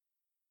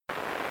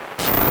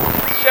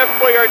Chef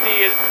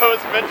Boyardee is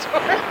Poe's mentor.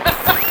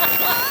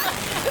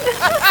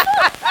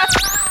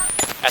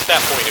 At that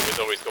point, it was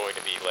always going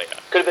to be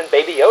Leia. Could have been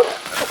Baby Yoda.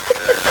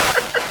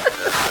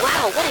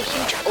 Wow, what a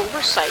huge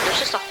oversight. There's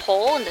just a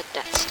hole in the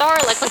Death Star.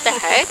 Like, what the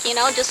heck? You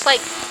know, just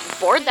like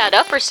board that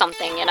up or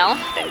something, you know?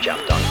 Then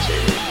jumped onto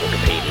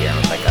Wikipedia and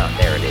was like, oh,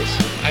 there it is.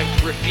 I've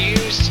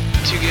refused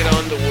to get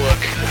on the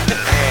Wook,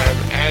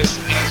 as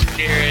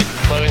Jared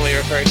lovingly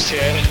refers to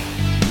it.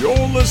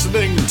 You're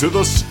listening to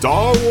the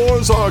Star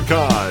Wars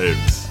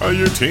Archives, a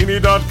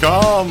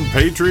Youtini.com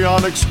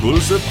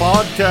Patreon-exclusive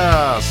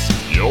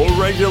podcast. Your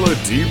regular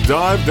deep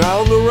dive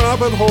down the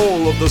rabbit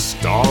hole of the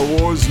Star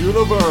Wars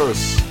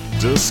universe.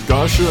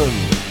 Discussion,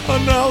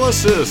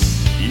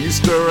 analysis,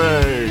 Easter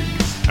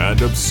eggs,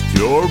 and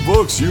obscure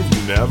books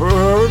you've never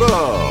heard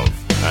of.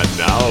 And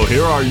now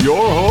here are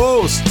your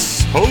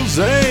hosts,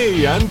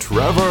 Jose and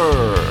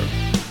Trevor.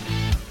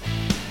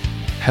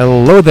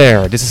 Hello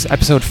there, this is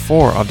episode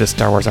 4 of the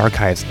Star Wars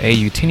Archives, a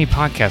Youtini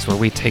podcast where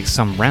we take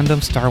some random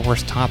Star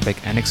Wars topic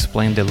and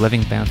explain the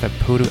living bantha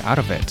poodoo out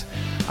of it.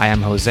 I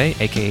am Jose,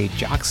 aka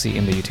Joxy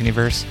in the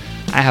Youtiniverse.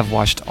 I have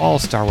watched all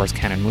Star Wars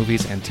canon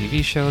movies and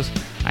TV shows,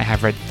 I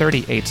have read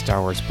 38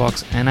 Star Wars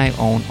books, and I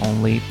own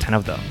only 10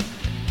 of them.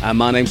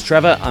 My name's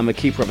Trevor, I'm a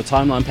keeper of the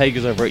timeline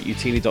pages over at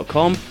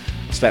Youtini.com.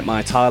 I've spent my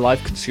entire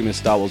life consuming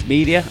Star Wars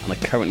media, and I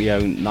currently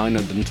own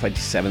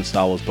 927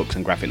 Star Wars books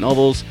and graphic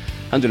novels,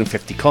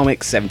 150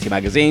 comics, 70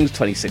 magazines,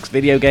 26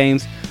 video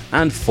games,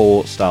 and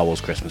 4 Star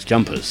Wars Christmas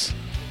jumpers.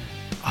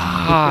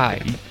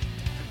 And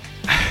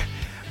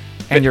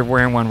you're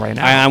wearing one right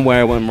now. I am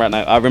wearing one right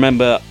now. I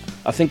remember,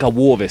 I think I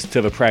wore this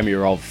to the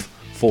premiere of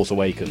Force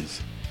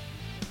Awakens.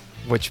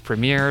 Which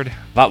premiered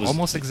That was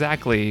almost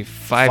exactly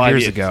 5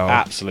 years ago.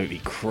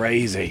 Absolutely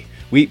crazy.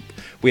 We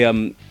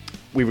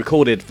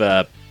recorded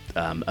the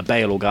a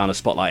Bail Organa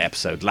Spotlight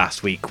episode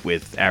last week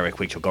with Eric,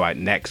 which will go out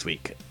next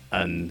week.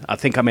 And I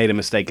think I made a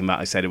mistake in that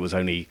I said it was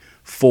only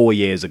 4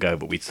 years ago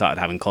that we'd started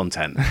having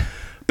content.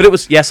 But it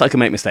was, yes, I can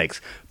make mistakes,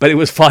 but it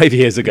was 5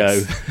 years ago.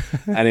 Yes.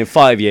 And in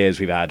 5 years,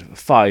 we've had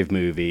 5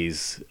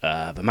 movies,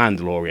 The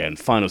Mandalorian,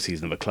 final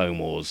season of The Clone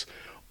Wars,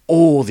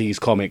 all these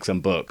comics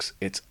and books.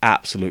 It's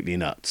absolutely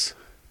nuts.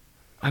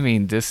 I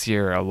mean, this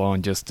year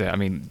alone,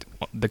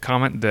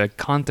 the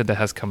content that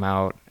has come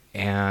out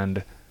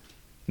and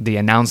the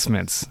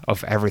announcements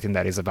of everything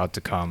that is about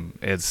to come,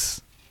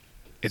 it's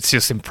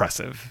just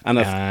impressive. And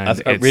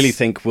I really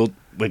think we're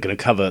going to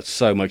cover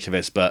so much of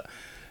this, but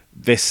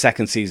this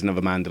second season of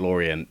The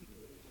Mandalorian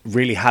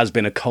really has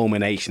been a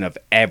culmination of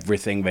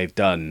everything they've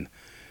done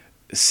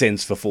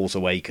since The Force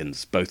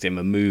Awakens, both in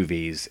the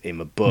movies, in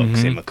the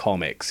books, in the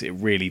comics. It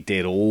really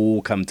did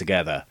all come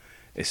together,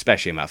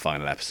 especially in that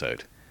final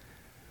episode.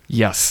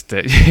 Yes,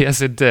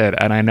 yes, it did.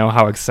 And I know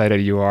how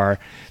excited you are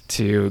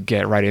to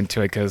get right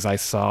into it because I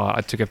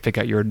took a pick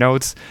at your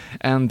notes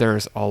and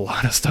there's a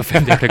lot of stuff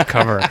in there to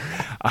cover.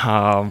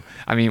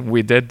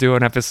 We did do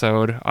an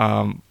episode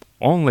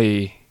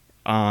only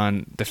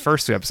on the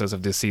first 2 episodes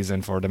of this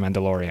season for The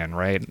Mandalorian,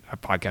 right? A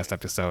podcast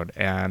episode.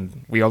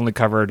 And we only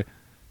covered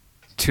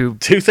two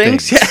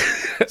things. Yeah.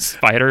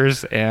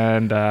 Spiders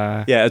and...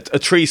 a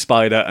tree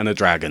spider and a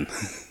dragon.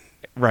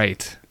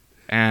 Right.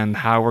 And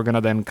how we're going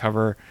to then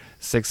cover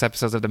 6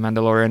 episodes of The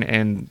Mandalorian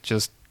in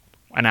just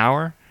an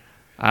hour,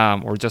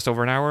 or just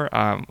over an hour.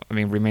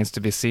 Remains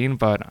to be seen,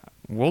 but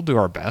we'll do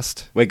our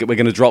best. We're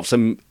going to drop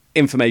some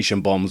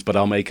information bombs, but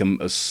I'll make them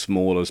as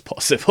small as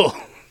possible.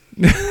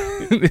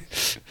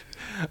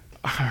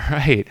 All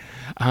right.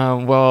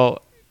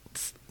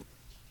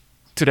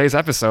 Today's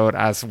episode,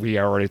 as we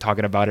are already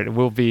talking about it,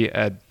 will be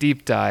a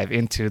deep dive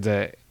into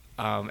the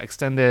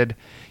extended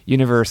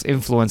universe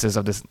influences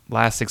of the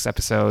last 6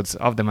 episodes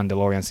of The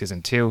Mandalorian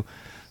Season 2.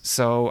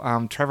 So,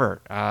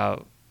 Trevor,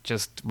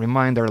 just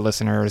remind our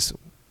listeners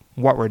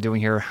what we're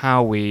doing here,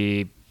 how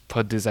we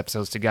put these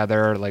episodes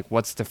together, like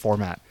what's the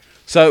format?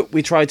 So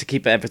we try to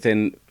keep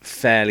everything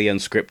fairly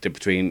unscripted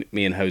between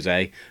me and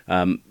Jose.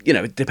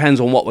 It depends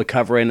on what we're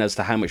covering as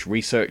to how much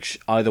research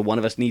either one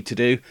of us need to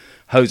do.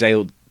 Jose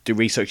will do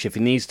research if he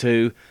needs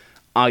to.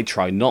 I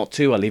try not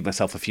to. I leave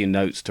myself a few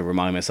notes to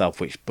remind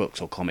myself which books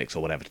or comics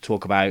or whatever to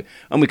talk about.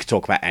 And we could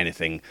talk about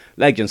anything.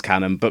 Legends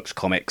canon, books,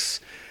 comics,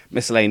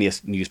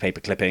 miscellaneous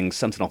newspaper clippings,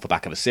 something off the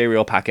back of a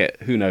cereal packet,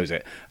 who knows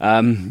it.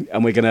 And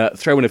we're going to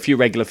throw in a few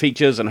regular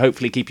features and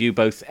hopefully keep you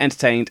both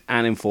entertained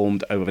and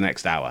informed over the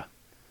next hour.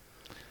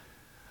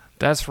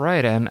 That's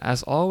right, and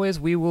as always,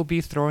 we will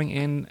be throwing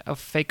in a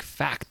fake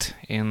fact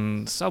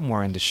in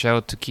somewhere in the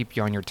show to keep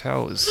you on your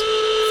toes.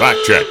 Fact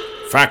check,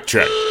 fact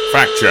check,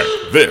 fact check.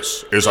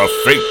 This is a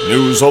fake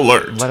news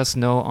alert. Let us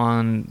know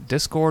on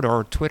Discord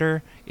or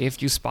Twitter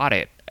if you spot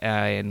it.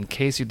 In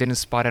case you didn't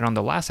spot it on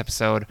the last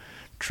episode,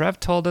 Trev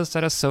told us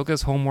that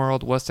Ahsoka's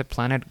homeworld was the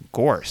planet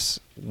Gorse,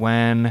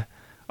 when,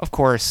 of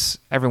course,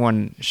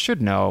 everyone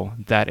should know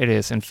that it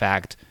is, in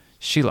fact,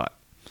 Sheila.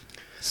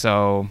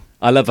 So...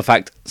 I love the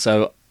fact,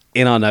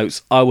 in our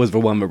notes, I was the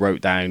one that wrote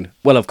down,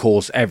 well, of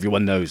course,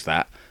 everyone knows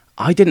that.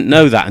 I didn't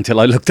know that until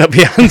I looked up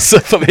the answer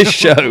for this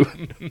show.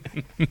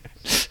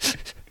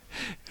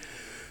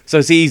 So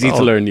it's easy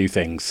to learn new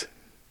things.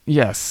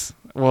 Yes.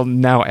 Well,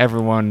 now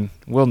everyone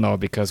will know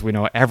because we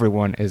know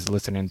everyone is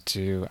listening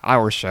to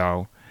our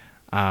show.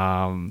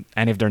 And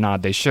if they're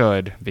not, they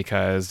should,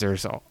 because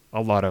there's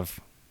a lot of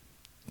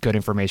good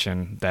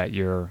information that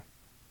you're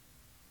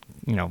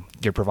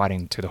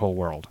providing to the whole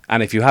world.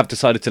 And if you have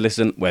decided to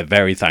listen, we're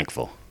very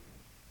thankful.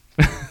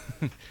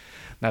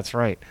 That's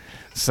right.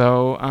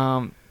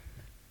 So,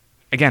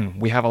 again,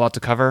 we have a lot to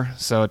cover.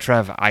 So,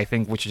 Trev, I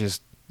think we should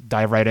just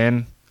dive right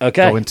in.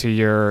 Okay. Go into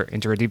your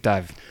deep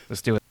dive.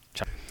 Let's do it.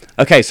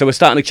 Okay, so we're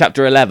starting at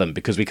chapter 11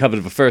 because we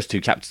covered the first 2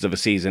 chapters of a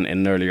season in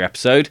an earlier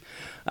episode.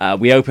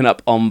 We open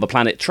up on the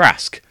planet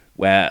Trask,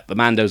 where the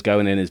Mando's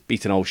going in his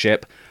beaten old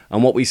ship,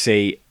 and what we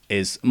see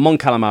is Mon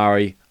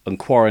Calamari and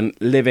Quarren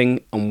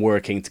living and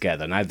working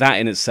together. Now, that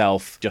in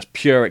itself, just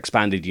pure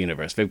expanded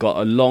universe. They've got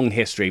a long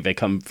history. They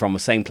come from the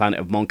same planet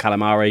of Mon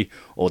Calamari,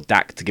 or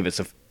Dak to give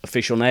its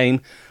official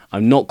name.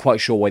 I'm not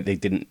quite sure why they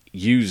didn't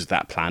use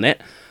that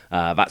planet.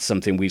 That's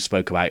something we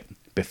spoke about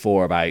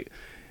before, about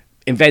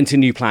inventing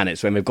new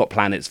planets when we've got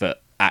planets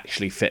that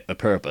actually fit the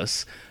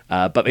purpose.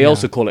 But they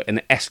also call it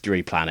an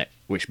estuary planet,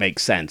 which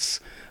makes sense.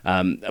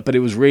 But it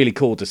was really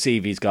cool to see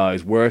these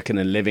guys working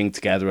and living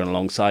together and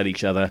alongside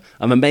each other.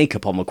 And the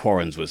makeup on the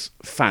Quarrens was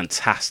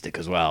fantastic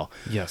as well.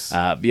 Yes.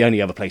 The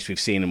only other place we've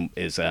seen them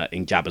is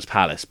in Jabba's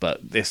palace, but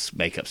this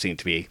makeup seemed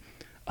to be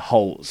a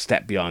whole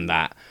step beyond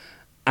that.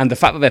 And the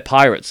fact that they're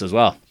pirates as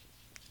well.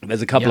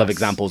 There's a couple of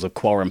examples of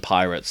Quarren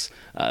pirates,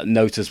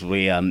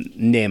 noticeably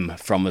Nim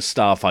from the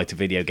Starfighter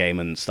video game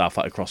and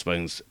Starfighter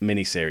Crossbones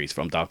miniseries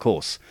from Dark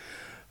Horse.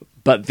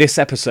 But this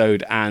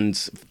episode, and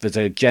there's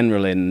a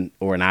general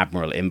or an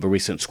admiral in the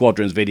recent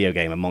Squadrons video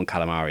game of Mon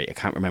Calamari, I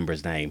can't remember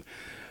his name,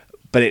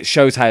 but it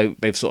shows how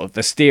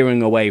they're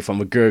steering away from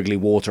the gurgly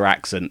water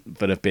accent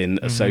that have been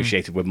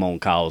associated with Mon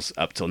Cal's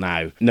up till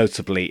now,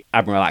 notably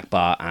Admiral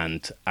Akbar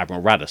and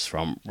Admiral Raddus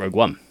from Rogue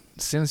One.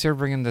 Since you're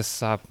bringing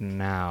this up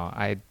now,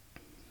 I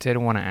did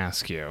want to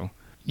ask you.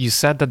 You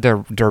said that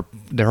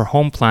their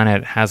home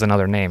planet has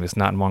another name. It's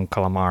not Mon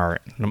Calamari.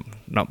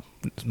 No,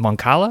 Mon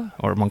Cala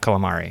or Mon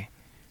Calamari?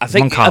 I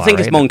think right?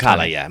 it's Mon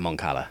Cala, yeah, Mon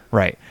Cala.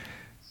 Right.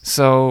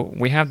 So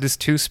we have these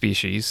 2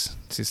 species,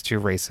 these 2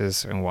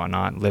 races and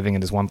whatnot, living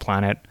in this one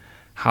planet.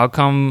 How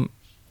come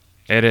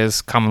it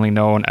is commonly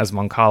known as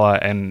Mon Cala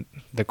and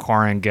the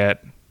Quarren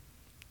get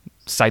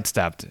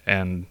sidestepped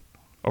and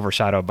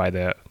overshadowed by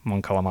the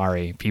Mon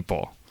Calamari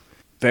people?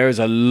 There's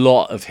a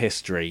lot of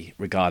history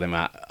regarding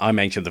that. I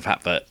mentioned the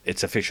fact that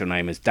its official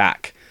name is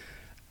Dak.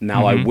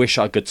 Now, I wish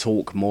I could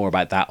talk more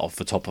about that off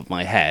the top of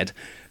my head.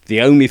 The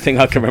only thing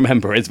I can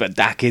remember is that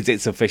Dak is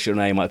its official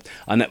name.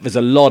 And there's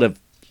a lot of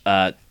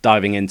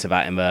diving into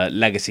that in the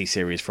Legacy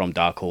series from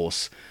Dark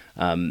Horse.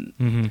 But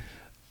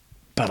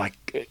I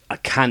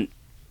can't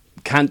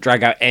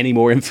drag out any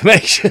more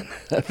information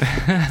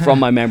from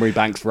my memory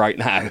banks right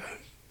now.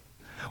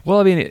 Well,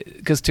 I mean,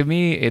 because to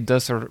me, it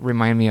does sort of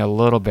remind me a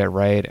little bit,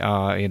 right,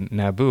 in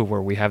Naboo,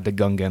 where we have the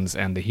Gungans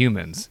and the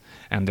humans,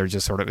 and they're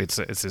just it's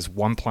this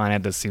one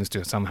planet that seems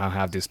to somehow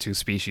have these 2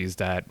 species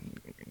that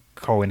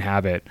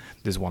co-inhabit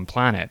this one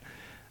planet.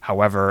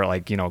 However,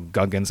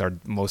 Gungans are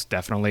most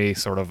definitely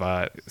sort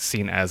of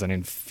seen as an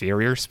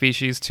inferior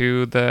species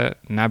to the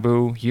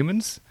Naboo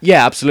humans.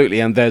 Yeah,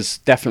 absolutely, and there's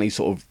definitely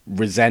sort of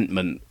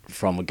resentment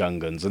from the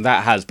Gungans, and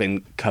that has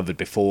been covered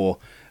before.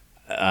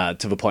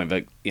 To the point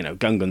that,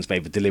 Gungans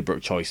made the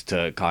deliberate choice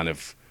to kind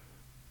of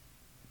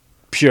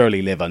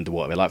purely live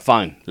underwater. They're like,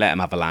 fine, let them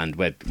have a land.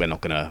 We're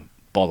not going to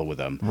bother with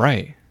them.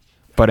 Right.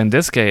 But in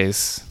this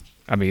case,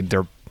 I mean,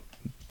 they're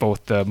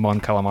both the Mon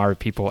Calamari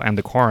people and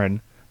the Quarren.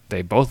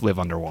 They both live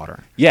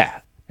underwater. Yeah.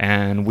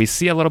 And we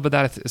see a little bit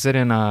that is it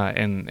in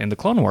the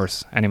Clone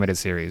Wars animated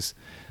series,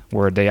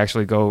 where they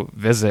actually go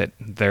visit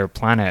their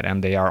planet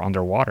and they are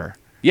underwater.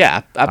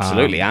 Yeah,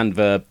 absolutely. And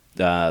the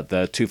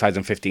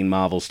 2015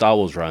 Marvel Star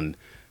Wars run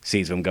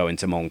sees them go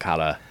into Mon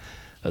Cala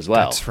as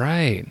well. That's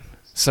right.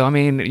 So, I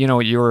mean,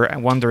 you were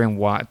wondering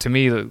why. To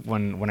me,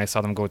 when I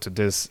saw them go to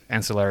this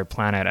ancillary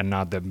planet and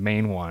not the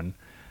main one,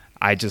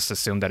 I just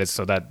assumed that it's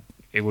so that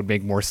it would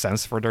make more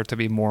sense for there to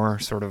be more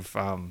sort of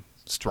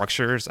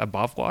structures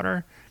above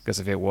water.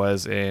 Because if it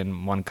was in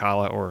Mon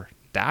Cala or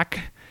Dak,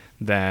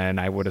 then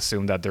I would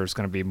assume that there's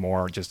going to be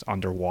more just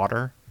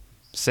underwater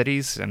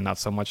cities and not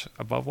so much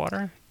above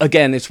water.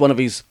 Again, it's one of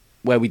these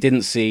where we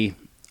didn't see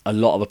a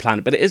lot of the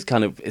planet, but it's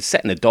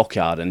set in a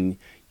dockyard, and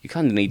you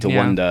kind of need to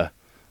wonder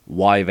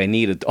why they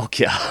need a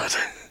dockyard.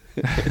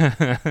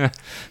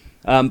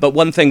 But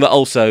one thing that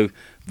also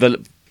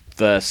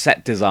the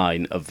set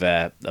design of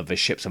the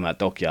ships on that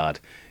dockyard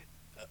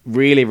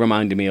really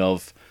reminded me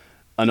of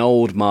an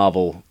old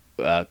Marvel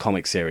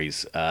comic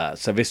series.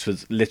 So this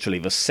was literally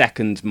the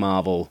second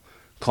Marvel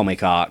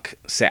comic arc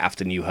set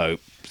after New Hope.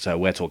 So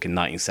we're talking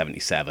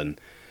 1977.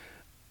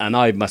 And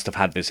I must have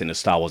had this in a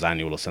Star Wars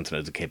annual or something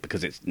as a kid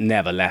because it's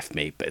never left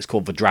me. But it's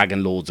called The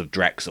Dragon Lords of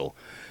Drexel.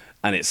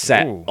 And it's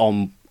set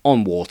on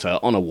water,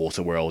 on a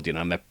water world,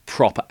 and they're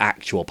proper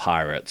actual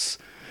pirates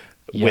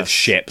with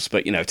ships,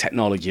 but,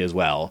 technology as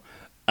well.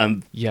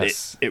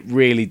 It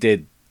really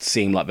did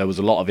seem like there was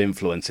a lot of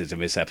influences in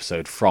this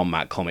episode from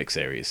that comic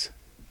series.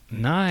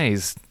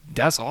 Nice.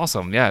 That's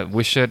awesome. Yeah,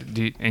 we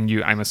should.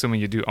 I'm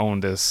assuming you do own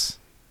this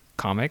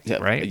comic, Yeah,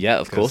 right? yeah,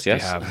 of course,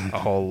 yes. You have a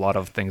whole lot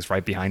of things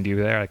right behind you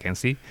there. I can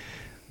see.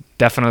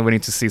 Definitely, we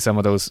need to see some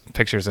of those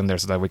pictures in there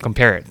so that we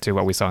compare it to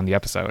what we saw in the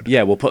episode.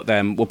 Yeah, we'll put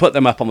them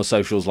up on the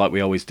socials like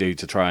we always do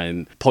to try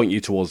and point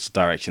you towards the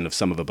direction of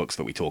some of the books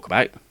that we talk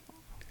about.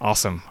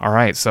 Awesome. All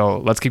right, so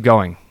let's keep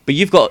going. But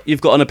you've got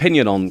an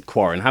opinion on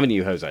Quarren, haven't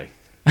you, Jose?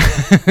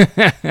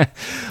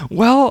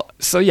 Well,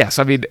 so yes,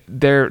 I mean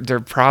they're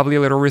probably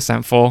a little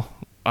resentful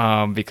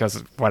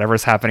because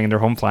whatever's happening in their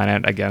home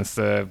planet against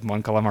the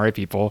Mon Calamari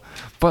people,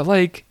 but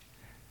like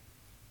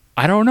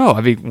I don't know.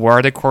 I mean, where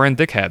are the Quarren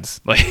dickheads?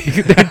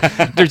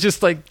 Like they're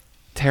just like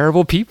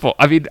terrible people.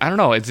 I mean, I don't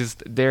know. It's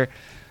just they're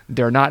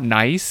not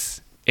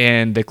nice.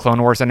 In the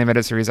Clone Wars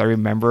animated series, I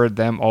remember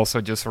them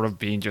also just sort of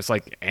being just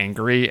like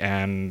angry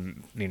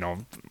and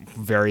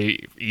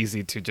very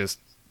easy to just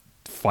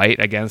fight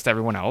against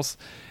everyone else.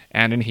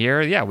 And in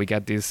here, yeah, we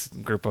get this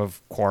group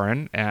of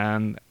Quarren,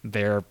 and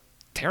they're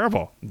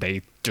terrible.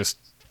 They just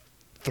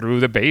threw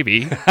the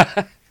baby.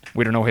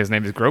 We don't know his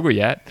name is Grogu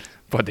yet,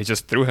 but they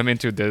just threw him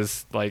into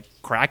this like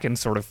Kraken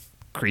sort of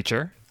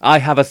creature. I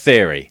have a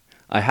theory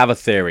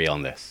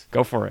on this.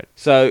 Go for it.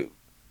 So,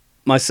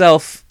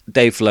 myself,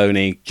 Dave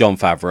Filoni, Jon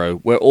Favreau,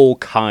 we're all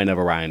kind of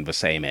around the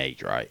same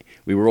age, right?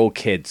 We were all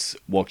kids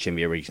watching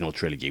the original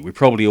trilogy. We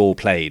probably all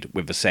played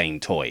with the same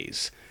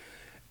toys.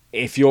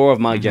 If you're of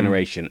my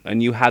generation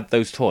and you had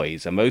those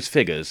toys and those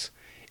figures,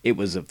 it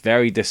was a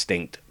very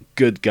distinct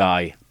good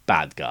guy,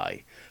 bad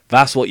guy.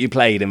 That's what you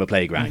played in the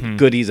playground.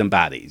 Goodies and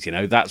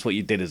baddies, that's what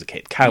you did as a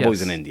kid.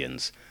 Cowboys and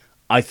Indians.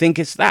 I think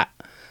it's that.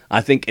 I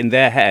think in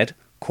their head,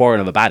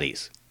 Quarren are the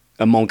baddies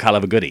and Mon Cal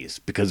are the goodies,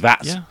 because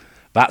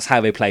that's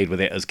how they played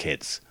with it as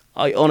kids.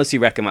 I honestly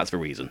reckon that's the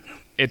reason.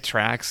 It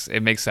tracks.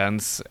 It makes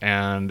sense.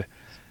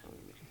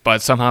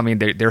 But somehow, I mean,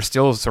 they're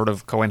still sort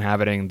of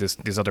co-inhabiting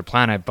this other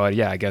planet. But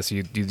yeah, I guess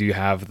you do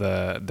have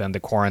the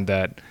Quarren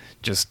that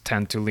just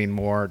tend to lean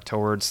more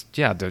towards,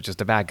 they're just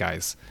the bad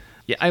guys.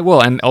 Yeah, I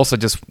will. And also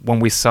just when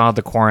we saw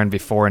the Quarren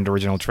before in the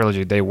original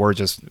trilogy, they were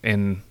just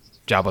in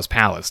Jabba's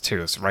palace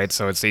too, right?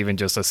 So it's even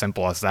just as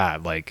simple as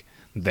that. Like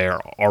they're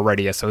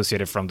already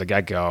associated from the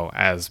get-go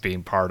as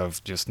being part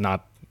of just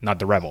not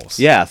the rebels.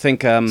 Yeah, I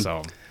think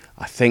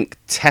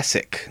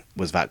Tessic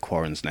was that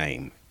Quarren's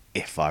name,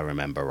 if I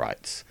remember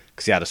right.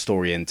 Because he had a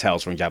story in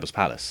Tales from Jabba's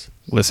Palace.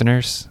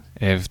 Listeners,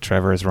 if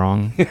Trevor is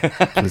wrong,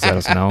 please let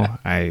us know.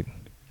 I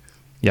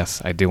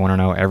do want to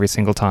know every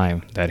single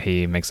time that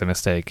he makes a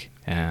mistake,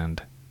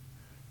 and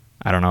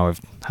I don't know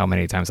how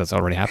many times that's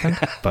already happened,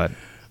 but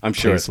I'm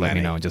sure please let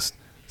me know. Just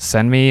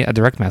send me a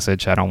direct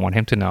message. I don't want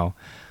him to know.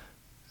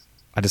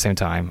 At the same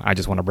time, I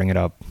just want to bring it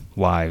up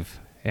live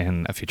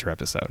in a future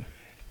episode.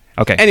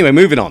 Okay. Anyway,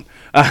 moving on.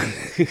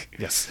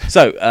 Yes.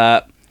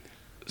 So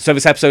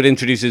this episode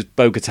introduces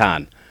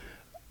Bo-Katan.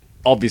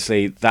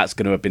 Obviously, that's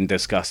going to have been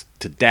discussed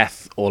to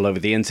death all over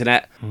the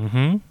internet.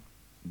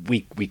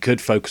 We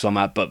could focus on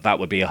that, but that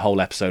would be a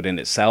whole episode in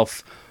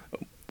itself.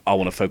 I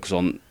want to focus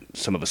on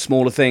some of the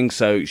smaller things.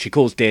 So she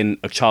calls Din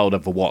a child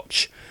of the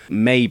Watch.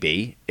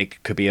 Maybe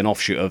it could be an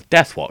offshoot of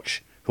Death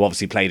Watch, who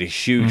obviously played a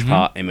huge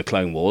part in the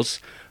Clone Wars,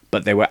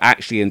 but they were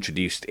actually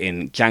introduced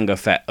in Jango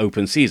Fett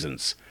Open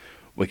Seasons,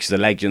 which is a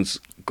Legends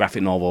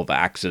graphic novel that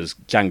acts as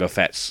Jango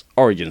Fett's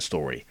origin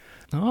story.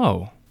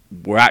 Oh.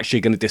 We're actually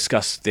going to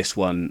discuss this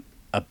one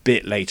a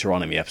bit later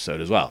on in the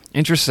episode as well.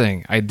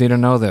 Interesting. I didn't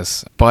know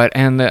this. But,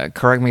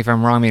 correct me if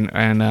I'm wrong,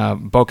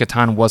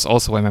 Bo-Katan was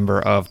also a member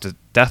of the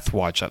Death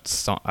Watch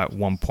at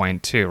one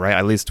point too, right?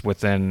 At least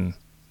within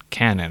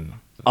canon.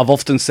 I've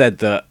often said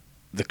that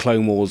the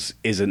Clone Wars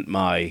isn't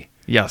my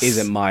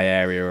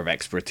area of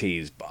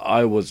expertise, but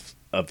I was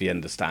of the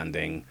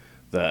understanding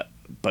that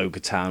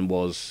Bo-Katan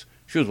was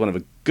one of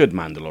the good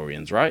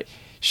Mandalorians, right?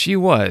 She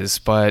was,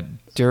 but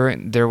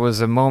there was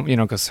a moment,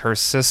 because her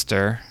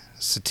sister,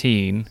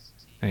 Satine,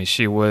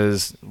 she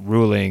was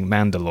ruling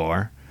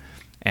Mandalore,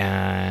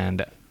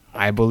 and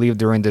I believe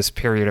during this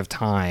period of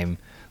time,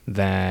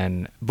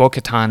 then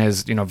Bo-Katan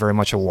is, very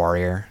much a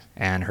warrior,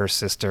 and her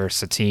sister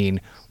Satine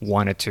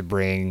wanted to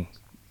bring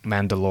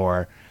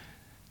Mandalore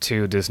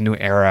to this new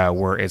era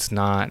where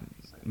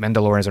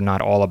Mandalorians are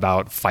not all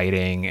about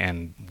fighting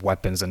and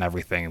weapons and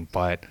everything,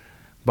 but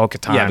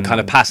Bo-Katan... Yeah, the kind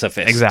of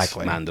pacifist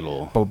exactly.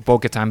 Mandalore.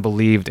 Bo-Katan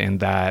believed in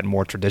that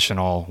more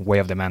traditional way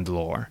of the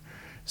Mandalore.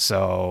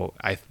 So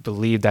I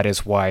believe that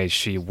is why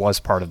she was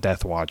part of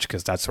Death Watch,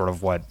 because that's sort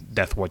of what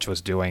Death Watch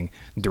was doing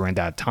during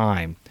that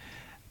time.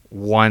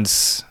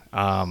 Once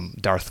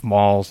Darth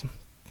Maul...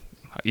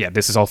 Yeah,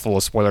 this is all full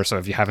of spoilers, so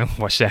if you haven't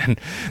watched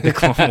the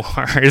Clone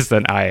Wars,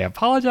 then I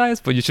apologize,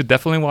 but you should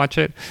definitely watch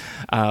it.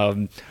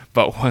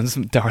 But once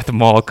Darth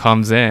Maul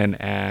comes in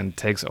and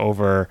takes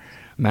over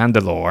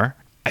Mandalore,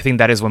 I think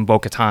that is when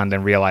Bo-Katan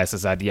then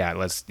realizes that,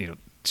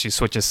 she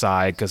switches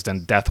side, because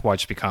then Death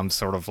Watch becomes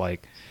sort of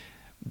like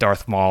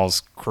Darth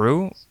Maul's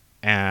crew,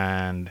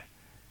 and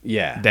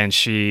then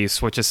she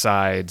switches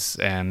sides,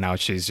 and now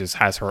she just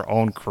has her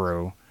own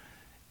crew,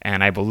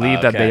 and I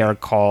believe that they are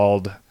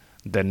called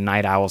the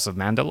Night Owls of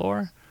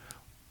Mandalore,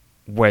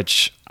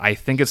 which I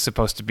think is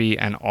supposed to be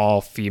an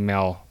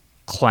all-female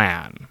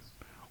clan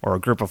or a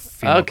group of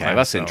female Okay, clans.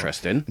 that's So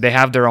interesting. they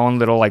have their own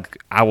little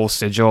like owl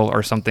sigil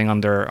or something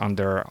on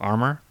their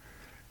armor.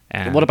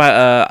 And What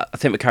about, I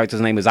think the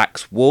character's name is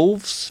Axe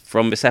Wolves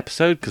from this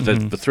episode, because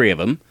there's the three of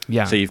them.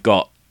 Yeah. So you've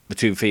got the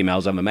two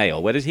females and the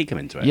male. Where does he come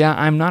into it? Yeah,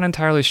 I'm not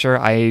entirely sure.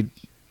 I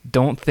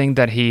don't think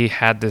that he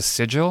had this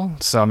sigil.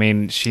 So, I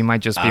mean, she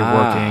might just be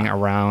working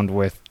around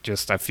with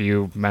just a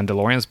few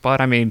Mandalorians.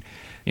 But, I mean,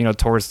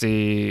 towards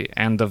the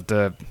end of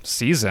the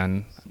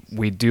season,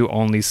 we do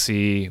only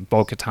see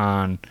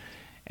Bo-Katan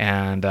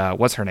and,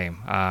 what's her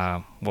name?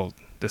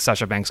 The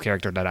Sasha Banks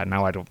character that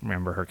now I don't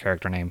remember her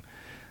character name.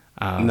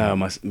 No,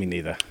 me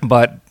neither.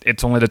 But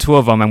it's only the two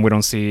of them, and we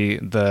don't see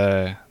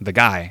the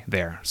guy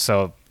there.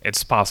 So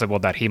it's possible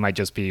that he might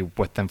just be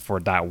with them for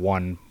that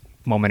one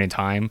moment in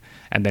time,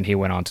 and then he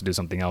went on to do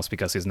something else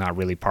because he's not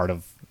really part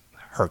of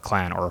her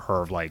clan or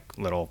her like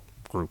little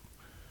group.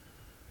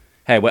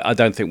 Hey, I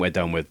don't think we're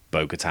done with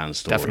Bo-Katan's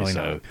story. Definitely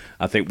so not.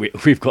 I think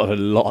we've got a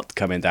lot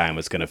coming down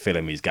that's going to fill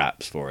in these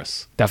gaps for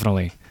us.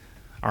 Definitely.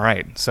 All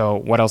right. So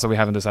what else do we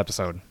have in this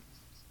episode?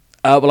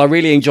 Well, I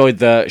really enjoyed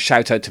the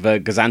shout out to the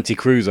Gazanti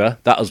cruiser.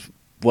 That was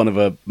one of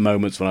the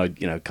moments when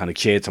I, kind of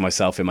cheered to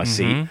myself in my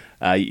seat.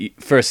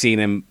 First seen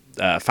him,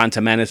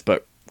 Phantom Menace,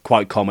 but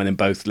quite common in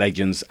both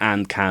Legends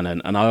and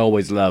canon. And I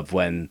always love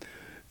when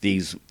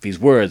these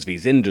words,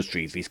 these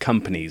industries, these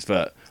companies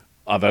that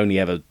I've only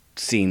ever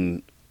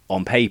seen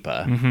on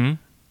paper,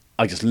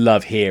 I just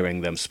love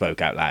hearing them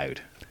spoke out loud.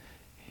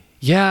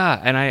 Yeah,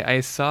 and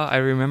I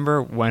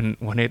remember when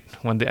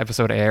the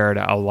episode aired,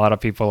 a lot of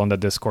people on the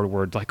Discord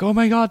were like, "Oh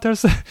my God,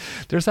 there's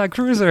that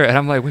cruiser," and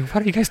I'm like, "Wait,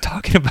 what are you guys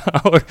talking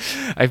about?"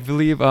 I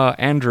believe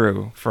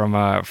Andrew from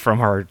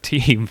our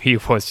team, he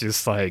was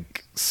just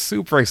like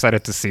super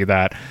excited to see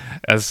that,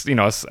 as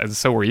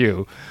so were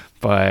you.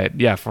 But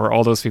yeah, for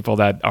all those people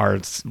that are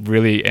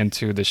really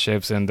into the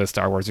ships in the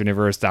Star Wars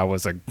universe, that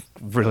was a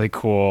really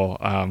cool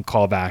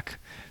callback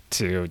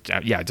to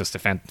just the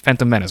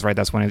Phantom Menace, right?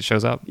 That's when it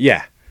shows up.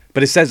 Yeah.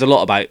 But it says a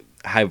lot about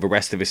how the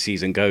rest of the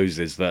season goes,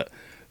 is that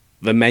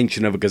the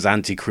mention of a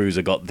Gazanti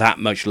cruiser got that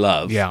much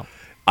love. Yeah.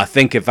 I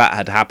think if that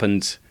had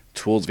happened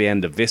towards the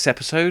end of this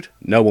episode,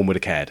 no one would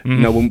have cared.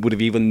 No one would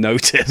have even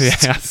noticed.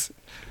 Yes.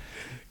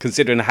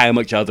 Considering how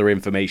much other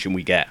information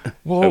we get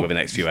over the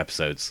next few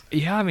episodes.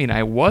 Yeah, I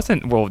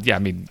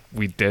mean,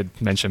 we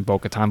did mention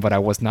Bo-Katan, but I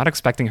was not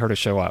expecting her to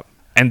show up.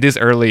 And this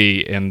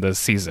early in the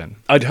season.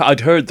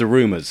 I'd heard the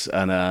rumors,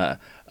 and I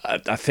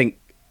think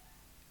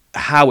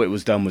how it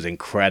was done was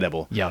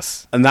incredible.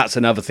 Yes. And that's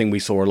another thing we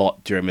saw a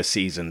lot during this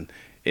season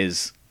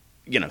is,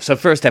 so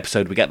first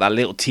episode, we get that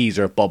little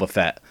teaser of Boba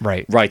Fett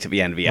right at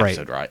the end of the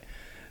episode, right?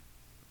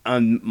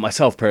 And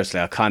myself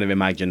personally, I kind of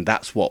imagine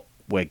that's what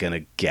we're going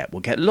to get.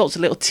 We'll get lots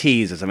of little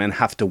teasers and then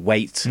have to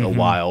wait a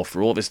while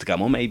for all this to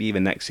come, or maybe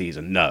even next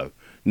season. No,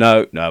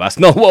 that's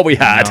not what we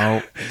had.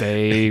 No,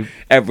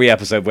 Every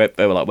episode,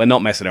 they were like, we're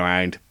not messing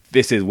around.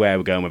 This is where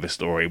we're going with the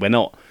story. We're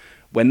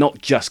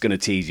not just going to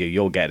tease you.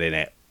 You're getting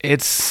it.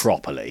 It's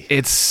properly.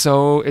 It's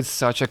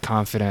such a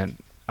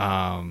confident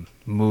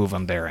move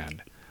on their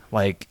end.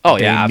 Like,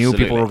 they knew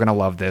people were gonna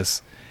love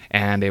this,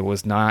 and it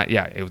was not.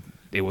 Yeah,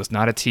 it was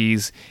not a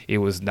tease. It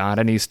was not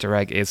an Easter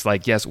egg. It's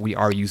like, yes, we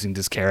are using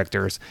these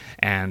characters,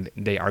 and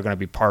they are gonna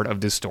be part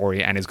of this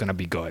story, and it's gonna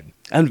be good.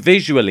 And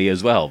visually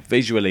as well.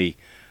 Visually,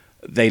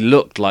 they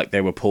looked like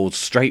they were pulled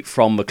straight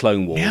from the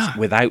Clone Wars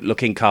without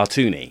looking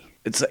cartoony.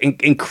 It's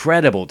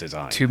incredible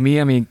design. To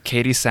me, I mean,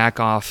 Katie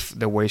Sackhoff,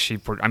 the way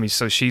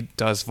so she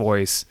does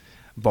voice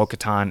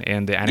Bo-Katan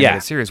in the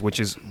animated series, which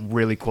is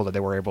really cool that they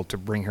were able to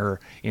bring her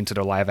into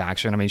the live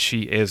action. I mean,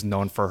 she is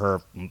known for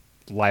her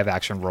live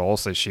action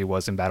roles, so she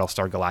was in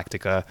Battlestar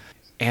Galactica.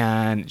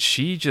 And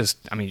she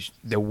just,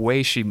 the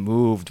way she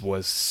moved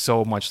was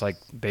so much like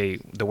the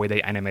way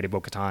they animated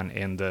Bo-Katan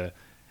in the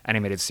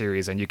animated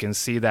series. And you can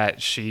see that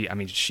she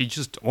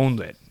just owned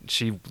it.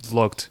 She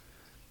looked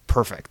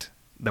perfect.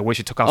 The way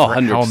she took off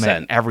her 100%.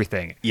 helmet,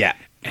 everything. Yeah.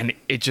 And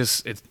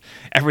it's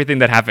everything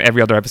that happened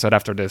every other episode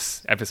after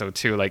this episode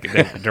too. Like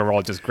they're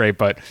all just great,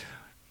 but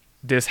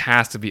this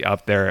has to be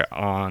up there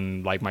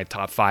on like my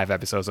top 5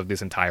 episodes of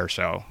this entire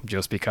show,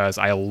 just because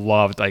I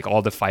loved like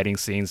all the fighting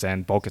scenes,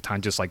 and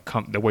Bo-Katan just like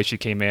the way she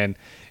came in,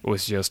 it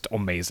was just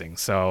amazing.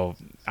 So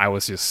I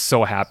was just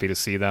so happy to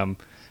see them,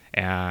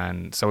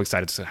 and so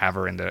excited to have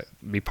her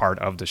be part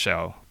of the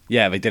show.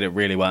 Yeah, they did it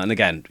really well. And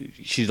again,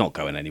 she's not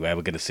going anywhere.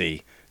 We're going to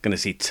see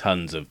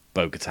tons of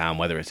Bo-Katan,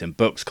 whether it's in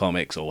books,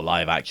 comics, or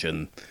live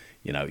action.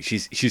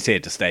 She's here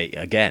to stay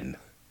again.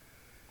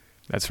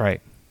 That's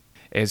right.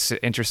 It's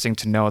interesting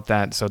to note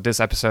that this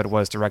episode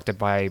was directed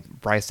by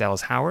Bryce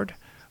Dallas Howard,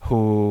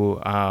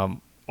 who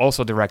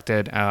also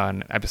directed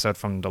an episode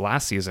from the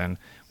last season,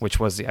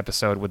 which was the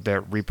episode with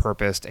the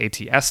repurposed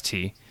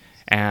AT-ST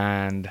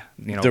and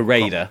the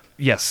Raider.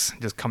 Yes,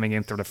 just coming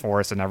in through the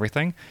forest and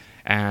everything.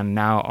 And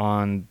now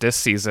on this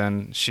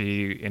season,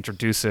 she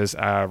introduces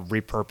a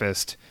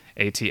repurposed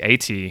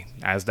AT-AT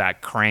as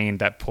that crane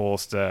that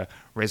pulls the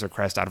Razor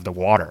Crest out of the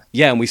water.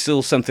 Yeah, and we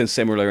saw something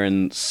similar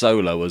in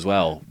Solo as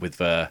well with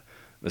the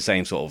the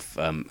same sort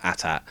of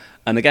AT-AT.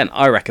 And again,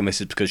 I reckon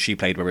this is because she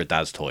played with her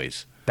dad's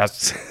toys.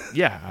 That's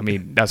yeah. I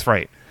mean, that's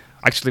right.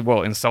 Actually,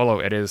 well, in Solo,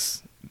 it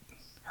is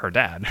her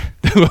dad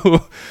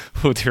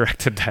who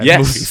directed that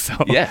movie. So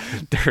yeah,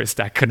 there is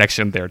that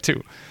connection there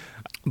too.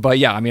 But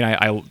yeah, I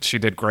mean, she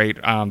did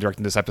great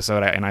directing this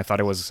episode, and I thought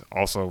it was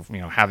also,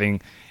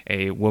 having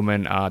a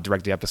woman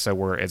direct the episode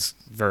where it's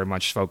very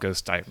much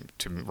focused on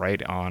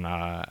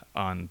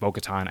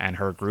Bo-Katan and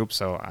her group.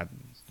 So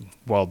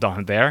well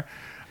done there.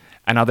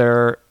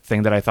 Another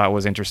thing that I thought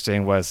was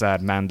interesting was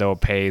that Mando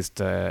pays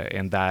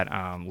in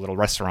that little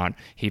restaurant.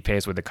 He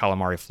pays with the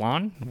calamari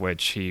flan,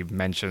 which he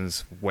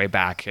mentions way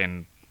back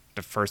in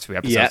the first few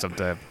episodes of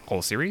the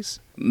whole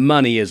series.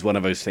 Money is one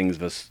of those things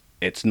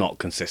it's not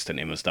consistent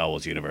in the Star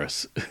Wars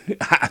universe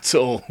at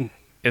all.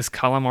 Is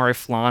calamari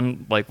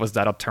flan, was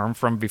that a term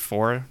from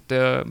before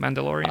the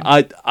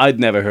Mandalorian? I'd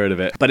never heard of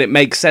it, but it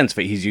makes sense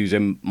that he's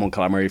using Mon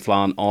Calamari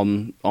flan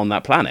on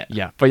that planet.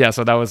 Yeah, but yeah,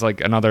 so that was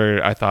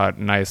another, I thought,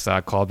 nice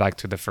callback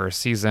to the first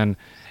season.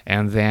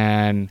 And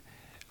then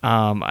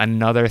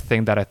another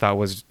thing that I thought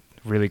was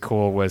really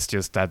cool was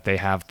just that they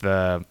have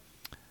the,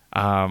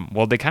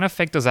 they kind of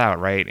faked us out,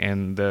 right?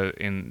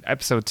 In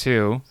episode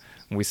 2,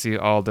 we see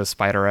all the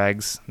spider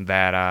eggs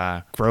that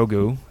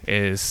Grogu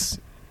is,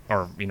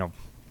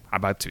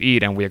 about to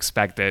eat, and we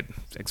expect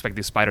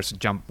these spiders to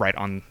jump right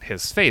on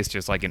his face,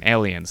 just like in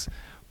Aliens,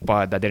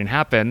 but that didn't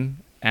happen,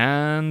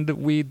 and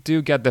we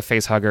do get the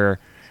face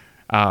hugger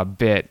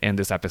bit in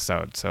this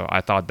episode. So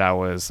I thought that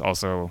was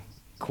also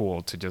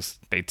cool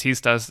they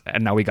teased us,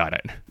 and now we got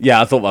it.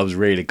 Yeah, I thought that was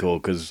really cool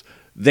because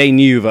they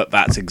knew that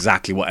that's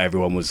exactly what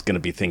everyone was going to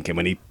be thinking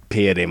when he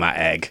peered in that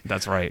egg.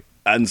 That's right.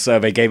 And so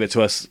they gave it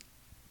to us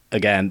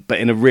again, but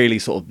in a really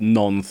sort of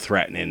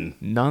non-threatening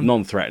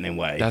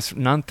way. That's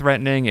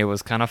non-threatening. It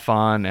was kind of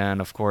fun, and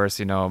of course,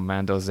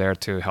 Mando's there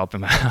to help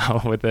him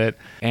out with it.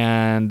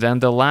 And then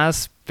the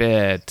last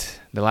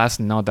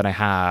note that I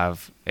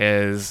have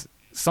is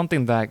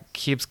something that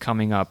keeps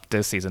coming up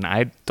this season.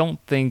 I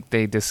don't think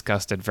they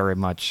discussed it very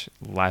much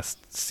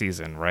last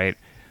season, right?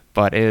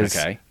 But is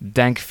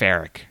Dank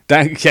Farrik.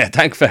 Dank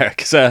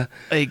Farrik. So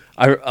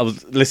I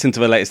was listening to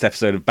the latest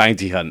episode of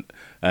Bounty Hunt,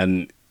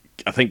 and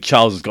I think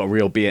Charles has got a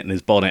real bit in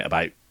his bonnet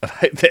about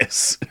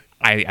this.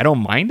 I don't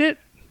mind it,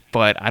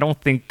 but I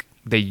don't think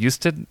they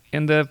used it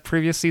in the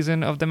previous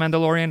season of The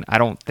Mandalorian. I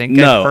don't think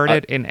I've heard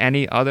it in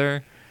any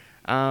other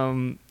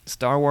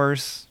Star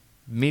Wars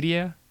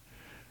media.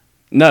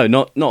 No,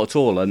 not at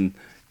all. And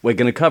we're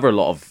going to cover a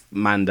lot of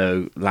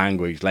Mando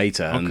language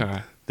later.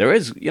 And there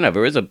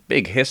is a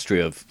big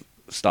history of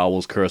Star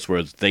Wars curse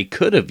words they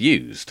could have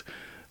used.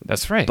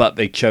 That's right. But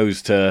they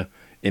chose to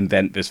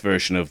invent this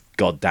version of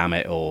 "God damn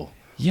it" or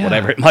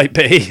whatever it might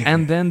be.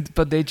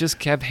 But they just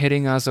kept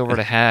hitting us over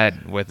the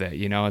head with it.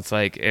 It's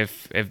like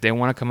if they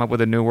want to come up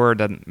with a new word,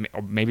 then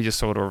maybe just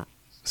sort of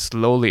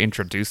slowly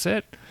introduce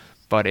it.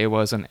 But it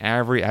was in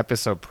every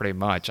episode pretty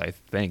much, I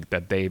think,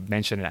 that they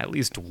mentioned it at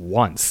least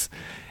once.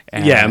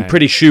 And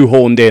pretty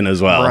shoehorned in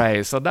as well.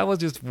 Right. So that was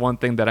just one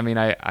thing that,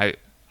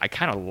 I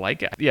kind of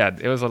like it. Yeah,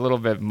 it was a little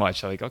bit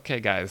much. Like, okay,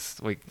 guys,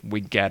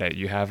 we get it.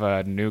 You have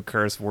a new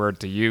curse word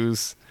to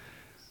use.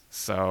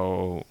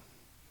 So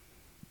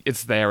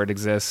it's there, it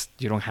exists.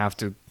 You don't have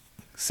to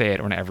say it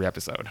on every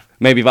episode.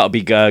 Maybe that'll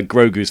be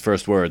Grogu's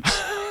first words.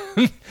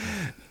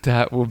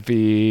 That would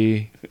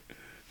be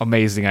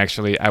amazing,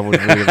 actually. I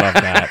would really love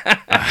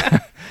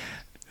that.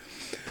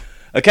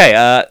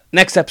 Okay,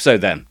 next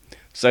episode then.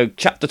 So,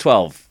 chapter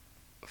 12.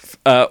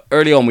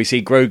 Early on, we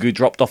see Grogu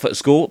dropped off at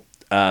school,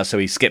 so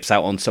he skips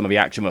out on some of the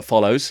action that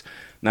follows.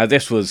 Now,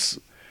 this was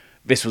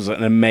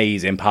an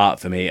amazing part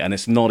for me, and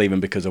it's not even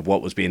because of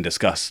what was being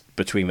discussed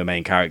between the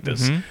main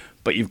characters. Mm-hmm.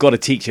 But you've got a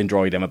teaching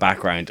droid in the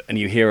background, and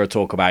you hear her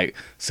talk about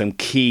some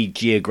key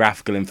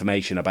geographical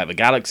information about the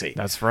galaxy.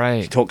 That's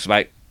right. She talks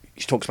about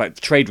the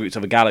trade routes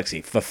of the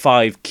galaxy, the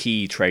 5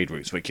 key trade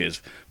routes, which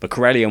is the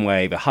Corellian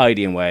Way, the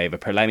Hydian Way, the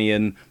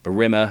Perlemian, the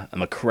Rimmer,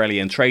 and the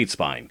Corellian trade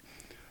spine.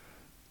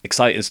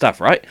 Exciting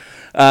stuff, right?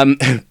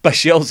 But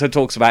she also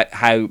talks about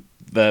how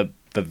the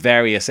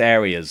various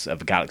areas of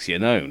the galaxy are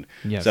known.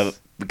 Yes. So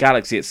the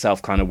galaxy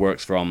itself kind of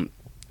works from,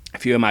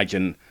 if you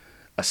imagine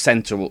a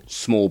central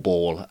small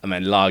ball and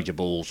then larger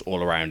balls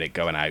all around it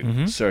going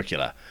out,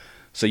 circular.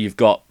 So you've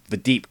got the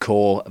deep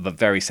core of the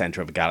very center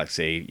of the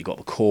galaxy. You've got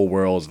the core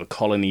worlds, the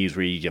colonies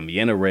region, the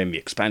inner rim, the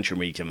expansion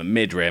region, the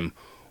mid rim,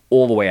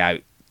 all the way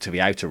out to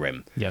the outer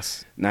rim.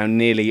 Yes. Now,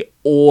 nearly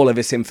all of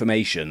this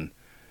information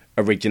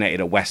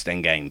originated at West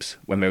End Games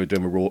when they were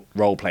doing the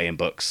role-playing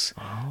books,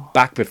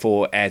 back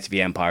before Heir to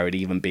the Empire had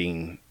even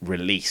been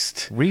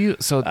released. Really?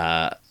 So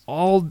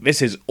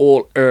this is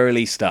all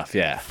early stuff,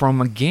 yeah.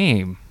 From a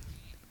game?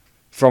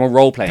 From a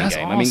role-playing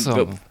game. Awesome.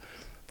 I mean,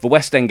 the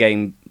West End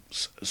Games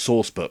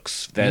source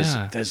books,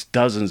 there's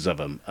dozens of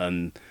them,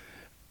 and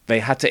they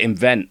had to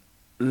invent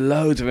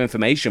loads of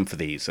information for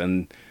these.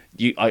 And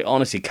I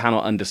honestly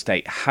cannot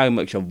understate how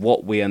much of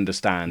what we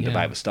understand Yeah.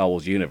 about the Star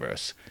Wars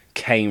universe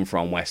came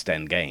from West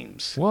End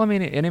games. Well, I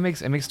mean, and it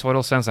makes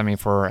total sense. I mean,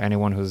 for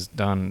anyone who's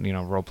done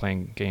role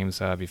playing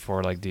games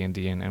before, like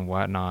D&D and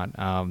whatnot,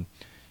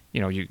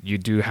 you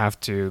do have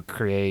to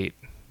create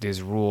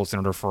these rules in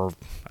order for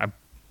a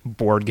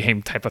board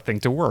game type of thing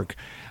to work.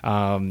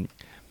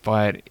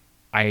 But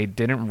I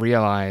didn't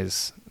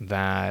realize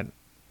that.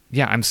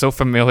 Yeah, I'm so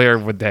familiar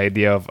with the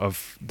idea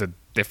of the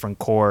different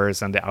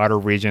cores and the outer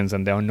regions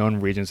and the unknown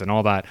regions and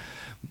all that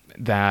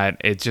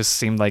it just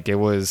seemed like it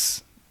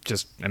was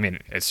just, I mean,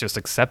 it's just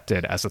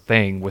accepted as a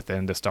thing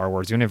within the Star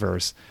Wars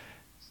universe.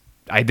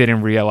 I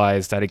didn't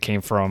realize that it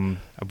came from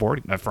a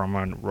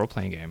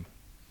role-playing game.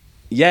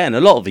 Yeah, and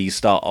a lot of these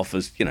start off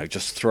as,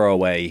 just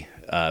throwaway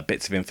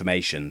bits of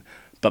information.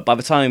 But by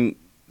the time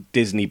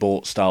Disney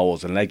bought Star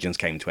Wars and Legends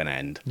came to an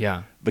end,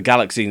 Yeah. the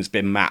galaxy's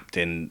been mapped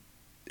in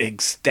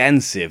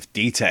extensive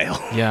detail.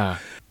 Yeah.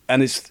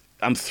 And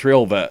I'm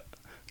thrilled that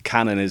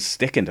canon is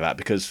sticking to that,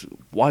 because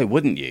why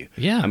wouldn't you?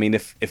 Yeah. I mean,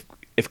 if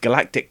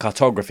galactic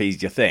cartography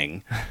is your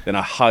thing, then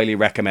I highly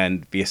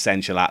recommend The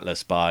Essential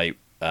Atlas by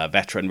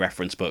veteran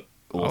reference book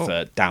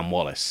author Dan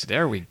Wallace.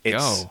 There we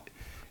go.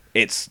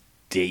 It's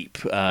deep.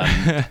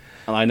 And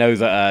I know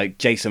that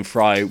Jason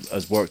Fry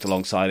has worked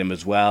alongside him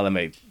as well, and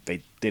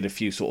they did a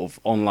few sort of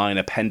online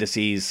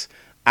appendices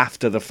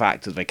after the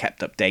fact as they kept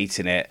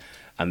updating it,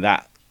 and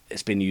that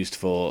it's been used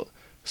for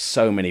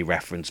so many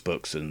reference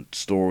books and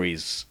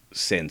stories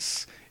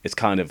since. It's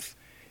kind of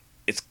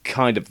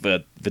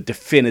the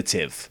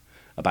definitive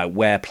about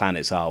where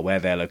planets are, where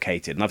they're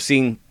located. And I've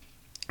seen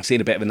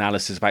a bit of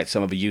analysis about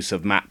some of the use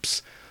of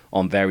maps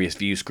on various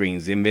view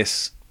screens in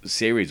this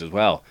series as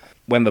well.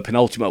 When the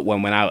penultimate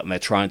one went out and they're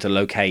trying to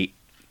locate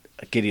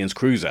Gideon's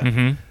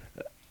cruiser,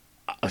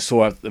 I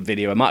saw a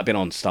video, it might have been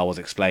on Star Wars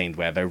Explained,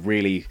 where they're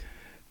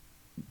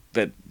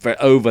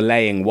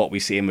overlaying what we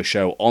see in the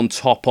show on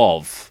top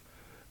of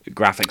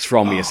graphics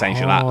from the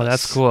Essential Atlas. Oh,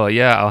 that's cool.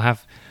 Yeah,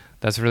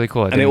 that's really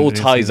cool. And it all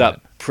ties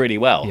up pretty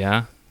well.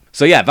 Yeah.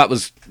 So yeah, that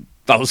was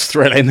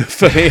thrilling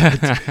for me.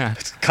 I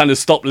kind of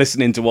stopped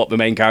listening to what the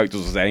main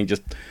characters were saying.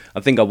 I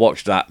think I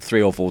watched that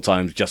 3 or 4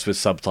 times just with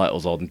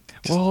subtitles on.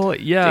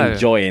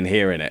 Enjoying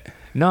hearing it.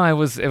 No, it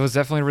was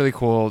definitely really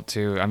cool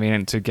to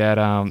get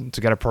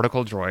a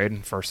protocol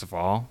droid, first of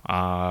all.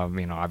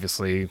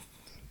 Obviously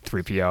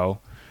 3PO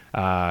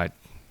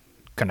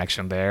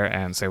connection there,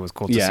 and so it was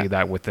cool to see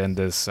that within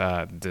this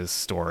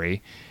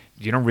story.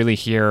 You don't really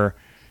hear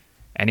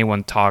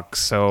anyone talk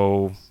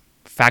so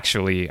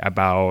factually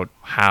about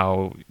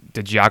how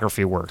the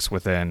geography works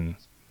within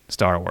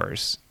Star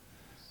Wars.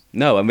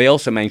 No, and we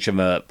also mentioned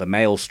the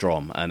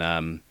Maelstrom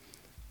and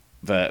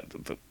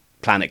the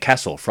planet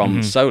Kessel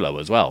from Solo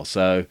as well.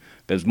 So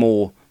there's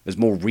more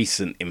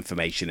recent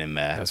information in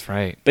there. That's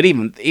right. But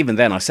even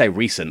then, I say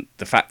recent.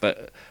 The fact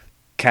that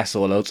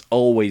Kessel has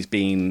always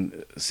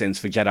been,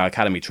 since the Jedi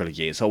Academy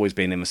trilogy, it's always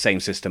been in the same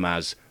system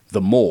as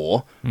the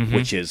Maw,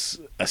 which is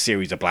a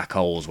series of black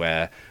holes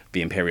where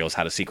the Imperials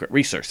had a secret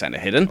research center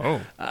hidden.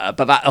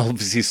 But that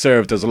obviously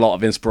served as a lot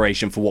of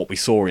inspiration for what we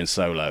saw in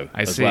Solo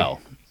as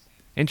well.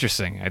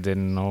 Interesting. I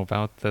didn't know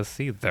about this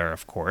either,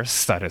 of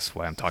course. That is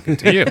why I'm talking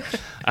to you.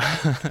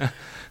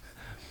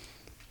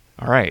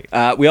 All right.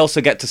 We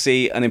also get to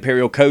see an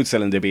Imperial code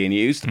cylinder being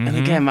used. And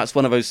again, that's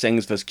one of those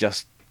things that's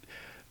just,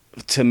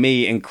 to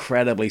me,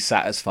 incredibly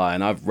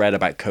satisfying. I've read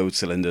about code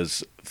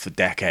cylinders for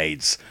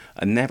decades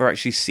and never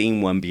actually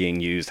seen one being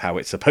used how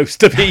it's supposed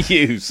to be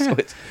used. So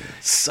it's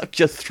such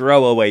a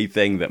throwaway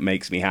thing that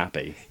makes me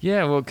happy.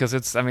 Yeah, well, because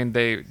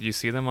you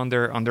see them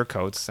under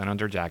coats and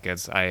under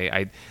jackets.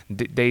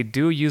 They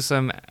do use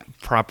them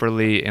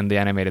properly in the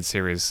animated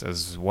series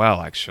as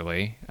well.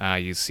 Actually,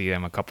 you see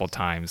them a couple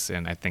times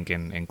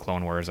in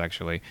Clone Wars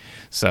actually.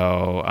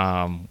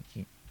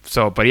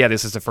 But yeah,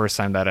 this is the first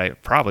time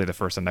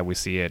that we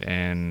see it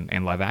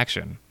in live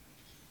action.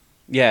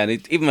 Yeah, and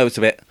even though it's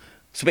a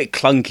bit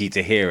clunky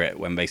to hear it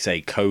when they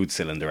say code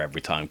cylinder every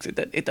time, because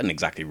it doesn't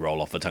exactly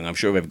roll off the tongue. I'm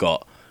sure they've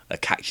got a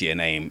catchier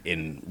name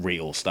in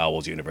real Star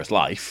Wars universe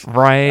life.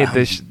 Right.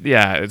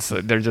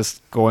 They're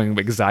just going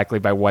exactly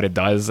by what it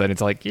does, and it's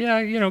like,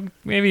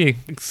 maybe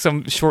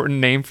some shortened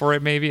name for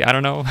it, maybe. I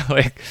don't know.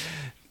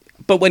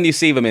 But when you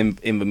see them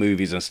in the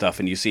movies and stuff,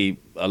 and you see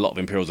a lot of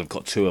Imperials have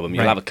got 2 of them,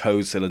 you'll have a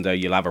code cylinder,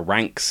 you'll have a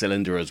rank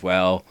cylinder as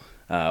well,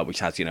 which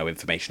has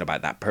information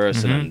about that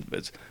person, and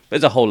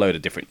there's a whole load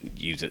of different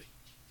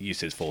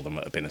uses for them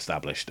that have been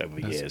established over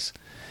the years.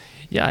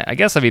 Yeah, I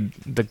guess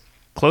the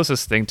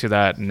closest thing to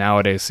that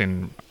nowadays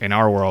in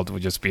our world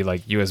would just be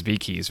like USB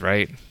keys,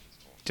 right?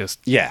 Just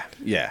yeah.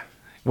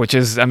 Which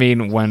is,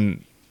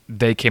 when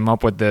they came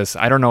up with this,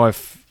 I don't know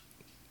if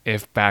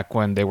back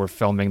when they were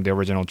filming the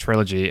original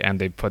trilogy and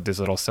they put these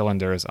little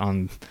cylinders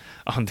on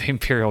the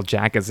Imperial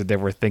jackets, that they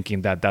were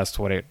thinking that that's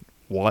what it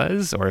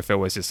was, or if it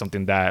was just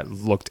something that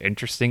looked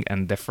interesting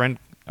and different,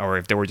 or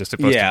if they were just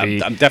supposed to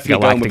be I'm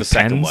definitely going with the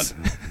second one.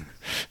 pens.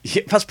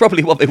 Yeah, that's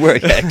probably what they were.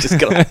 Yeah, just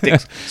galactic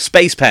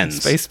space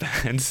pens.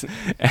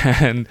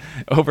 And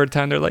over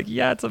time, they're like,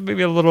 yeah, it's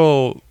maybe a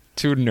little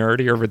too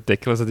nerdy or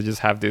ridiculous that they just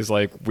have these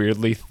like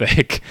weirdly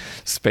thick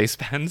space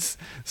pens.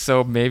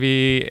 So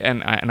maybe,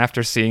 and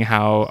after seeing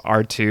how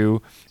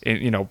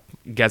R2,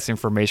 gets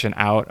information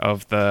out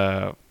of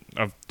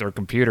their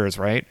computers,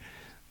 right?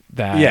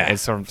 That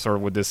it's sort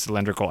of with this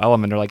cylindrical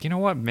element. They're like, you know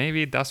what?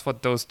 Maybe that's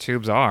what those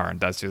tubes are. And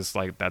that's just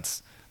like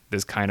that's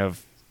this kind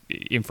of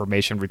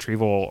information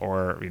retrieval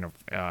or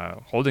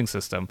holding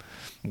system,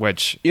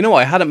 which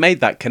I hadn't made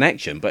that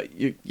connection, but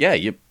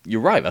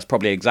you're right. That's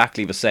probably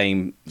exactly the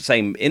same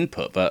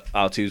input that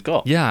R2's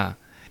got. Yeah.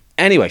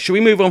 Anyway, should we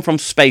move on from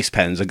space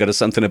pens and go to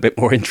something a bit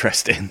more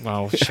interesting?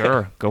 Well,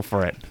 sure, go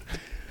for it.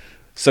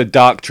 So,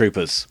 Dark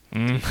Troopers.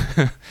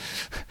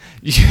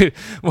 You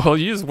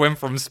just went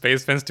from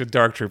space pens to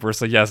Dark Troopers,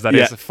 so yes, that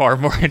is far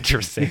more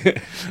interesting.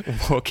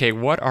 Okay,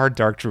 what are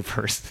Dark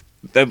Troopers?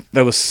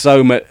 There was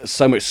so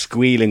much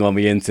squealing on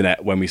the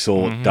internet when we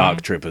saw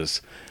Dark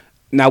Troopers.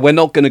 Now, we're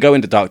not going to go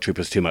into Dark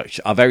Troopers too much.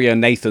 Our very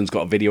own Nathan's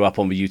got a video up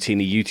on the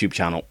Utini YouTube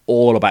channel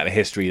all about the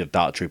history of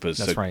Dark Troopers.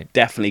 That's right.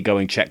 Definitely go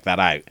and check that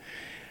out.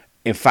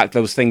 In fact,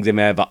 there was things in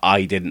there that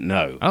I didn't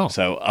know. Oh.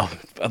 So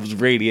that was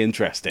really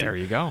interesting. There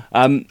you go.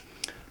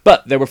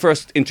 But they were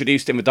first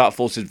introduced in the Dark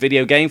Forces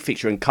video game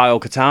featuring Kyle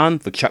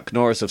Katarn, the Chuck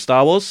Norris of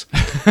Star Wars.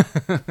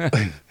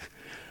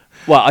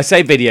 Well, I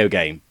say video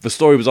game. The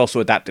story was also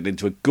adapted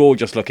into a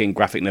gorgeous-looking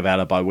graphic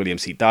novella by William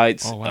C.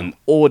 Dietz, an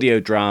audio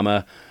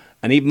drama,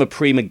 and even the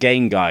Prima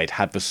Game Guide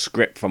had the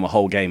script from a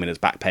whole game in its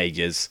back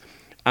pages.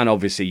 And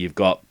obviously you've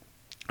got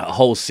a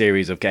whole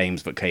series of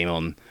games that came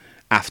on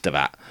after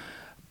that.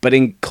 But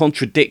in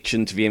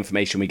contradiction to the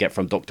information we get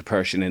from Dr.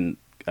 Pershing in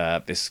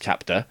this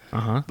chapter,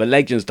 the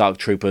Legends Dark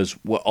Troopers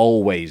were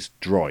always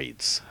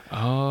droids.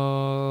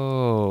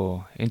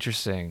 Oh,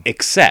 interesting.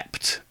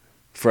 Except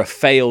for a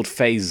failed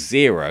Phase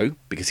 0,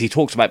 because he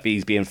talks about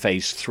these being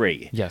Phase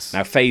 3. Yes.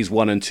 Now, Phase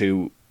 1 and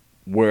 2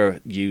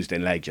 were used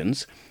in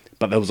Legends,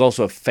 but there was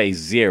also a Phase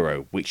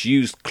 0, which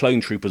used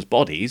clone troopers'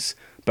 bodies,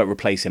 but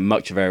replacing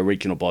much of their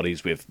original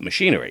bodies with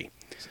machinery.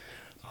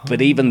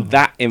 But even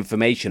that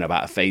information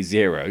about a Phase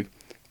 0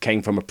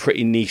 came from a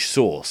pretty niche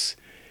source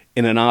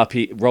in an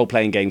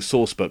role-playing game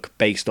sourcebook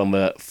based on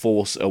the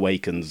Force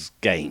Awakens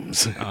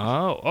games.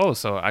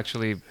 So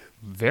actually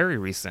very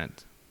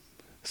recent.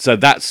 So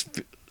that's...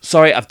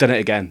 Sorry, I've done it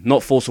again.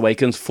 Not Force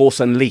Awakens, Force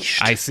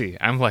Unleashed. I see.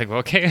 I'm like,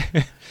 okay.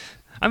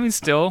 I mean,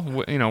 still,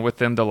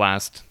 within the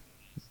last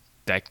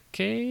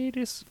decade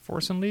is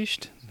Force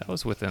Unleashed. That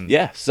was within...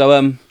 Yeah,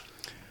 so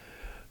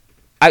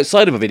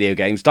outside of the video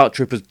games, Dark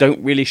Troopers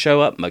don't really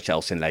show up much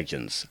else in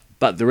Legends.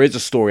 But there is a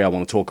story I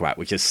want to talk about,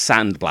 which is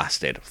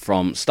Sandblasted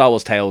from Star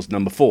Wars Tales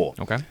number 4.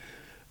 Okay.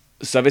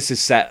 So this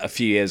is set a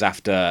few years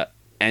after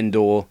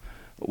Endor,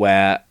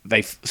 where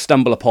they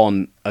stumble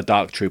upon a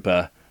Dark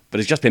Trooper that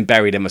has just been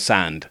buried in the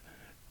sand.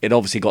 It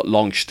obviously got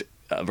launched,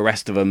 the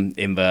rest of them,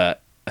 in the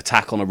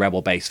attack on a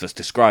rebel base that's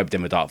described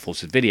in the Dark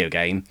Forces video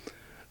game,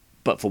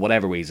 but for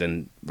whatever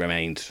reason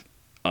remained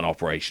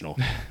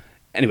unoperational.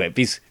 Anyway,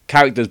 these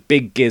characters,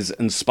 Big Giz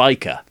and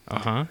Spiker,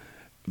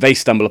 they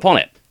stumble upon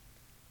it.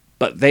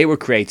 But they were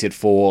created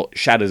for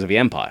Shadows of the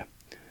Empire.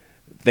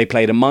 They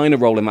played a minor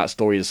role in that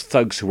story as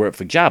thugs who work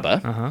for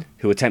Jabba,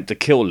 who attempt to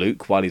kill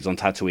Luke while he's on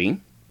Tatooine.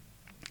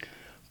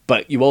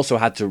 But you also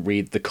had to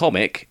read the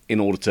comic in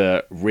order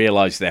to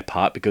realise their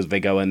part, because they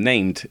go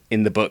unnamed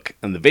in the book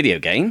and the video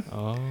game.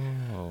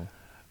 Oh.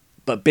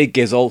 But Big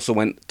Giz also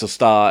went to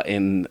star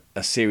in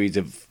a series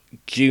of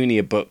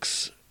junior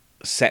books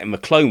set in the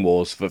Clone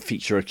Wars that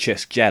feature a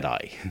Chiss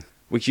Jedi,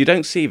 which you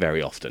don't see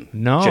very often.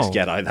 No. Chiss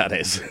Jedi, that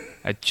is.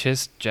 A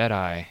Chiss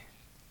Jedi.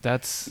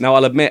 That's... Now,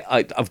 I'll admit,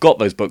 I've got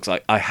those books.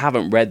 I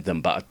haven't read them,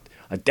 but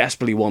I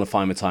desperately want to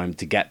find the time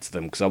to get to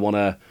them, because I want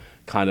to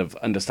kind of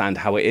understand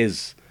how it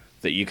is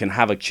that you can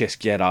have a Chiss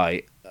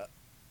Jedi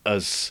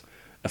as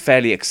a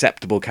fairly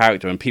acceptable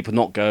character and people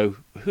not go,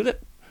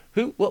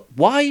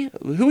 why?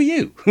 Who are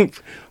you?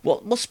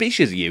 what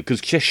species are you?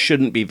 Because Chiss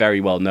shouldn't be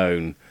very well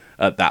known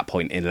at that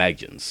point in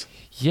Legends.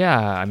 Yeah,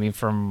 I mean,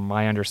 from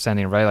my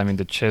understanding, right? I mean,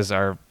 the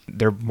Chiss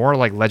they're more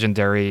like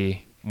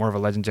more of a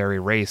legendary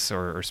race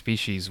or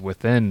species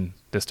within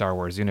the Star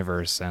Wars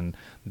universe, and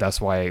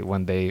that's why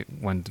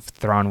when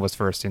Thrawn was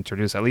first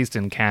introduced, at least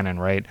in canon,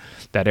 right,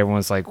 that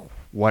everyone's like,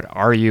 what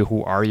are you?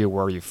 Who are you?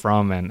 Where are you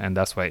from? And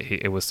that's why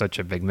it was such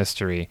a big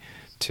mystery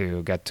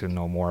to get to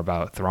know more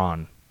about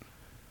Thrawn.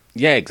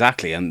 Yeah,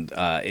 exactly. And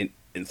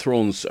in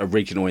Thrawn's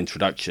original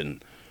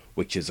introduction,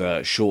 which is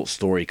a short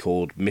story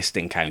called Mist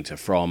Encounter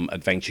from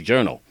Adventure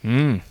Journal.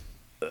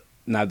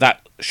 Now,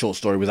 that short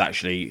story was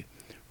actually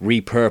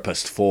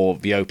repurposed for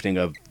the opening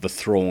of the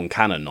Thrawn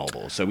canon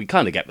novel, so we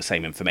kind of get the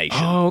same information.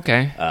 Oh,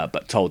 okay.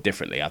 But told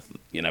differently.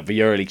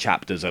 The early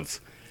chapters of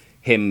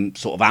him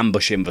sort of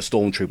ambushing the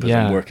stormtroopers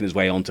and working his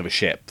way onto the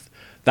ship,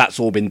 that's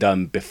all been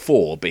done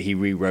before, but he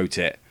rewrote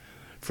it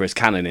for his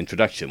canon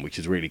introduction, which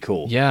is really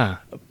cool. Yeah.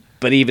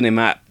 But even in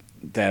that,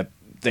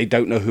 they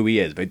don't know who he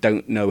is. They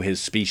don't know his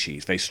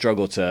species. They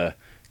struggle to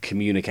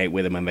communicate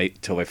with him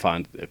until they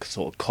find a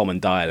sort of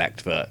common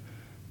dialect that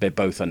they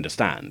both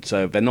understand.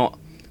 So they're not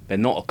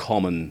a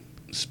common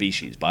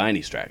species by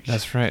any stretch.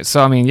 That's right.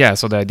 So I mean, yeah.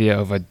 So the idea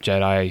of a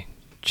Jedi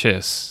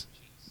Chiss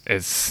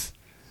is,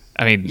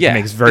 I mean, Yeah,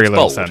 makes very it's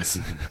little bold. sense.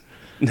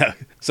 No.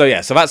 So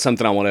yeah, so that's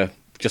something I wanted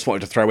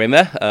to throw in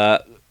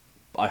there.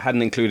 I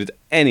hadn't included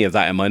any of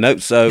that in my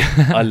notes, so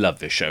I love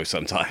this show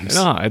sometimes.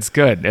 No, it's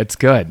good. It's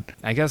good.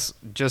 I guess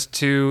just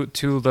two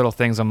little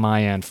things on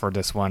my end for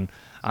this one.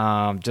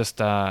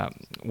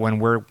 When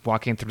we're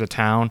walking through the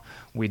town,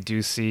 we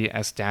do see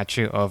a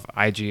statue of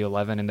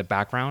IG-11 in the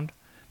background,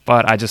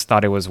 but I just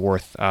thought it was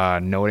worth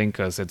noting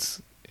because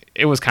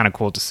it was kind of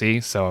cool to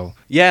see. So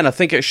Yeah, and I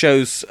think it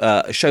shows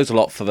a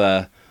lot for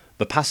the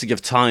passage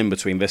of time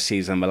between this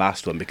season and the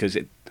last one, because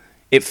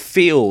it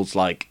feels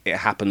like it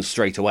happens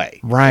straight away.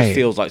 Right. It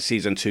feels like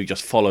season 2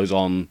 just follows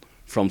on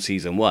from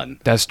season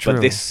 1. That's true.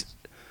 But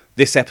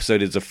this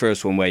episode is the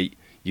first one where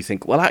you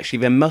think, well, actually,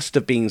 there must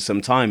have been some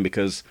time,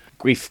 because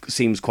Grief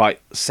seems quite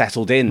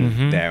settled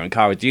in there, and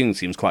Cara Dune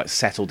seems quite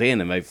settled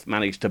in, and they've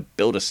managed to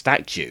build a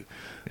statue.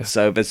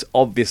 So there's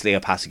obviously a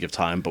passage of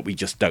time, but we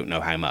just don't know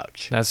how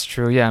much. that's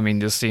true. Yeah, I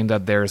mean, just seeing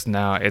that there's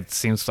now, it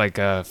seems like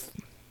they're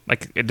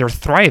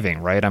thriving,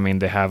 right? I mean,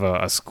 they have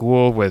a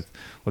school with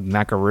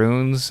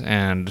macaroons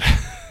and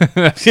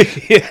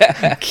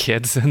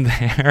kids in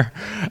there.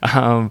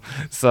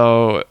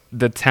 So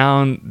the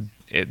town,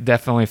 it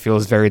definitely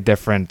feels very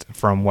different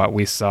from what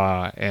we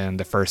saw in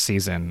the first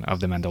season of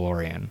The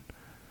Mandalorian.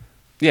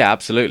 Yeah,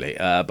 absolutely.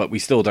 But we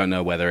still don't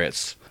know whether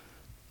it's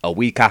a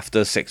week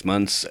after, 6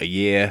 months, a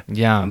year.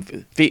 Yeah.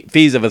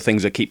 These are the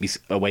things that keep me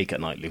awake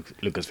at night,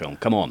 Lucasfilm.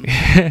 Come on.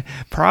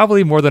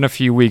 Probably more than a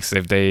few weeks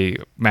if they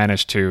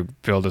manage to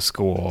build a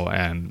school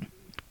and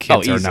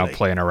kids are now easily.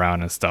 playing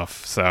around and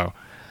stuff. So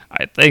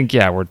I think,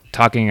 yeah, we're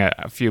talking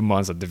a few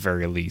months at the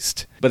very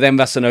least. But then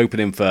that's an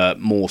opening for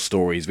more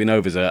stories. We know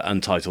there's an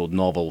untitled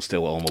novel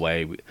still on the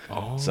way.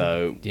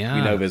 So yeah.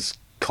 we know there's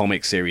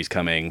comic series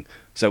coming.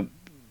 So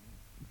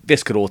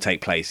this could all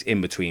take place in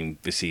between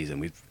the season.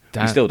 We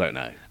still don't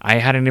know. I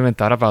hadn't even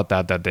thought about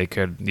that they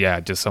could,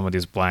 just some of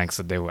these blanks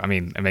that I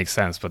mean, it makes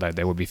sense, but that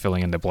they would be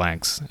filling in the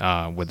blanks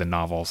with the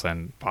novels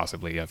and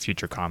possibly a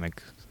future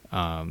comic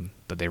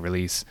that they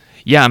release.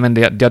 Yeah, I mean,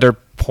 the other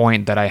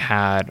point that I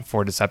had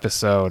for this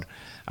episode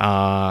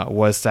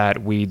was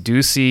that we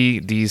do see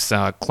these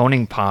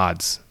cloning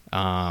pods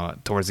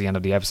towards the end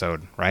of the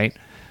episode, right?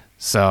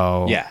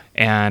 So, Yeah.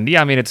 And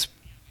yeah, I mean, it's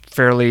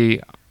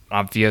fairly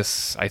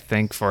obvious, I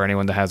think, for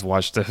anyone that has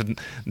watched the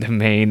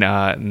main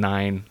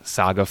 9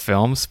 saga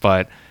films,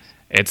 but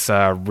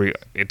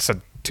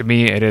to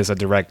me, it is a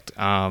direct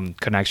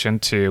connection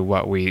to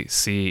what we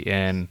see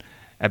in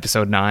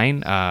Episode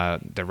 9,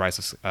 The Rise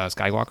of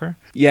Skywalker.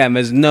 Yeah, and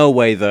there's no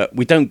way that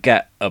we don't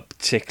get a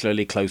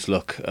particularly close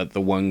look at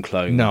the one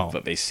clone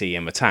that they see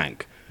in the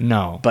tank.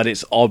 No. But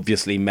it's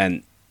obviously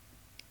meant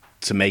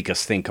to make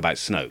us think about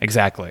Snoke.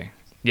 Exactly.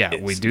 Yeah,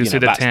 we do see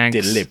the that's tanks.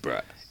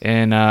 deliberate.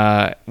 And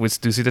we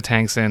do see the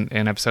tanks in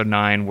Episode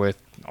 9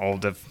 with all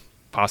the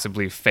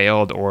possibly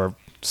failed or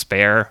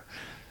spare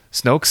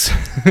Snokes.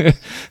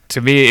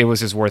 To me, it was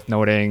just worth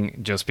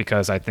noting just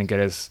because I think it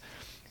is...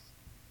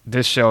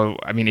 This show,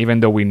 I mean, even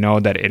though we know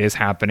that it is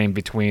happening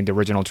between the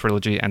original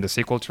trilogy and the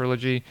sequel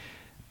trilogy,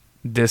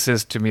 this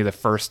is, to me, the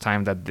first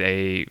time that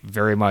they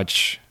very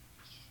much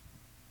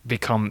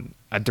become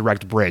a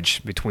direct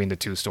bridge between the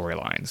two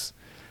storylines.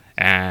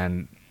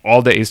 And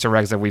all the Easter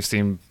eggs that we've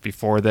seen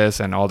before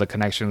this and all the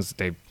connections,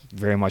 they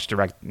very much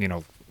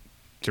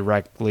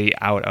directly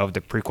out of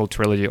the prequel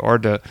trilogy or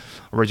the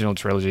original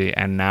trilogy.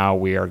 And now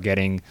we are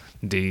getting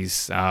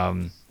these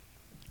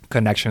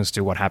connections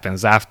to what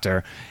happens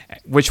after,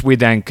 which we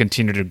then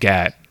continue to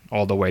get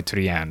all the way to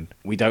the end.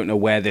 We don't know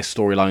where this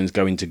storyline is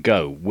going to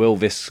go. Will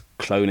this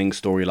cloning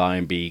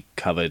storyline be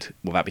covered?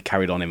 Will that be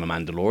carried on in The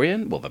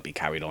Mandalorian? Will that be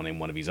carried on in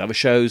one of these other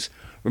shows?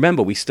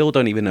 Remember, we still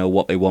don't even know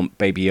what they want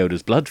Baby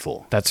Yoda's blood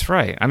for. That's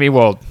right. I mean,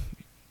 well...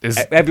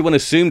 Everyone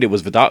assumed it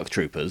was the Dark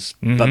Troopers,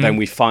 but then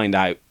we find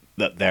out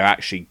that they're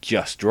actually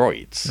just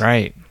droids.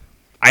 Right.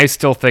 I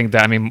still think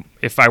that, I mean,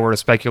 if I were to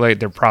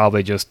speculate, they're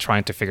probably just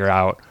trying to figure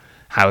out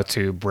how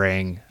to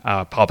bring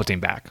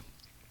Palpatine back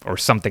or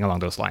something along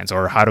those lines,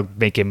 or how to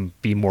make him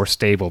be more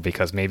stable,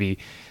 because maybe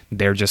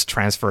they're just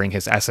transferring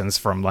his essence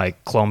from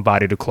like clone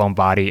body to clone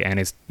body and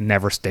it's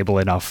never stable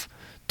enough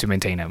to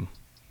maintain him.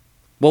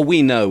 Well,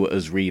 we know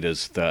as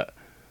readers that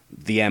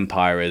the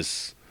Empire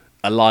is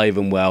alive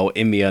and well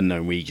in the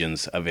unknown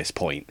regions at this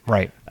point.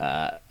 Right.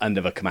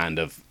 Under the command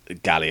of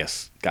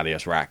Gallius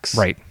Rax.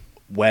 Right.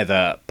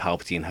 Whether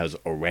Palpatine has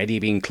already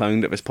been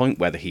cloned at this point,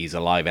 whether he's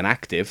alive and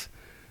active,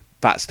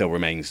 that still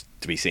remains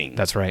to be seen.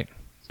 That's right.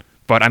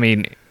 But I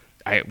mean,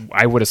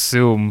 I would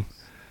assume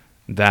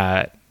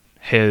that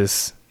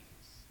his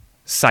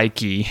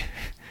psyche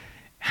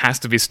has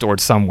to be stored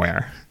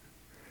somewhere.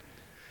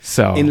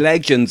 So in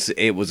Legends,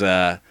 it was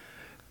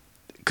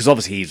because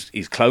obviously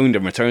he's cloned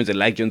and returns in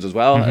Legends as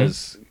well,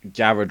 as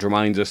Jared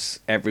reminds us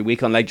every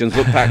week on Legends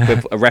Look Back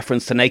with a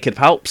reference to naked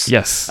Palps.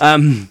 Yes.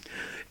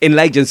 In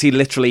Legends,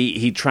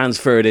 he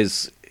transferred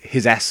his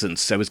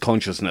essence, so his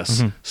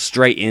consciousness,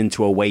 straight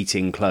into a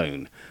waiting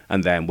clone,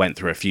 and then went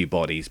through a few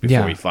bodies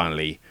before he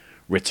finally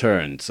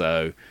returned.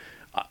 So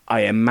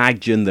I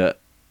imagine that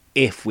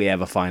if we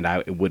ever find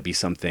out, it would be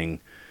something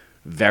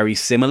very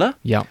similar.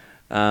 Yeah.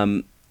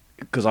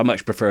 Because I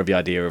much prefer the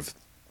idea of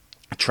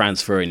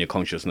transferring your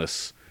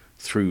consciousness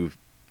through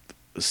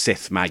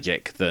Sith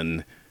magic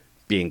than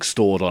being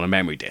stored on a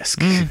memory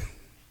disk.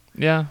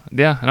 Yeah.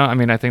 No, I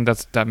mean, I think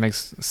that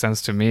makes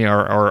sense to me.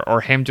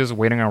 Or him just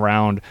waiting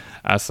around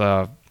as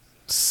a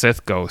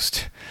Sith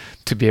ghost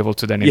to be able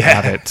to then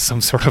inhabit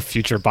some sort of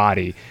future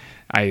body.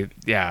 I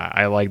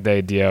like the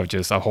idea of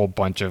just a whole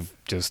bunch of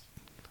just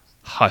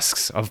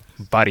husks of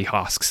body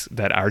husks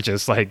that are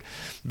just like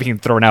being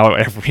thrown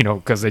out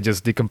because they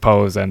just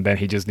decompose, and then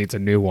he just needs a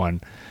new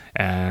one,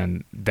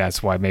 and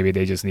that's why maybe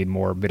they just need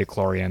more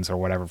midichlorians or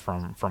whatever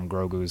from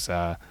Grogu's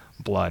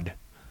blood.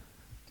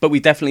 But we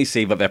definitely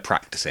see that they're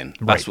practicing.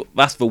 Right.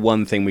 That's the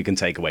one thing we can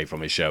take away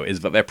from his show,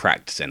 is that they're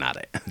practicing at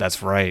it.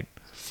 That's right.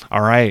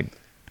 All right,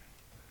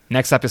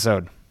 next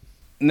episode.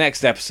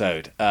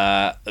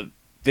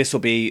 This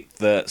will be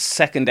the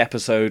second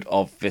episode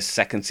of this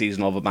second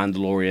season of The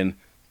Mandalorian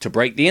to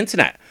break the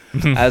internet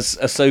as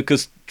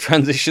Ahsoka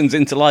transitions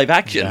into live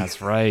action.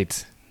 That's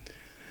right.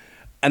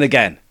 And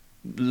again,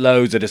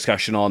 loads of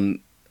discussion on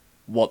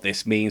what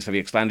this means for the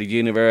expanded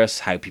universe,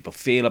 how people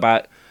feel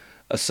about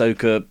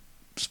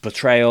Ahsoka's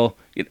portrayal.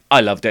 I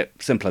loved it.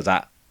 Simple as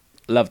that.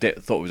 Loved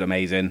it. Thought it was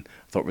amazing.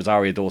 Thought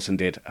Rosario Dawson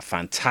did a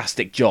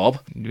fantastic job.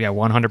 Yeah,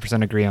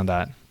 100% agree on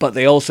that. But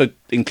they also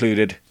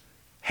included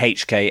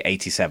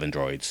HK-87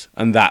 droids,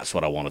 and that's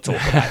what I want to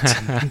talk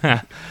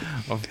about.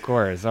 Of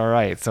course. All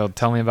right. So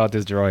tell me about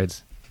these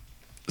droids.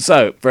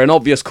 So, for an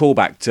obvious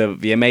callback to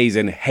the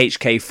amazing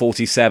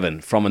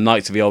HK-47 from a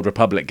Knights of the Old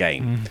Republic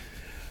game,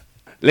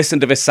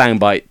 listen to this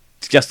soundbite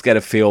to just get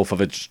a feel for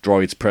the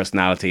droid's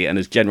personality and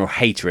his general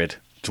hatred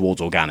towards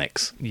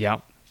organics.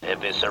 Yep.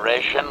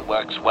 Evisceration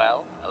works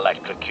well.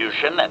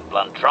 Electrocution and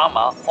blunt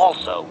trauma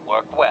also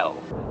work well.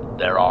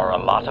 There are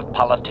a lot of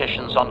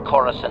politicians on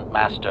Coruscant,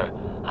 Master.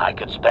 I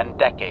could spend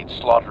decades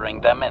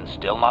slaughtering them and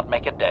still not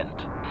make a dent.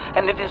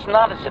 And it is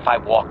not as if I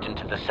walked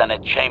into the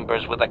Senate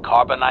chambers with a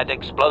carbonite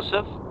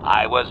explosive.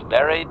 I was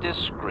very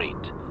discreet.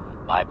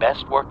 My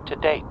best work to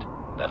date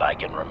that I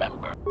can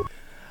remember.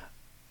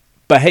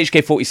 But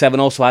HK-47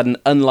 also had an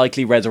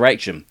unlikely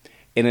resurrection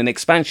in an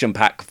expansion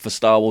pack for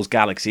Star Wars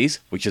Galaxies,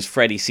 which is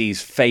Freddie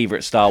C's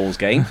favourite Star Wars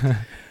game.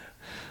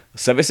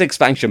 So this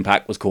expansion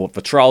pack was called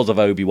The Trials of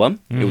Obi-Wan.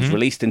 It was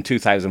released in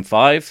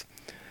 2005.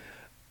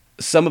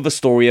 Some of the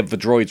story of the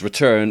droid's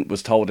return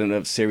was told in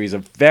a series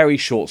of very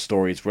short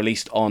stories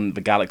released on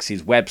the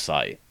Galaxy's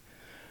website.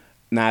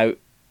 Now,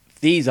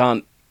 these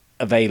aren't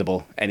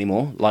available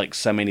anymore, like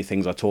so many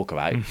things I talk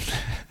about.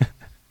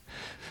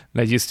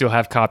 That you still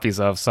have copies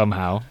of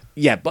somehow.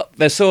 Yeah, but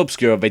they're so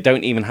obscure, they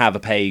don't even have a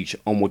page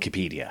on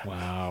Wikipedia.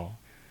 Wow.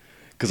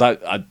 Because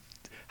I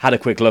had a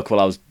quick look while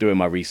I was doing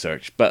my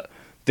research, but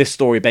this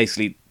story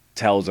basically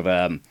tells of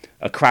a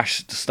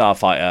crashed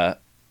starfighter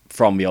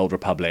from the Old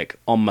Republic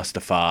on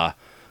Mustafar,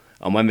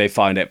 and when they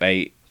find it,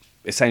 they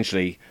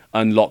essentially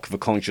unlock the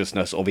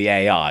consciousness or the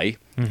AI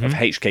of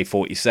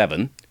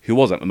HK-47, who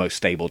wasn't the most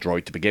stable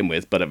droid to begin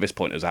with, but at this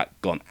point has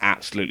gone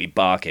absolutely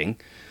barking,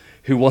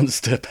 who wants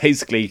to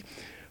basically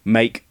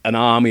make an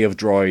army of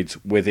droids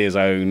with his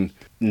own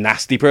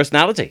nasty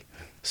personality.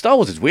 Star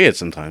Wars is weird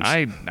sometimes.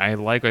 I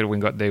like it when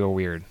they go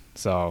weird,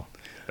 so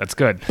that's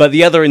good. But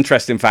the other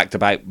interesting fact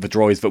about the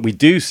droids that we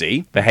do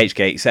see, the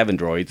HK-87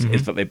 droids,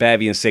 is that they bear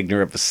the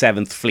insignia of the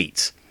 7th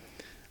Fleet,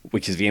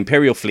 which is the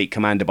Imperial fleet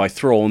commanded by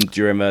Thrawn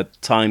during a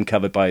time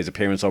covered by his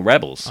appearance on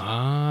Rebels. So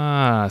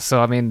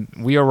I mean,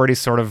 we already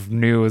sort of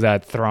knew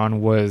that Thrawn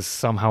was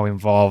somehow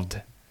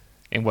involved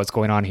in what's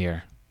going on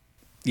here.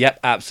 Yep,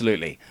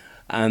 absolutely.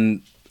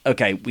 And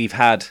okay, we've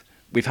had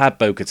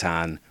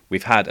Bo-Katan,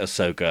 we've had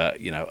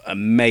Ahsoka,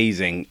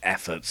 amazing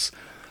efforts,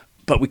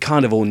 but we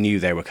kind of all knew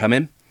they were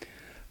coming.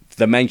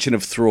 The mention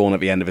of Thrawn at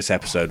the end of this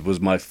episode was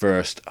my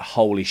first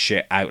holy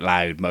shit out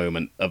loud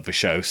moment of the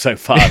show so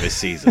far this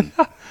season.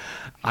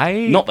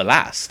 Not the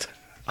last.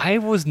 I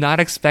was not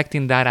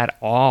expecting that at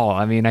all.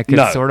 I mean, I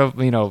could sort of,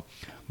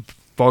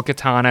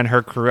 Bo-Katan and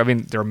her crew, I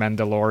mean, they're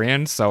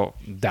Mandalorian, so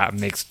that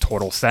makes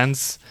total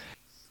sense.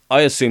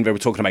 I assumed they were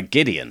talking about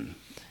Gideon.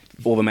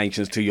 All the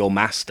mentions to your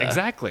master.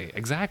 Exactly.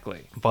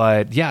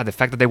 But yeah, the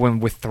fact that they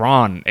went with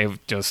Thrawn,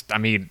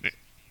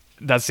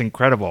 that's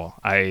incredible.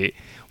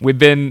 We've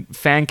been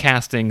fan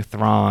casting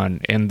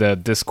Thrawn in the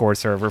Discord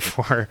server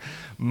for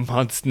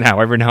months now.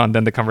 Every now and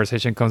then the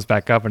conversation comes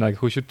back up and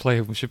who should play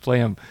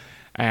him?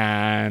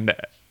 And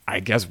I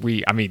guess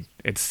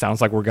it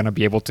sounds like we're going to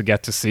be able to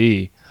get to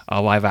see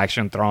a live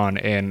action Thrawn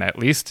in at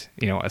least,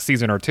 a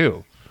season or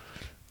two.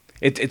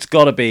 It's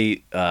got to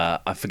be,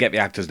 I forget the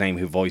actor's name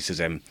who voices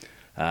him,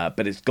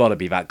 but it's got to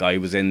be that guy. He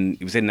was in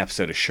an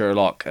episode of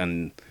Sherlock,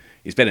 and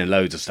he's been in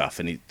loads of stuff,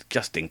 and he's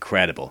just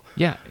incredible.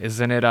 Yeah,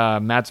 isn't it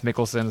Mads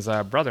Mikkelsen's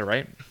brother,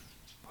 right?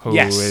 Who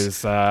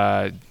is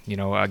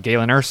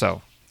Galen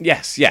Erso.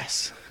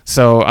 Yes.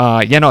 So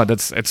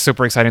it's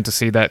super exciting to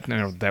see that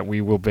that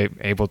we will be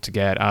able to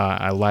get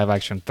a live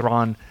action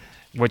Thrawn,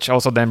 which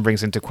also then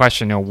brings into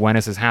question, when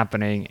is this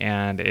happening,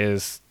 and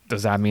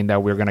does that mean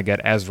that we're going to get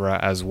Ezra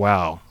as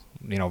well?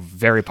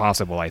 Very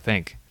possible, I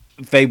think.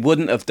 They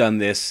wouldn't have done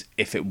this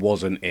if it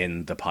wasn't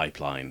in the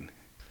pipeline.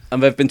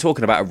 And they've been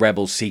talking about a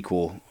Rebels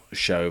sequel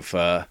show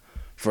for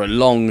a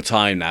long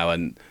time now,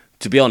 and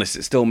to be honest,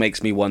 it still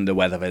makes me wonder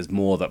whether there's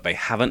more that they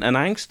haven't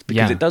announced,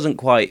 because it doesn't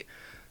quite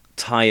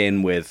tie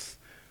in with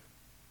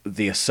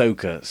the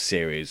Ahsoka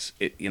series.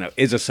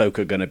 Is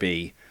Ahsoka going to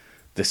be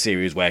the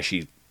series where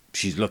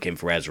she's looking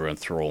for Ezra and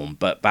Thrawn,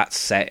 but that's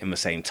set in the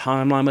same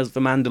timeline as The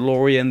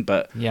Mandalorian,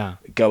 but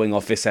going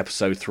off this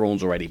episode,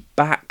 Thrawn's already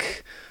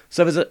back.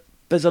 So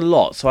there's a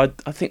lot. So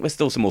I think there's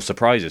still some more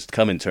surprises to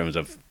come in terms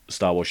of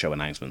Star Wars show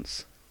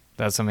announcements.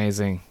 That's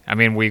amazing. I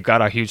mean, we've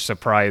got a huge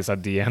surprise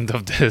at the end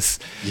of this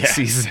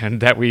season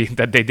that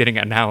they didn't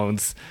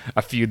announce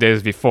a few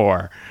days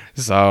before.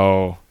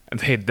 So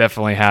they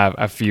definitely have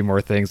a few more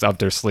things up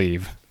their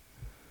sleeve.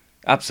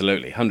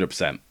 Absolutely,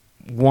 100%.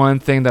 One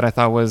thing that I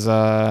thought was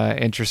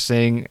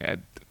interesting,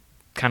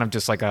 kind of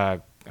just like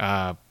a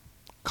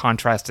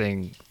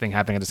contrasting thing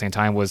happening at the same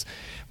time, was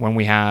when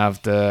we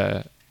have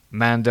the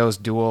Mando's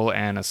duel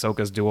and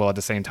Ahsoka's duel at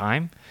the same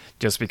time,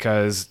 just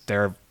because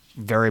they're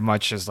very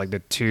much just like the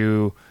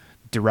two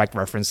direct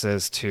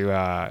references to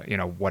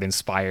what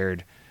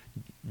inspired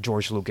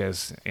George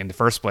Lucas in the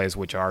first place,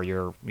 which are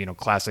your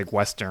classic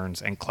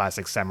westerns and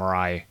classic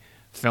samurai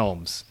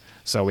films.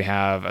 So we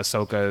have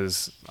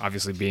Ahsoka's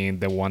obviously being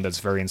the one that's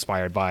very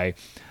inspired by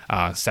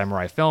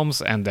samurai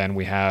films, and then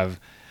we have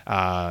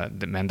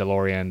the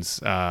Mandalorian's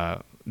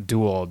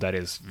duel that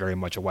is very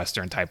much a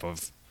western type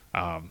of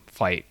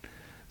fight.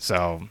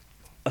 So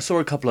I saw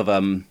a couple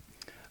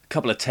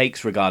of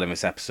takes regarding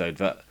this episode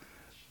that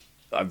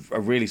I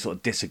really sort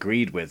of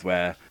disagreed with,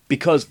 where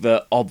because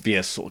the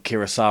obvious sort of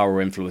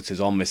Kurosawa influences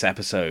on this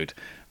episode,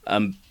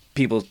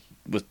 people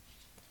were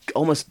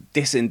almost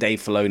dissing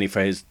Dave Filoni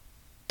for his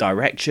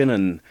direction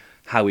and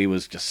how he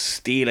was just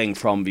stealing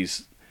from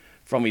these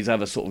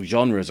other sort of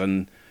genres,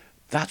 and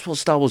that's what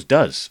Star Wars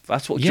does.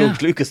 That's what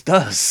George Lucas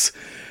does.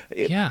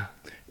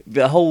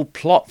 The whole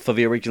plot for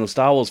the original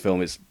Star Wars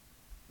film is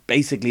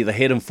basically the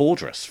Hidden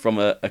Fortress from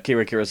a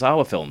Akira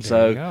Kurosawa film.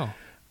 So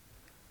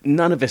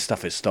none of this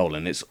stuff is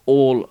stolen. It's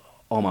all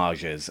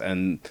homages,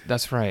 and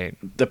that's right.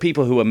 The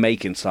people who are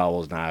making Star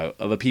Wars now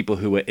are the people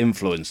who were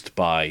influenced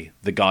by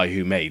the guy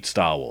who made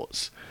Star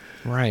Wars.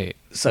 Right.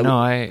 So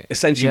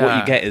essentially what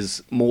you get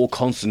is more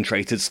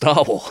concentrated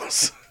Star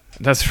Wars.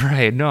 That's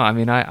right. No, I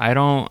mean,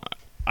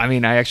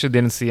 I actually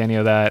didn't see any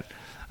of that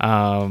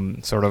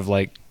sort of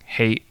like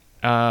hate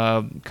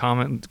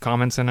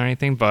comments and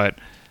anything, but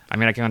I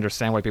mean, I can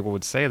understand why people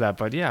would say that,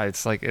 but yeah,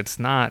 it's like, it's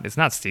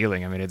not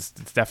stealing. I mean, it's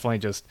definitely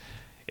just,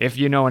 if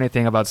you know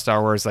anything about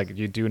Star Wars, like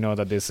you do know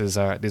that these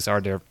are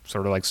their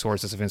sort of like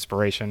sources of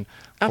inspiration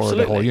for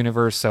the whole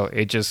universe. So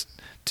it just,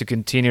 to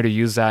continue to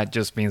use that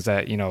just means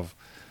that,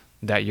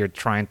 that you're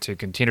trying to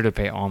continue to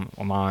pay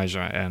homage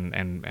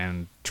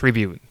and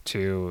tribute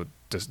to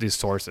these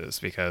sources,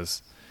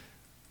 because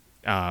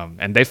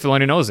and Dave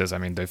Filoni knows this. I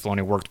mean, Dave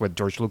Filoni worked with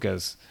George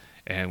Lucas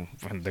and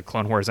the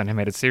Clone Wars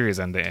animated series,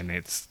 and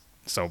it's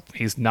so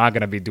he's not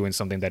going to be doing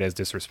something that is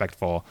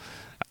disrespectful.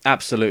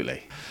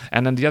 Absolutely.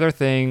 And then the other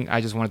thing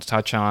I just wanted to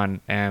touch on,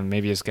 and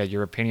maybe just get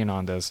your opinion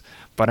on this,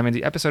 but I mean,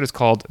 the episode is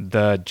called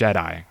The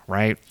Jedi,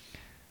 right?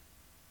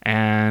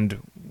 And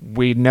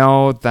we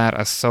know that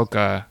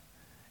Ahsoka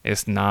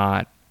is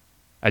not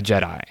a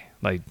Jedi.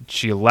 Like,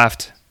 she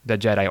left the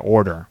Jedi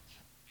Order.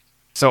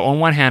 So on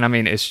one hand, I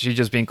mean, is she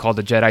just being called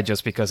a Jedi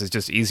just because it's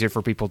just easier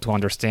for people to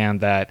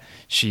understand that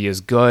she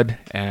is good,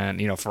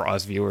 and for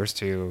us viewers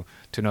to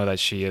know that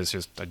she is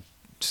just a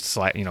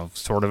slight,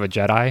 sort of a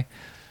Jedi?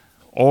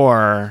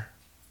 Or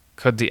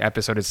could the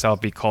episode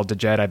itself be called the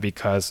Jedi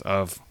because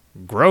of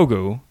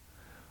Grogu,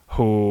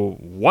 who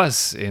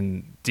was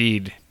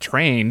indeed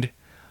trained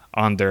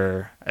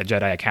under a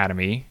Jedi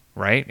Academy,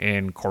 right,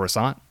 in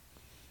Coruscant?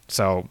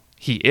 So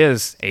he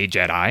is a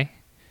Jedi,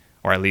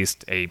 or at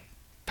least a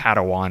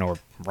Padawan, or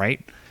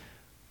right?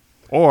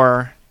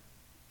 Or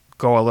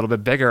go a little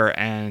bit bigger,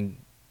 and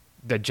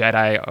the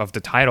Jedi of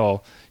the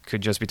title could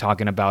just be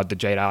talking about the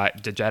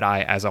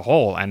Jedi as a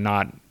whole, and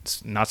not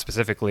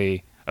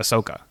specifically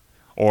Ahsoka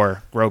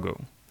or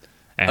Grogu.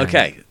 And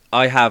okay,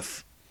 I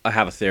have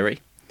a theory.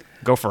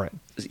 Go for it.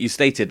 You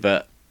stated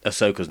that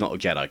Ahsoka's not a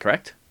Jedi,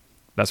 correct?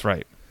 That's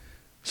right.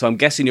 So I'm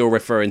guessing you're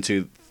referring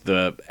to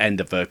the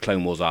end of the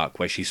Clone Wars arc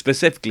where she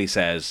specifically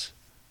says,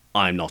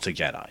 "I'm not a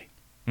Jedi."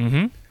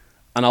 Mm-hmm.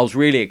 And I was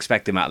really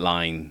expecting that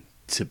line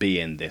to be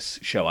in this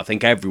show. I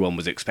think everyone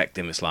was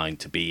expecting this line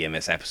to be in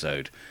this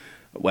episode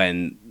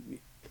when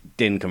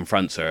Din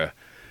confronts her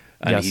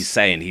and he's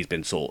saying he's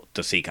been sought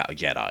to seek out a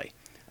Jedi.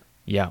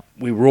 Yeah.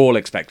 We were all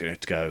expecting her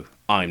to go,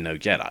 "I'm no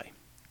Jedi."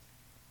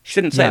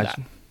 She didn't say that.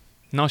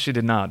 No, she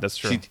did not. That's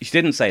true. She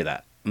didn't say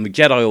that. And the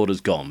Jedi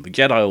Order's gone. The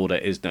Jedi Order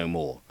is no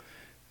more.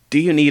 Do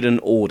you need an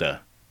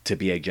order to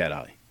be a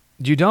Jedi?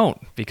 You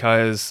don't,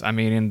 because, I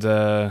mean, in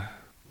the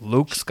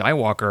Luke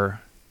Skywalker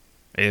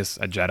is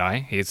a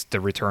Jedi. He's the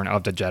return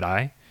of the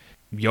Jedi.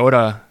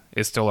 Yoda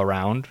is still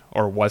around,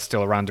 or was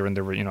still around during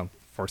the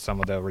for some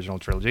of the original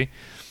trilogy,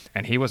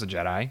 and he was a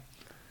Jedi.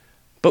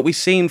 But we've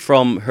seen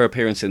from her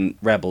appearance in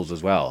Rebels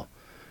as well,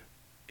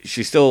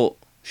 she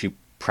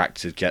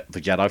practices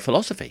the Jedi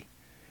philosophy.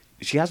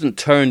 She hasn't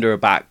turned her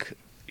back.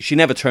 She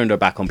never turned her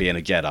back on being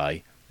a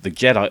Jedi. The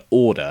Jedi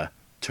Order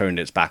turned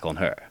its back on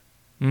her.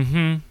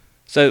 Mm-hmm.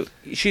 So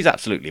she's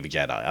absolutely the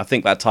Jedi. I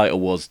think that title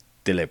was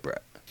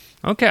deliberate.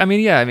 Okay, I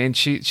mean,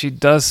 she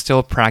does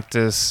still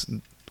practice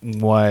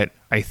what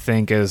I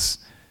think is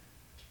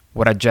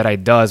what a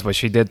Jedi does, but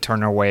she did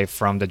turn away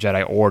from the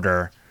Jedi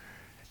Order.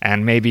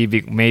 And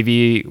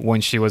maybe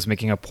when she was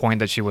making a point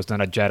that she was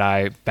not a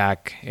Jedi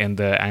back in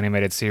the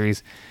animated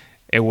series,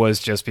 it was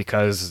just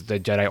because the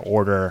Jedi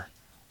Order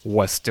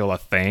was still a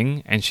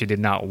thing, and she did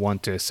not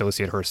want to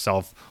associate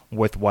herself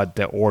with what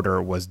the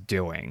Order was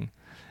doing.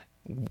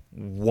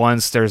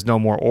 Once there's no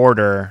more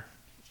Order,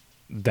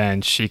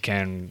 then she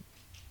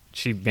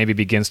maybe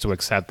begins to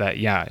accept that,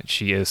 yeah,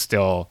 she is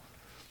still,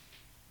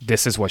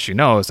 this is what she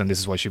knows, and this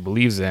is what she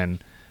believes in,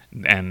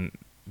 and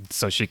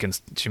so she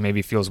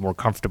maybe feels more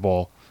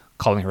comfortable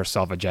calling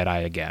herself a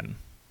Jedi again.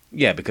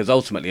 Yeah, because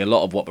ultimately a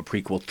lot of what the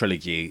prequel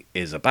trilogy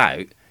is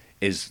about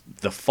is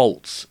the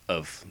faults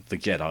of the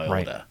Jedi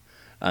Order.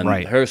 And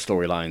her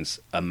storyline's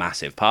a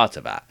massive part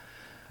of that.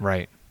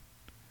 Right.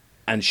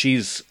 And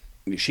she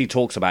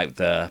talks about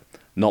the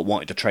not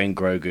wanting to train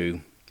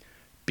Grogu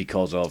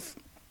because of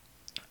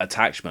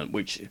attachment,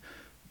 which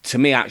to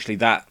me actually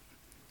that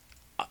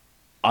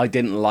I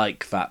didn't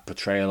like that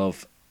portrayal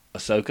of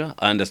Ahsoka.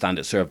 I understand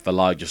it served the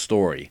larger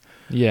story.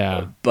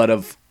 Yeah. But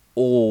of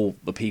all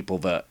the people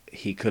that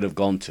he could have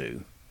gone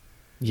to,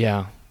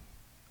 yeah,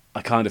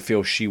 I kind of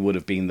feel she would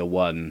have been the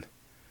one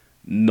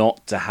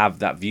not to have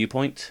that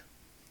viewpoint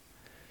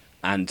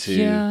and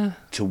to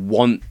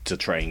want to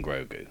train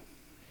Grogu.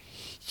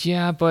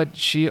 Yeah, but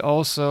she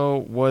also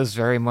was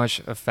very much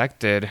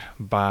affected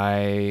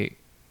by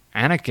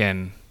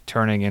Anakin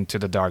turning into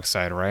the dark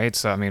side, right?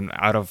 So, I mean,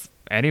 out of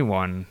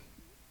anyone,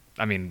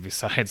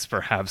 besides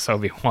perhaps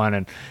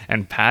Obi-Wan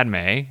and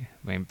Padme,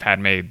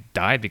 Padme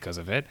died because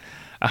of it.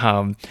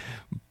 But,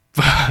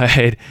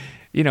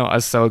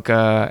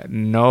 Ahsoka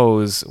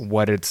knows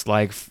what it's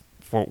like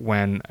for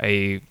when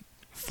a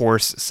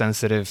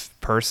Force-sensitive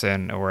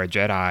person or a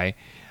Jedi,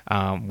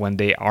 when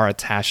they are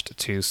attached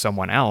to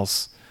someone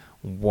else,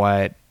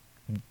 what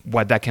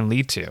that can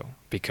lead to,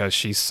 because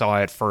she saw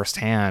it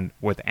firsthand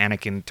with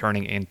Anakin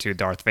turning into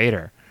Darth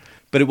Vader.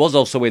 But it was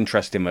also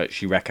interesting that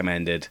she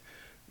recommended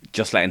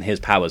just letting his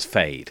powers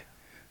fade.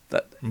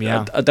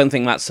 I don't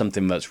think that's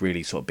something that's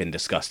really sort of been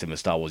discussed in the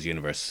Star Wars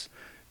universe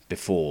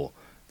before.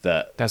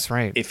 That's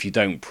right. If you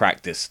don't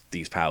practice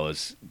these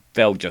powers,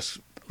 they'll just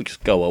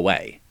go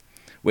away.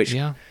 Which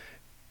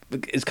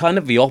is kind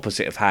of the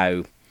opposite of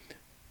how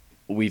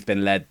we've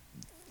been led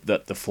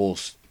that the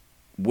Force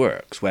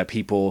works, where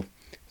people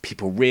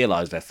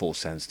realize they're Force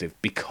sensitive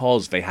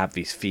because they have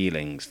these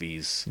feelings,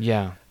 these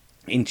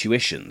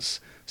intuitions.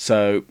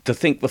 So to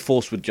think the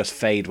Force would just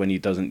fade when you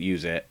doesn't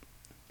use it,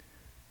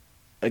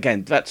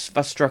 again, that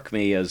struck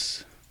me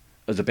as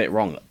a bit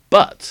wrong.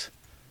 But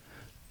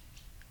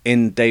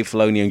in Dave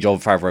Filoni and Jon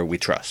Favreau, we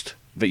trust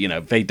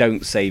that they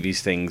don't say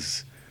these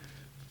things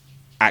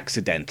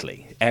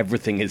accidentally.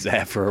 Everything is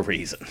there for a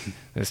reason.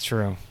 It's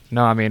true.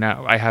 No,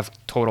 I have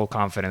total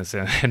confidence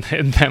in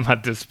them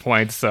at this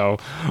point. So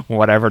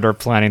whatever they're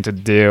planning to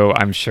do,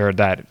 I'm sure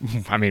that,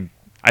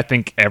 I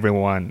think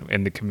everyone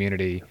in the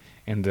community,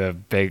 in the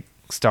big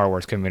Star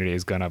Wars community,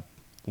 is going to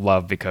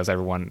love, because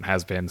everyone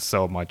has been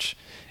so much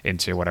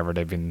into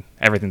everything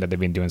that they've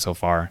been doing so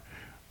far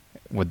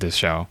with this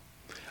show.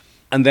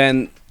 And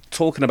then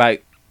talking about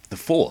the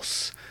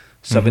Force.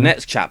 So the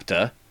next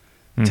chapter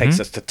takes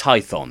us to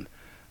Tython.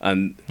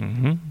 And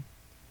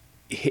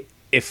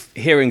if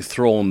hearing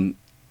Thrawn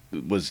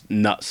was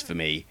nuts for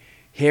me,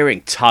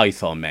 hearing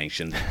Tython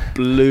mentioned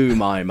blew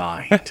my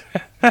mind.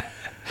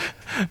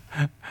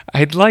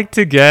 I'd like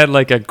to get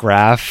a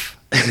graph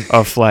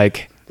of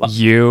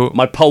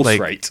my pulse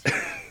rate.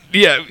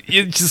 Yeah,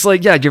 it's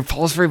just your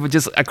pulse rate, but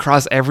just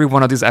across every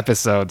one of these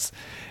episodes.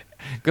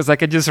 Because I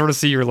could just sort of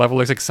see your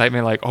level of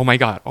excitement, oh my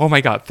god,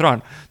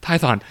 Thrawn,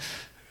 Tython.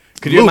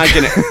 Could you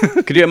imagine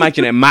it? Could you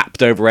imagine it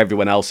mapped over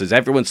everyone else's?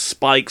 Everyone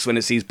spikes when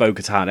it sees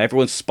Bo-Katan.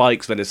 Everyone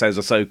spikes when it says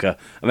Ahsoka,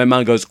 and then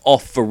mine goes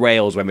off the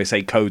rails when they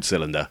say Code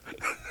Cylinder.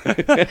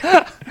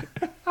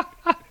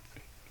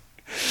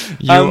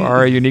 You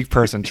are a unique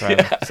person, Trev.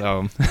 Yeah.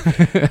 So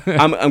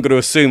I'm going to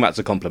assume that's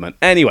a compliment.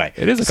 Anyway,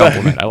 it is a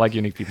compliment. I like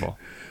unique people.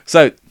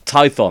 So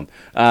Tython.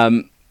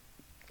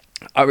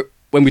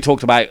 When we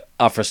talked about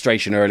our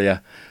frustration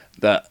earlier,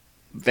 that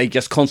they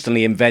just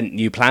constantly invent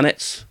new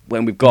planets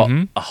when we've got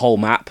a whole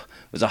map.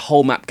 There's a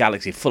whole map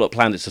galaxy full of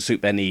planets to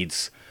suit their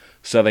needs,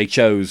 so they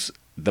chose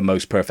the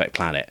most perfect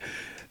planet.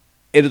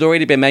 It had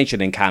already been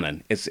mentioned in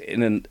canon. It's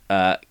in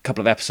a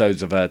couple of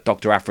episodes of a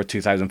Dr. Aphra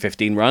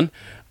 2015 run,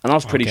 and I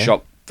was pretty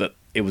shocked that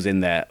it was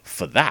in there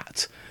for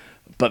that.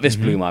 But this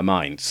blew my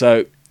mind.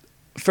 So,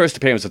 first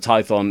appearance of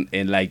Tython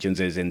in Legends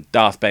is in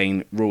Darth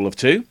Bane Rule of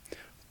Two,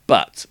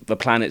 But the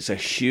planet's a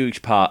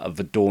huge part of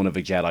the Dawn of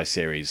the Jedi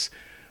series,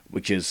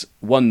 which is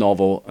 1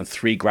 novel and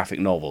 3 graphic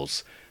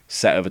novels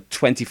set over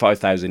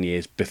 25,000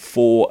 years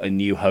before A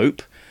New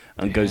Hope,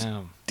 and goes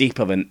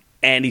deeper than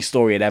any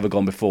story had ever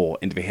gone before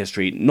into the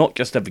history, not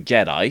just of the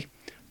Jedi,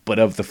 but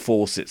of the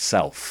Force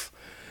itself.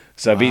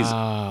 So these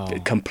are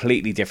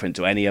completely different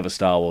to any other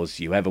Star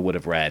Wars you ever would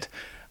have read.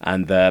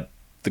 And the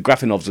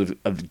graphic novels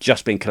have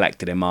just been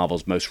collected in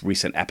Marvel's most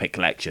recent Epic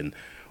collection,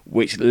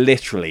 which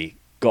literally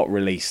got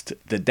released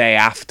the day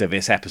after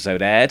this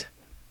episode aired.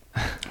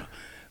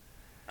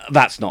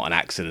 That's not an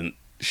accident.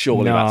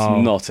 Surely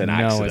that's not an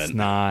accident. No, it's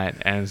not.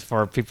 And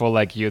for people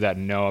like you that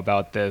know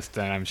about this,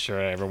 then I'm sure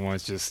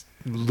everyone's just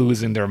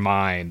losing their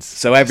minds.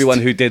 So everyone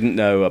who didn't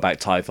know about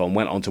Tython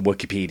went onto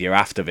Wikipedia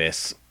after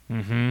this.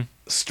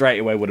 Straight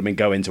away would have been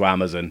going to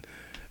Amazon.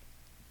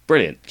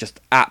 Brilliant. Just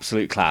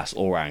absolute class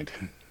all round.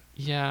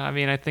 Yeah, I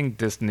mean, I think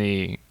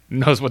Disney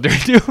knows what they're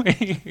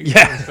doing. In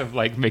terms of,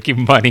 like,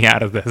 making money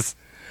out of this.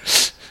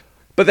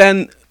 But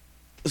then,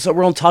 so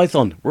we're on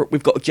Tython.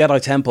 We've got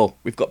Jedi Temple.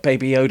 We've got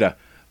Baby Yoda.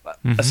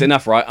 That's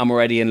enough, right? I'm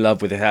already in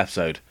love with this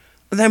episode.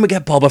 And then we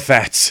get Boba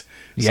Fett.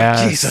 It's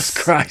like, Jesus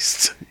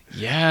Christ.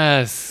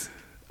 Yes.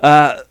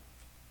 But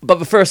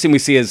the first thing we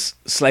see is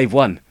Slave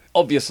One.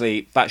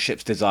 Obviously, that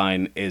ship's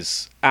design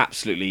is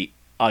absolutely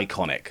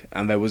iconic.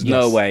 And there was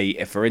no way,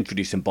 if they're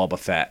introducing Boba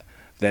Fett,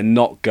 they're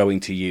not going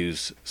to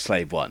use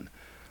Slave One.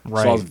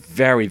 Right. So I was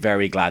very,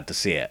 very glad to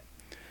see it.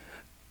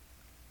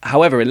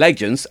 However, in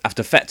Legends,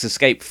 after Fett's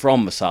escape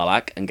from the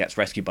Sarlacc and gets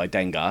rescued by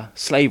Dengar,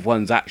 Slave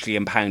One's actually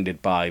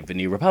impounded by the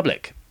New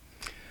Republic.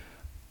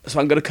 So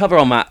I'm going to cover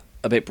on that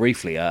a bit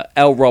briefly.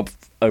 L. Rob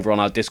over on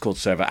our Discord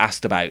server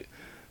asked about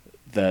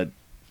the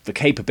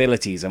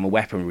capabilities and the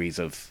weaponries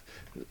of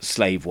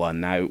Slave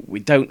One. Now, we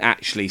don't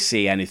actually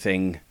see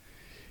anything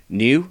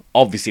new.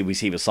 Obviously, we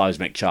see the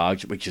seismic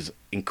charge, which is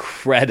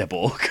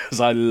incredible because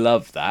I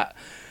love that.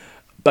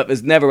 But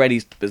there's never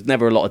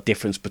a lot of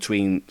difference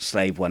between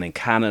Slave One in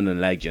canon and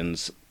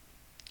Legends.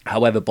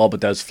 However, Boba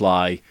does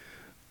fly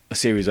a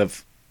series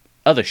of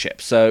other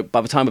ships. So by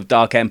the time of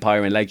Dark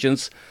Empire in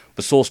Legends,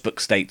 the sourcebook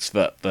states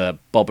that the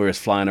Boba is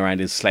flying around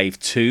in Slave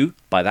 2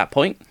 by that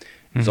point.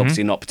 It's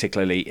obviously not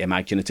particularly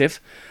imaginative.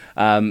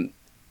 In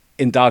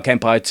Dark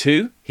Empire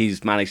 2,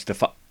 he's managed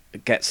to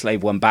get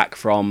Slave One back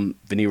from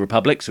the New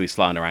Republic, so he's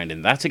flying around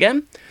in that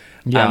again.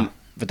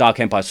 The Dark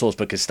Empire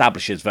sourcebook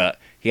establishes that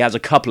he has a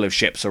couple of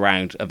ships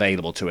around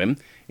available to him,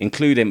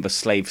 including the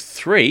Slave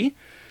 3,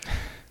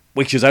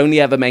 which is only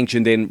ever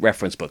mentioned in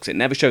reference books. It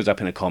never shows up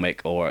in a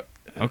comic or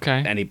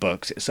any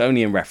books. It's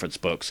only in reference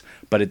books,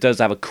 but it does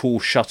have a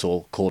cool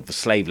shuttle called the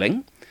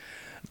Slaveling.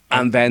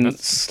 And then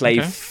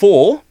Slave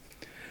 4,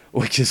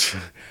 which is...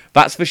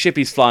 That's the ship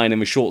he's flying in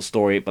the short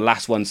story, The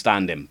Last One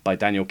Standing, by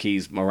Daniel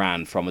Keyes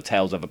Moran from the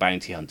Tales of a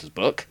Bounty Hunters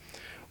book.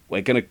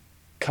 We're going to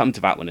come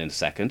to that one in a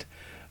second.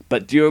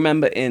 But do you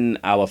remember in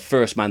our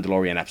first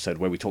Mandalorian episode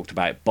where we talked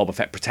about Boba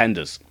Fett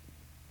Pretenders?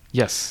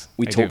 Yes,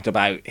 We talked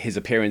about his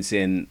appearance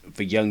in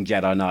The Young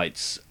Jedi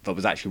Knights that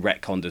was actually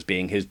retconned as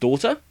being his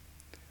daughter?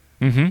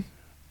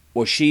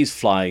 Well, she's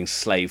flying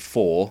Slave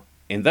 4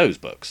 in those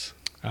books.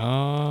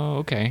 Oh,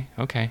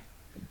 okay.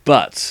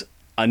 But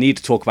I need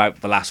to talk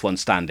about The Last One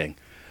Standing.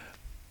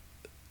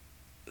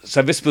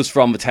 So this was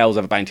from the Tales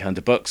of a Bounty Hunter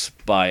books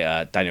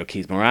by Daniel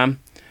Keyes Moran.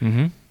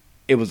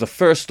 It was the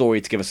first story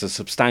to give us a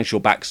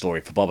substantial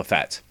backstory for Boba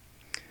Fett.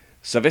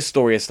 So this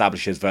story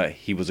establishes that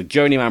he was a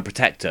journeyman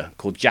protector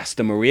called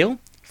Jaster Muriel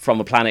from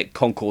the planet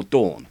Concord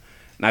Dawn.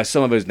 Now,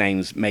 some of those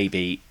names may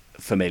be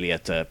familiar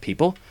to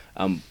people.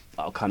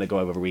 I'll kind of go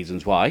over the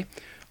reasons why.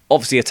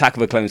 Obviously, Attack of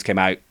the Clones came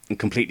out and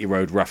completely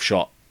rode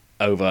roughshod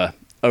over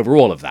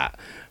all of that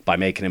by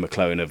making him a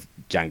clone of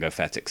Jango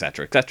Fett,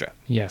 etc., etc.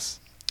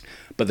 Yes.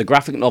 But the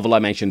graphic novel I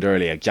mentioned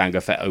earlier,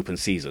 Jango Fett Open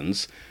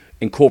Seasons,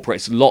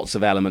 incorporates lots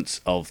of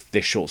elements of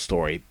this short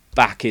story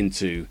back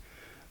into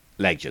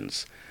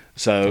Legends.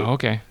 So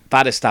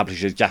that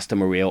establishes Jaster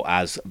Muriel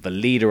as the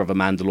leader of the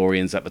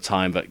Mandalorians at the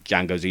time that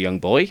Jango's a young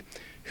boy,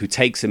 who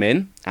takes him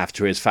in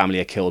after his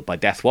family are killed by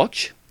Death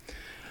Watch.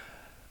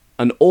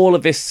 And all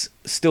of this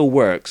still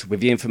works with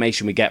the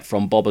information we get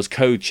from Boba's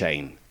code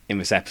chain in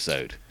this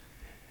episode.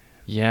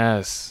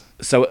 Yes.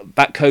 So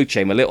that code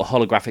chain, a little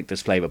holographic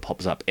display that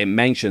pops up, it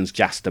mentions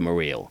Jaster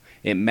Muriel.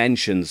 It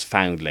mentions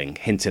Foundling,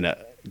 hinting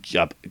at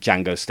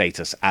Jango's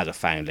status as a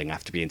Foundling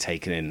after being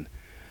taken in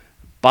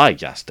by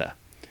Jaster.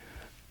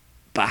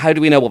 But how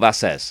do we know what that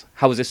says?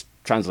 How is this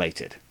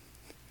translated?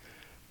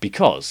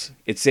 Because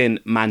it's in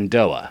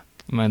Mandoa,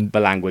 the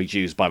language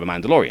used by the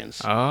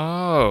Mandalorians.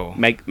 Oh.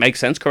 Makes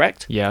sense,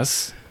 correct?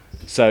 Yes.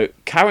 So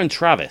Karen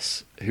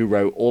Travis, who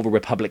wrote all the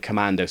Republic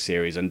Commando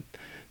series and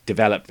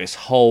developed this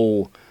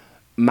whole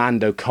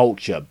Mando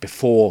culture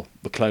before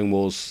the Clone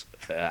Wars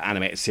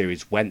animated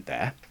series went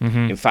there.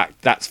 In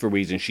fact, that's the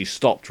reason she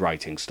stopped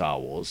writing Star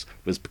Wars,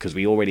 was because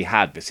we already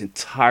had this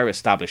entire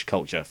established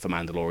culture for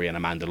Mandalorian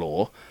and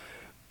Mandalore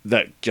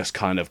that just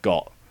kind of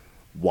got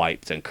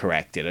wiped and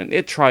corrected. And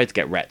it tried to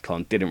get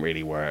retconned, didn't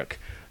really work.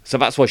 So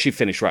that's why she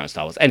finished writing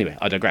Star Wars. Anyway,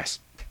 I digress.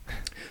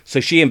 So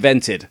she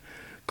invented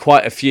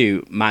quite a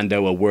few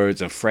Mando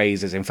words and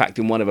phrases. In fact,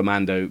 in one of the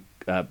Mando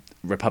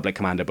Republic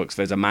Commando books,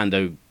 there's a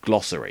Mando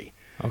glossary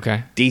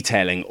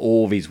detailing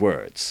all these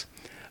words.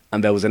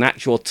 And there was an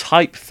actual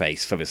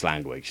typeface for this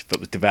language that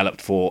was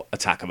developed for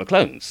Attack of the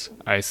Clones.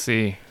 I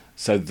see.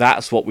 So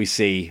that's what we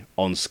see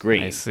on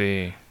screen. I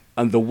see.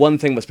 And the one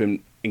thing that's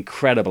been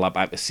incredible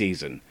about this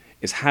season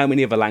is how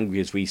many of the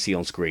languages we see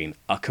on screen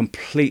are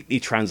completely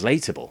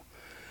translatable.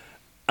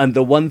 And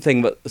the one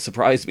thing that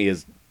surprised me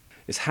is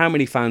how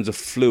many fans are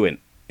fluent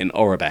in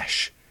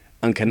Orabesh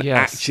and can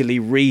actually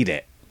read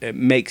it. It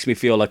makes me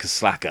feel like a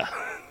slacker.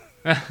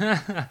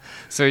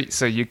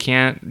 So you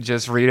can't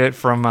just read it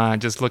from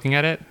just looking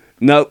at it?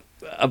 No,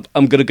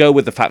 I'm going to go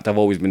with the fact I've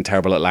always been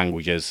terrible at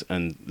languages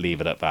and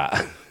leave it at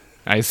that.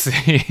 I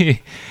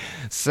see.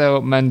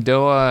 So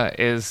Mandoa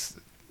is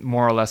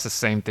more or less the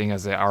same thing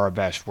as the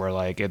Arabesh, where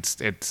like it's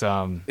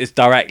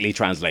directly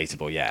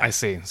translatable. Yeah, I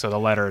see. So the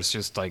letter is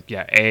just like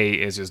A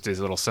is just this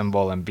little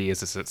symbol and B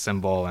is this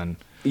symbol and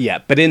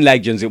but in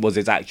Legends it was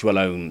its actual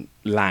own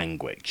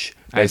language.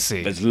 I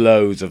see. There's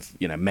loads of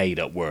made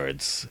up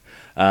words.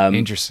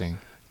 Interesting.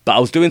 But I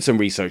was doing some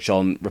research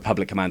on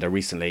Republic Commando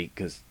recently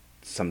because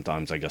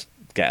sometimes I just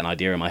get an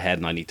idea in my head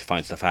and I need to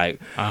find stuff out.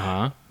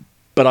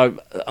 But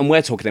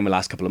we're talking in the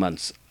last couple of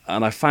months,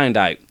 and I found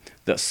out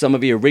that some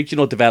of the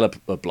original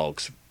developer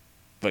blogs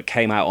that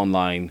came out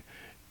online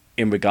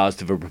in regards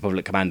to the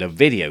Republic Commando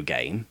video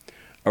game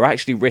are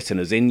actually written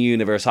as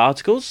in-universe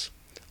articles,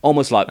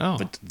 almost like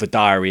the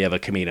Diary of a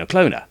Camino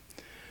Cloner,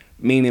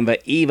 meaning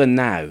that even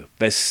now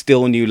there's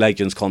still new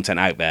Legends content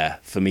out there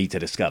for me to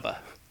discover.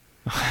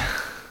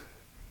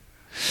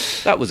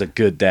 That was a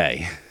good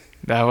day.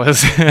 That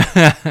was,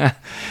 I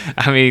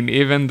mean,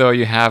 even though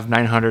you have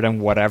 900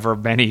 and whatever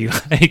many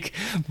like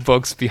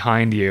books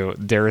behind you,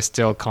 there is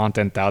still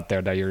content out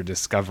there that you're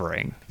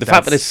discovering. The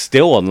fact that it's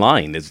still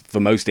online is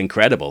the most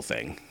incredible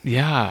thing.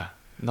 Yeah,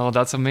 no,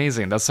 that's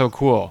amazing. That's so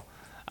cool.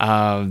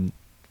 Well,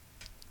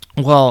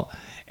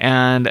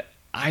 and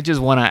I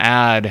just want to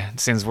add,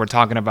 since we're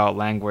talking about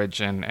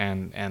language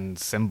and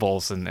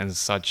symbols and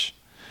such,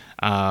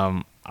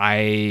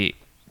 I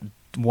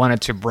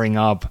wanted to bring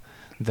up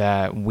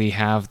that we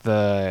have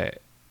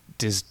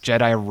these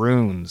Jedi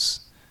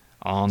runes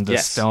on the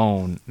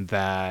stone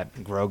that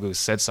Grogu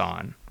sits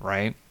on,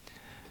 right?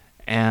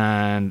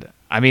 And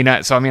I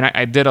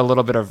did a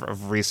little bit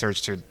of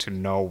research to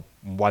know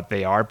what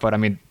they are, but I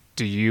mean,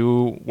 do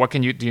you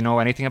know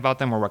anything about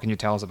them, or what can you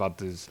tell us about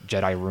these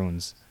Jedi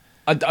runes?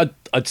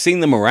 I'd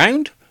seen them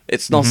around.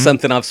 It's not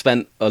something I've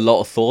spent a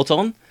lot of thought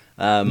on.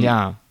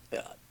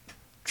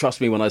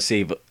 Trust me when I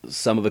see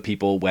some of the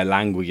people where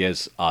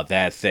languages are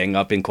their thing.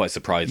 I've been quite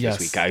surprised this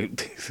week how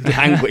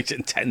language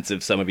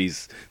intensive some of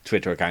these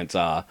Twitter accounts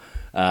are.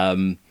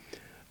 But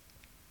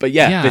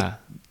the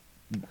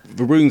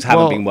runes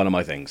haven't been one of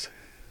my things.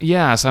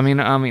 Yes, I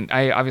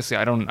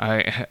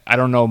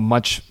don't know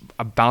much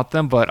about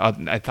them, but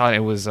I thought it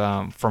was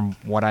from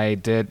what I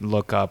did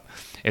look up.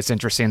 It's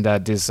interesting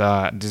that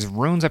these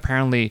runes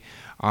apparently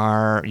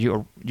are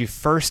you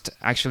first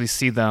actually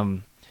see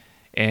them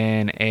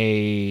in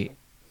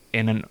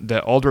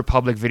the Old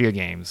Republic video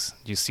games.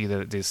 You see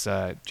these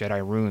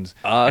Jedi runes,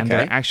 and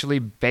they're actually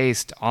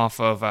based off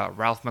of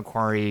Ralph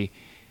McQuarrie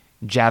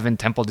Javin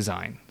temple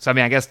design. So I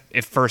mean, I guess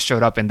it first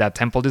showed up in that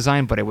temple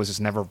design, but it was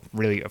just never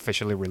really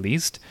officially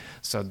released.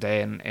 So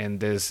then in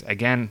this,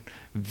 again,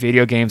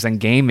 video games and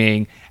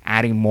gaming,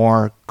 adding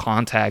more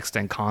context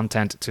and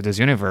content to this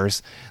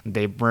universe,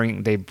 they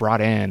brought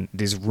in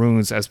these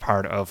runes as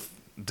part of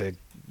the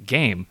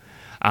game.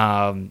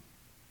 And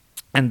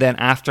then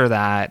after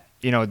that,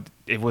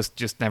 it was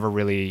just never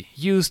really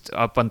used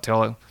up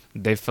until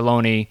Dave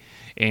Filoni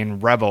in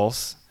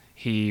Rebels.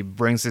 He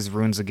brings his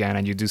runes again,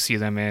 and you do see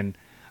them in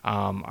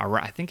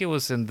I think it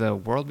was in the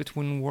World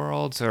Between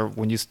Worlds, or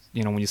when you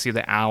see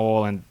the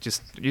owl, and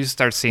you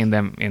start seeing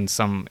them in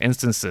some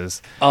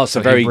instances. Oh, so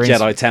very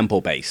Jedi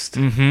Temple based.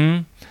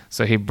 Mm-hmm.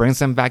 So he brings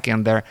them back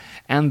in there,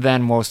 and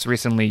then most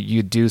recently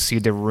you do see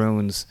the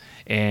runes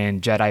in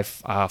Jedi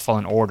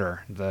Fallen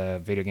Order, the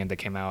video game that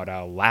came out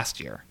last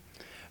year.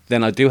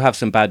 Then I do have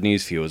some bad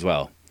news for you as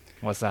well.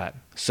 What's that?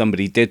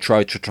 Somebody did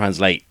try to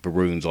translate the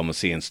runes on the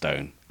Sea and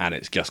Stone, and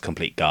it's just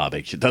complete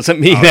garbage. It doesn't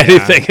mean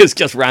anything. It's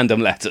just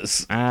random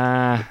letters.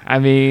 I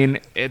mean,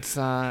 it's.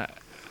 I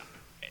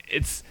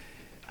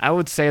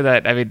would say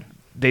that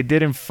they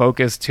didn't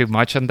focus too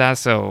much on that,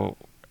 so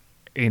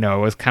it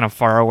was kind of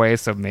far away.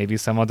 So maybe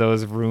some of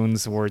those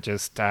runes were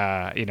just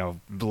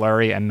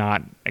blurry and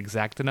not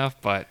exact enough,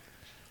 but.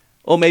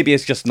 Or maybe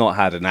it's just not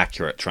had an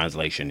accurate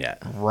translation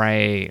yet.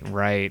 Right.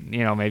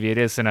 Maybe it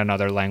is in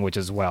another language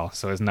as well.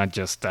 So it's not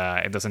just,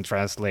 it doesn't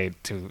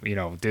translate to,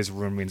 this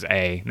rune means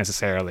A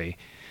necessarily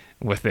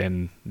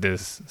within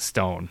this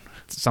stone.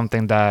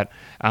 Something that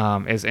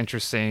is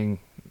interesting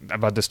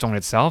about the stone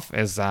itself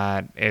is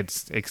that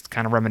it's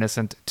kind of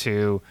reminiscent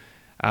to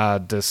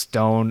the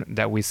stone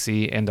that we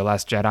see in The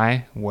Last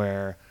Jedi,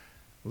 where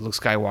Luke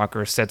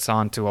Skywalker sits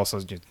on to also,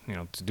 to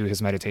do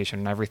his meditation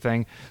and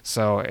everything.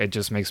 So it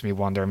just makes me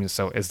wonder.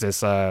 So is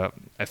this a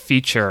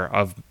feature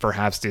of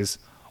perhaps these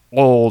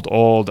old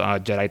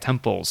Jedi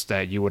temples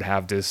that you would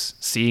have this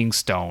seeing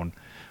stone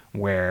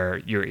where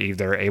you're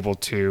either able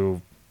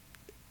to,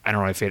 I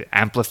don't know if it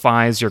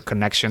amplifies your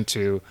connection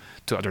to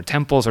other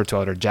temples or to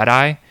other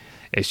Jedi.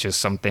 It's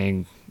just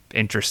something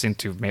interesting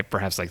to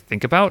perhaps like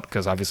think about,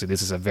 because obviously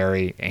this is a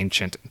very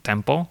ancient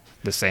temple,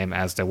 the same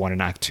as the one in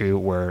Act 2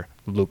 where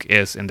Luke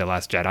is in The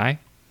Last Jedi.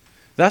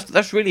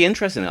 That's really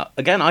interesting.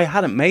 Again, I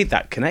hadn't made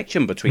that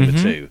connection between the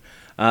two.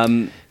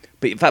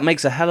 But that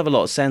makes a hell of a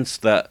lot of sense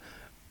that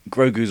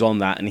Grogu's on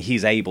that and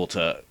he's able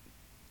to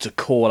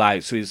call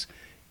out. So he's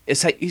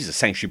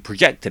essentially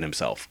projecting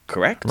himself,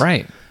 correct?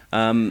 Right.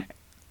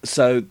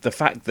 So the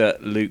fact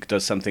that Luke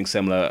does something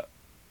similar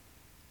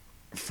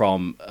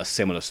from a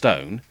similar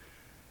stone,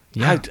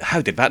 how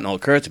did that not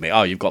occur to me?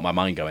 Oh, you've got my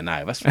mind going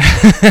now. That's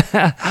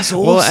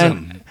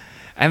awesome.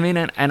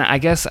 Well, and I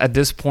guess at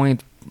this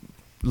point,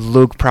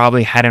 Luke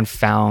probably hadn't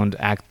found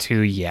Act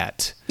 2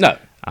 yet. No.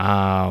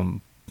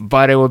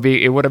 But it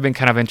would have been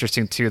kind of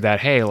interesting too that,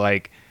 hey,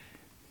 like,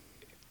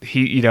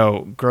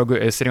 Grogu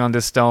is sitting on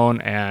this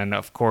stone, and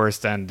of course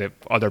then the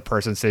other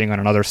person sitting on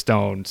another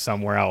stone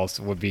somewhere else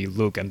would be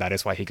Luke, and that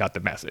is why he got the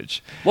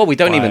message. Well, we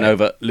don't even know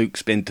that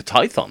Luke's been to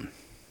Tython.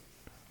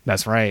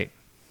 That's right.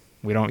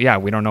 We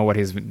don't know what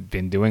he's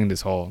been doing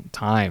this whole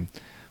time.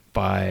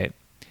 But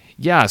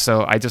yeah,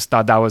 so I just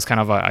thought that was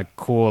kind of a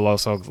cool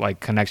also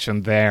like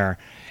connection there.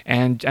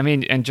 And I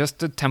mean, and just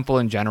the temple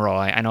in general.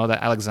 I know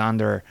that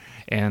Alexander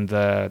in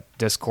the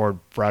Discord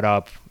brought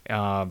up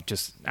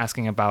just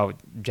asking about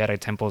Jedi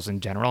temples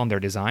in general and their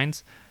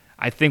designs.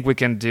 I think we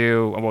can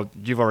do, well,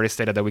 you've already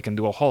stated that we can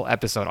do a whole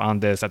episode on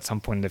this at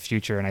some point in the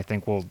future, and I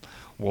think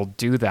we'll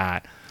do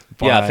that.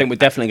 But yeah, I think we're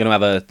definitely going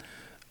to have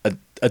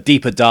a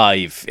deeper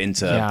dive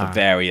into the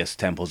various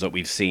temples that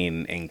we've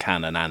seen in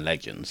canon and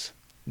legends.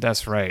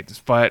 That's right.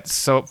 But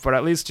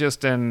at least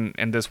just in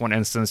this one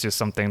instance, just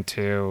something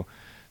to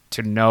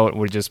note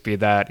would just be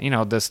that,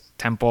 this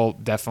temple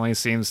definitely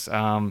seems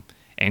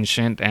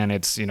ancient, and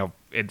it's,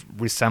 it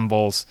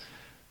resembles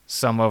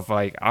some of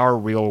like our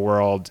real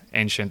world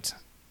ancient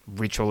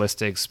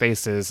ritualistic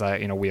spaces.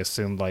 We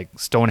assume like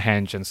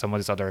Stonehenge and some of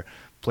these other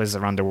places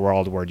around the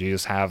world where you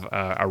just have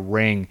a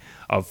ring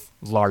of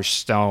large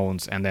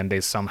stones, and then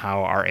they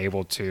somehow are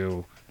able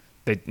to,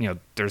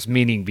 there's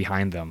meaning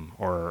behind them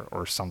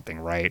or something,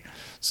 right?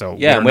 So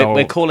yeah,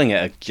 we're calling it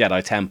a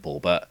Jedi temple,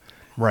 but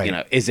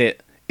right, is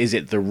it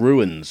the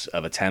ruins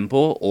of a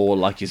temple, or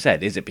like you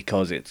said, is it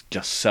because it's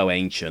just so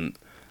ancient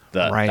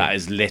that that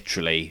is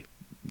literally,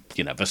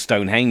 the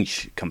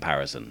Stonehenge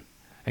comparison?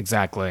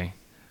 Exactly.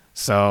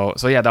 So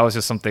yeah, that was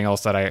just something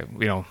else that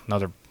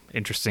another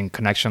interesting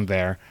connection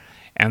there.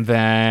 And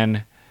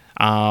then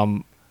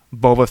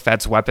Boba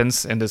Fett's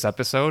weapons in this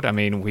episode. I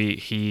mean,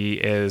 he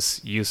is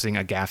using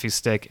a gaffy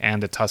stick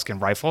and a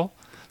Tusken rifle.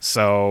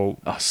 So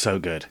so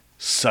good.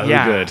 So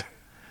good.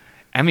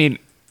 I mean,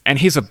 and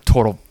he's a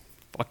total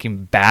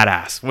fucking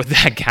badass with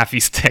that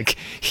gaffy stick.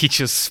 He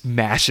just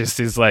smashes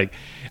his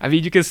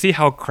you can see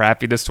how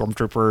crappy the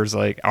stormtrooper's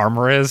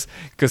armor is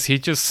because he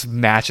just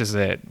smashes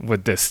it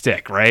with this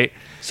stick, right?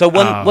 So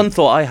one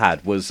thought I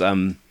had was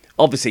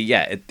obviously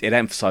it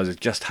emphasizes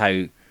just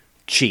how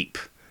cheap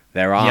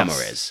their armor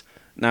is.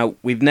 Now,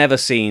 we've never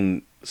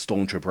seen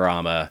stormtrooper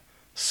armor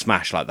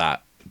smash like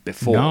that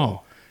before.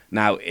 No.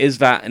 Now, is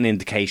that an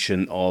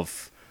indication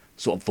of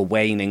sort of the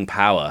waning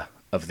power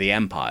of the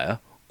Empire,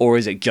 or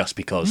is it just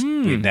because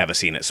we've never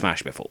seen it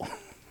smash before? I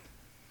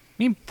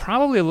mean,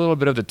 probably a little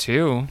bit of the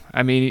two.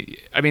 I mean,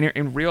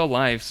 in real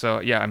life. So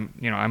yeah,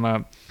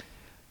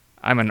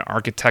 I'm an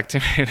architect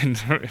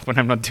when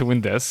I'm not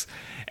doing this,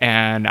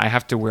 and I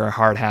have to wear a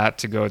hard hat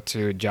to go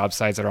to job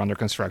sites that are under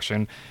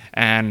construction,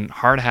 and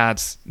hard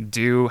hats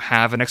do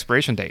have an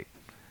expiration date.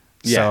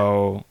 Yeah.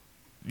 So,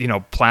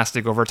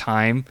 plastic over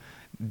time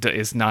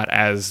is not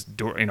as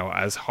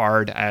as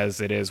hard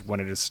as it is when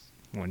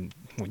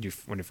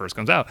it first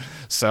comes out.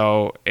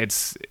 So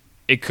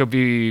it could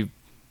be,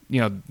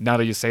 now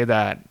that you say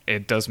that,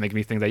 it does make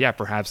me think that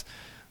perhaps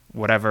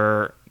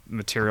whatever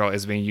material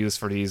is being used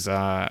for these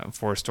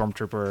for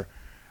stormtrooper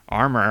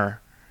armor,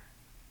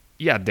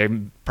 they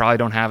probably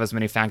don't have as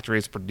many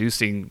factories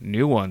producing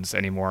new ones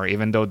anymore,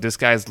 even though this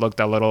guy's looked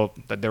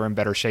that they're in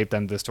better shape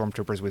than the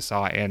stormtroopers we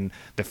saw in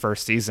the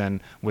first season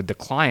with the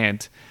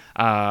Client,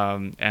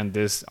 and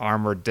this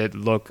armor did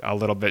look a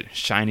little bit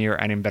shinier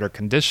and in better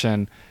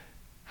condition.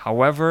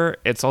 However,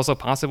 it's also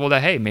possible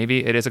that, hey,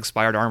 maybe it is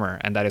expired armor,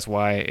 and that is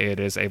why it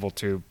is able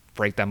to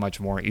break that much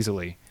more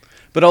easily.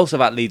 But also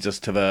that leads us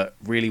to the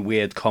really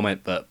weird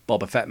comment that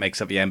Boba Fett makes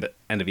at the end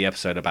of the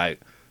episode about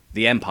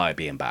the Empire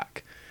being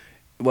back.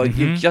 Well,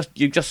 you've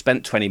just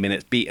spent 20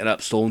 minutes beating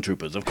up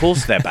stormtroopers. Of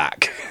course they're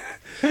back.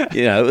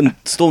 And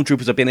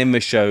stormtroopers have been in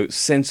this show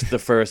since the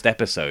first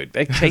episode.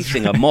 They're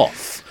chasing a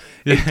moth.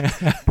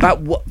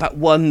 That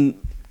one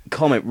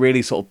comment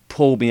really sort of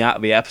pulled me out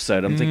of the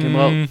episode. I'm thinking,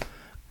 well,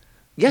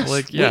 Yes,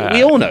 Like, yeah.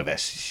 we all know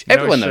this. No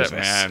Everyone knows shit,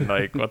 this. man.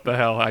 Like, what the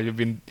hell? Have you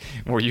been?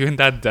 Were you in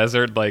that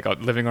desert, like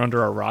living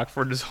under a rock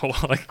for this whole?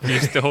 Like, were you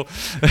still?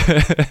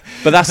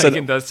 But that's like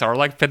in the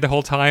Sarlacc pit the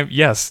whole time.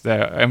 Yes,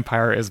 the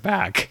Empire is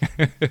back.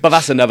 But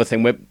that's another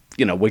thing.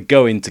 We're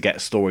going to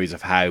get stories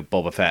of how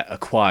Boba Fett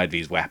acquired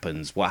these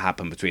weapons. What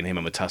happened between him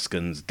and the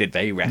Tuskens? Did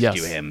they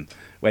rescue Yes. him?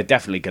 We're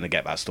definitely going to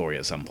get that story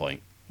at some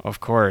point.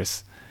 Of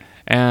course.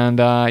 And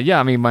yeah,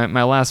 I mean,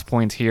 my last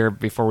point here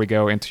before we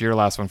go into your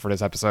last one for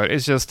this episode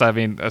is just, I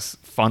mean, a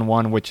fun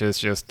one, which is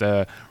just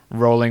the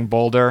rolling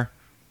boulder.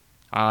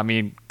 I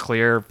mean,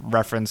 clear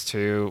reference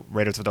to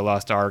Raiders of the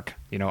Lost Ark,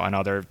 you know,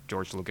 another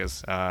George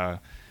Lucas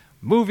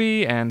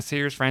movie and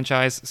series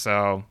franchise.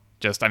 So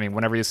just, I mean,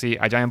 whenever you see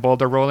a giant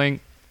boulder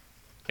rolling,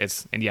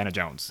 it's Indiana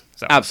Jones.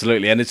 So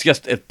Absolutely, and it's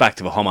back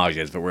to the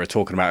homages that we were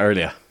talking about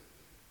earlier.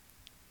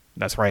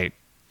 that's right.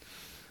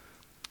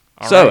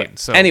 All So,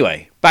 right,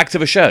 anyway, back to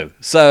the show.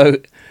 So,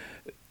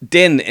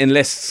 Din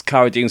enlists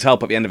Cara Dune's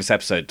help at the end of this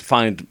episode to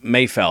find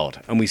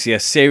Mayfeld, and we see a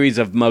series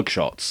of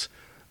mugshots.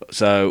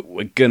 So,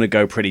 we're going to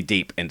go pretty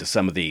deep into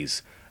some of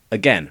these.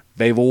 Again,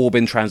 they've all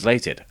been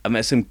translated, and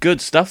there's some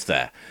good stuff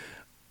there.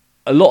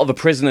 A lot of the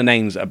prisoner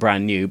names are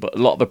brand new, but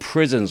a lot of the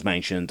prisons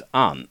mentioned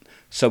aren't.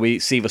 So we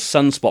see the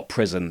Sunspot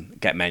prison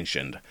get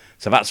mentioned.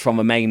 So that's from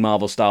the main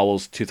Marvel Star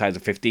Wars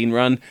 2015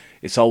 run.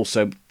 It's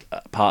also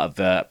part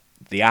of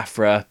the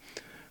Afra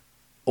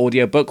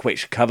audiobook,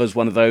 which covers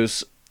one of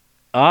those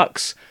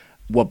arcs.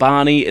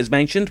 Wabani is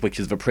mentioned, which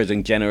is the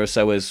prison Jenna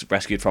Orso was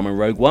rescued from in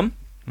Rogue One.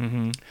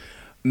 Mm-hmm.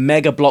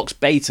 Mega Bloks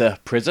Beta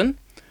prison,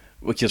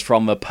 which is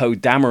from the Poe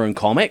Dameron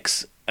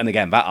comics. And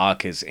again, that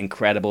arc is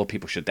incredible.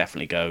 People should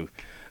definitely go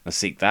and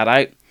seek that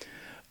out.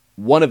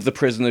 One of the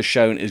prisoners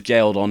shown is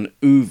jailed on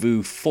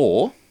Uvu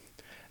 4.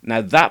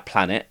 Now, that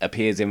planet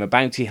appears in the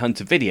Bounty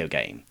Hunter video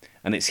game,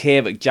 and it's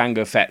here that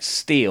Jango Fett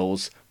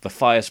steals the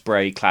Fire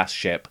Spray class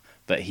ship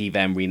that he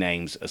then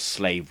renames as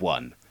Slave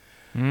 1.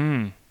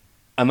 And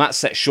that's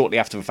set shortly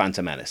after the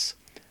Phantom Menace.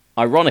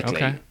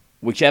 Ironically,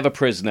 whichever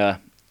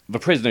prisoner, the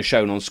prisoner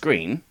shown on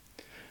screen,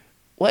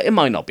 well, it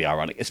might not be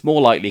ironic, it's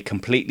more likely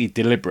completely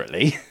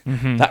deliberately,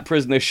 that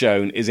prisoner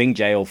shown is in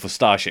jail for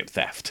starship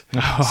theft.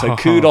 So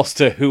kudos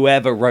to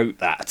whoever wrote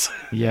that.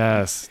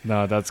 Yes,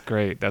 no, that's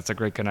great. That's a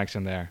great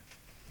connection there.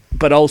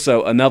 But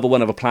also, another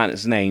one of the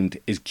planets named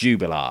is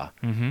Jubilar,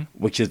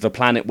 which is the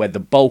planet where the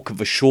bulk of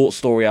the short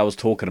story I was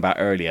talking about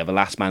earlier, The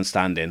Last Man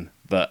Standing,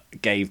 that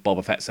gave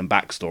Boba Fett some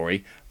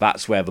backstory,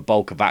 that's where the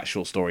bulk of that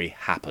short story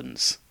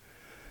happens.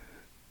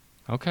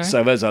 Okay.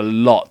 So there's a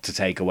lot to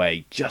take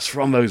away just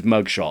from those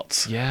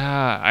mugshots.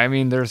 Yeah, I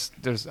mean, it's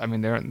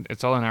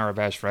all in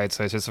Arabesh, right?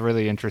 So it's just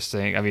really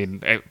interesting. I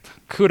mean,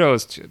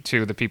 kudos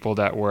to the people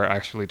that were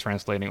actually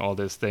translating all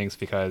these things,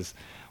 because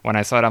when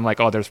I saw it, I'm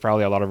like, oh, there's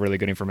probably a lot of really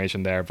good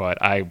information there, but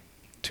I'm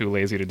too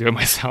lazy to do it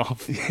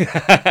myself.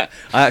 I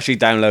actually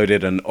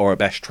downloaded an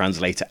Arabesh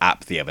translator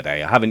app the other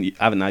day. I haven't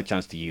had a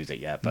chance to use it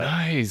yet, but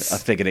Nice. I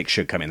figured it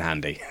should come in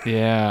handy.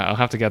 Yeah, I'll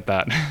have to get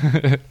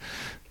that.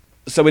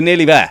 So we're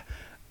nearly there.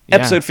 Yeah.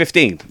 Episode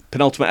 15,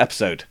 penultimate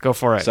episode. Go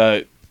for it.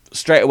 So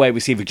straight away we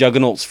see the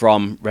Juggernauts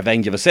from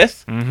Revenge of the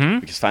Sith,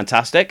 which is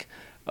fantastic.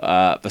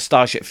 The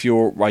Starship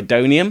Fuel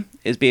Rhydonium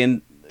is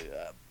being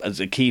as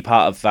a key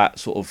part of that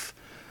sort of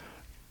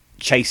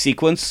chase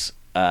sequence.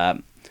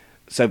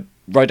 So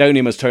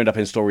Rhydonium has turned up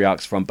in story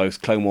arcs from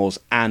both Clone Wars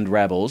and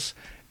Rebels.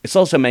 It's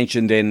also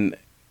mentioned in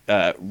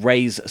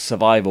Rey's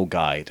Survival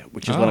Guide,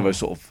 which is one of those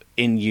sort of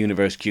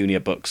in-universe junior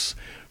books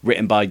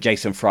written by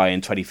Jason Fry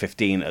in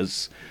 2015.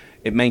 As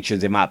it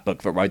mentions in that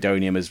book that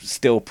Rhydonium is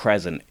still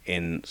present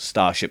in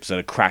starships that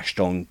had crashed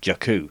on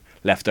Jakku,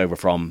 left over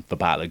from the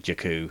Battle of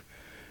Jakku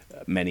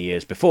many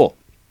years before.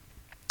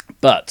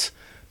 But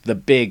the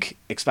big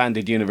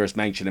expanded universe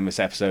mentioned in this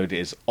episode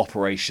is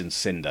Operation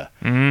Cinder.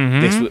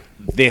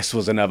 This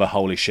was another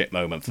holy shit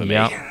moment for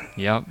me.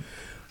 Yep.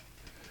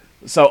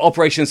 So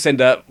Operation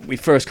Cinder, we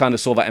first kind of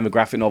saw that in the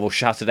graphic novel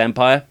Shattered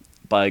Empire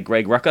by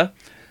Greg Rucka.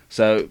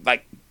 So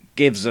that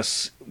gives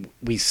us,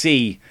 we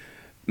see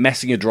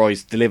messenger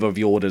droids deliver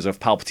the orders of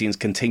Palpatine's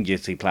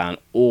contingency plan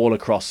all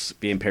across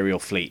the Imperial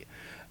fleet.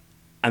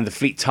 And the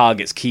fleet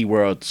targets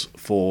keywords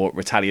for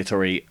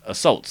retaliatory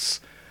assaults.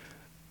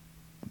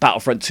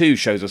 Battlefront 2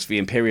 shows us the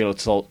Imperial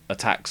assault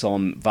attacks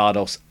on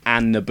Vardos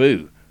and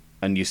Naboo.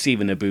 And you see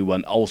the Naboo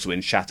one also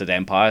in Shattered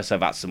Empire, so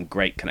that's some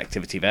great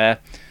connectivity there.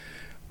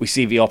 We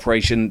see the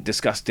operation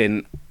discussed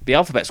in the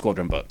Alphabet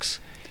Squadron books.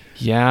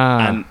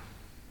 Yeah. And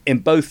in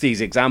both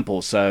these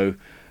examples, so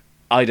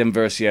Iden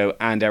Versio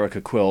and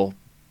Erica Quill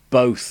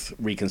both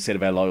reconsider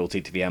their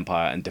loyalty to the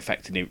Empire and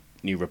defect to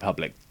New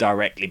Republic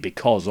directly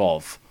because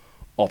of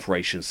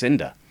Operation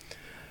Cinder.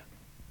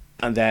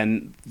 And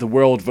then the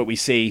world that we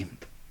see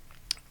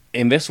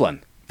in this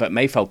one that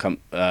Mayfeld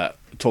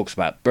talks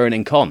about,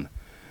 Burning Con.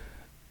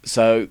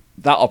 So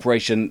that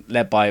operation,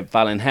 led by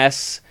Valen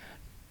Hess,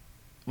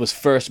 was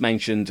first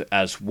mentioned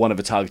as one of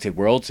the targeted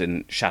worlds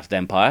in Shattered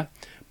Empire,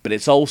 but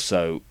it's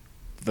also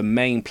the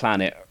main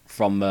planet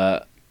from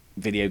the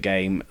video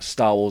game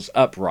Star Wars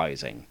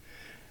Uprising.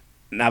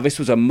 Now, this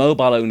was a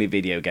mobile-only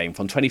video game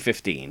from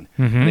 2015,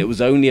 and it was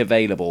only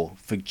available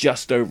for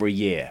just over a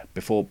year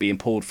before being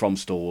pulled from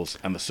stores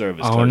and the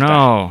service closed down.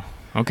 Oh,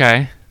 no.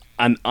 Okay.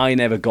 And I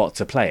never got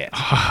to play it.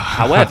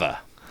 However,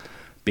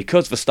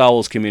 because the Star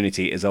Wars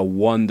community is a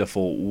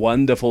wonderful,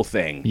 wonderful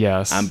thing,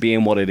 Yes. and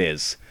being what it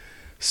is,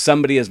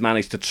 somebody has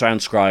managed to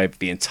transcribe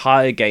the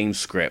entire game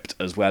script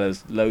as well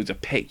as loads of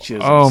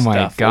pictures Oh and my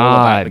stuff all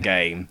about God. the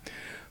game.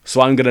 So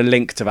I'm going to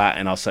link to that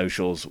in our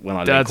socials when I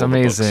link That's all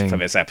the books amazing. for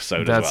this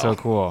episode That's as well.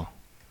 so cool.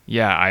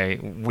 Yeah,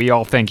 we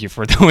all thank you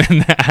for doing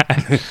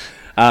that.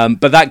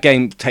 But that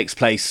game takes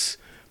place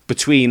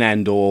between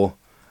Endor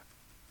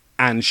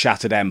and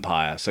Shattered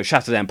Empire. So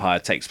Shattered Empire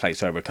takes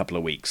place over a couple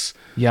of weeks.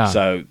 Yeah.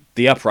 So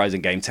the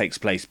Uprising game takes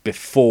place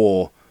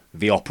before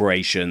the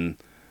operation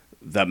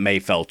that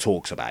Mayfeld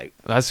talks about.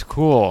 That's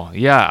cool.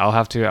 Yeah, I'll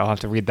have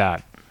to read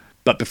that.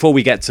 But before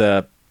we get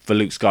to the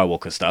Luke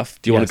Skywalker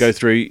stuff, do you want to Yes. go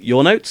through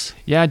your notes?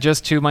 Yeah,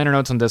 just 2 minor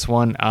notes on this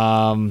one.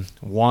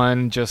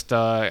 One, just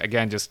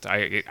again, just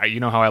I you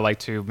know how I like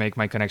to make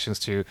my connections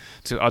to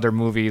other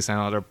movies and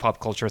other pop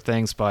culture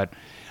things, but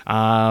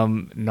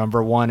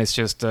number one is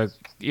just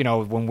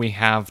when we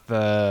have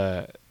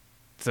the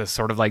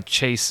sort of like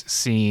chase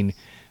scene,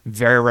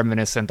 very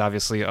reminiscent,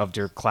 obviously, of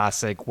your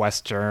classic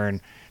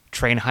Western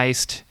train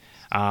heist.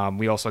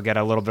 We also get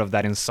a little bit of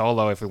that in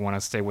Solo if we want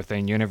to stay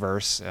within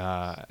universe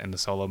in the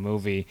Solo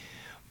movie.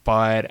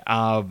 But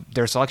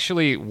there's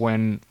actually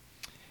when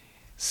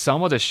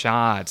some of the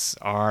shots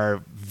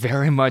are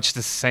very much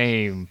the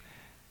same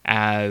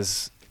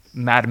as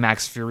Mad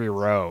Max Fury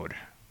Road.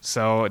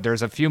 So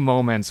there's a few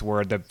moments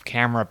where the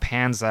camera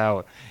pans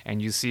out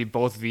and you see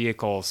both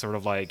vehicles sort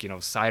of like,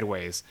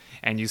 sideways,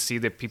 and you see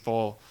the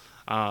people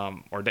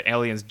or the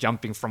aliens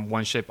jumping from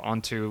one ship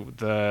onto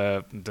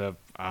the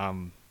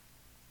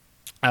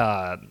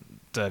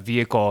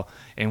vehicle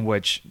in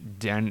which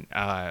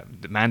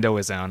Mando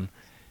is on.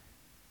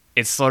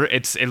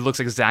 It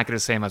looks exactly the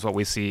same as what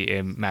we see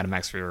in Mad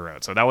Max Fury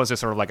Road. So that was just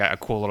sort of like a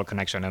cool little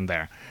connection in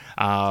there.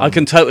 I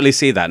can totally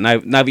see that. Now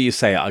that you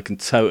say it, I can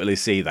totally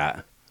see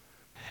that.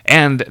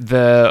 And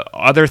the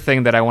other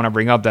thing that I want to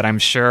bring up that I'm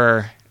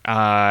sure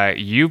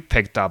you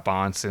picked up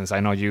on, since I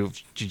know you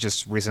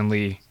just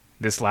recently,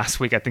 this last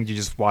week, I think you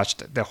just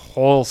watched the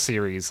whole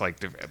series,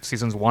 like the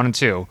seasons 1 and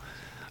 2.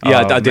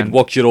 Yeah, I did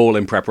watch it all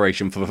in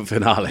preparation for the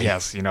finale.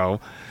 Yes, And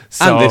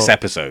this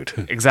episode.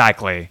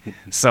 Exactly.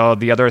 So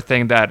the other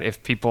thing that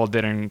if people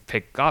didn't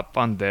pick up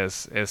on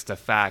this is the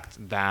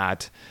fact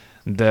that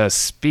the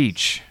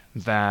speech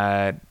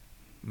that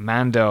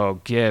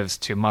Mando gives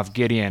to Moff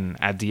Gideon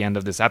at the end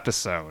of this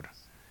episode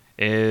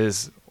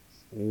is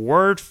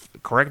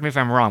correct me if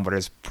I'm wrong, but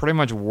it's pretty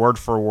much word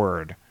for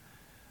word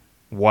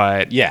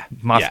what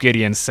Moff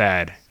Gideon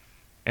said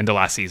in the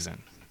last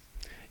season.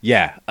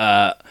 Yeah,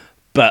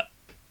 but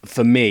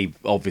for me,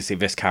 obviously,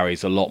 this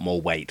carries a lot more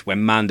weight.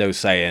 When Mando's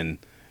saying,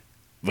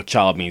 the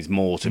child means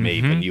more to me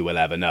than you will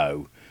ever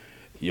know,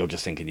 you're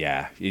just thinking,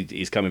 yeah,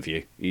 he's coming for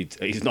you.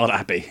 He's not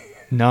happy.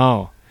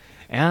 No.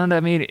 And I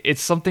mean,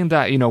 it's something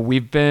that,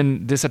 we've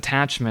been, this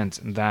attachment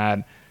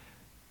that,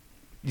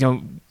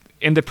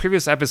 in the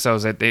previous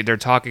episodes, they're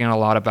talking a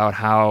lot about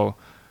how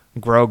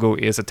Grogu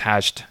is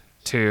attached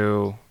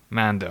to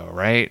Mando,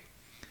 right?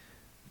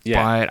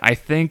 Yeah. But I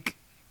think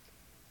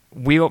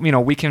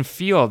we can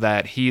feel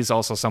that he's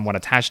also somewhat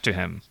attached to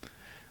him,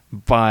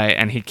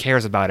 and he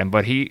cares about him.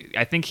 But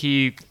I think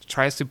he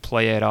tries to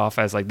play it off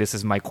as like, this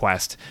is my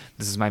quest,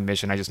 this is my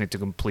mission, I just need to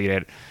complete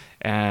it,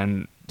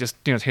 and just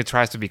he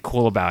tries to be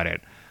cool about it.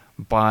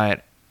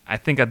 But I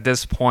think at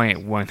this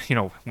point, when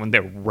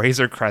the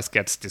Razor Crest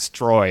gets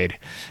destroyed,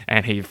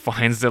 and he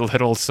finds the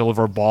little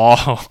silver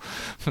ball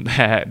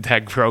that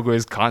Grogu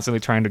is constantly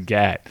trying to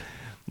get.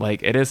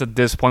 Like, it is at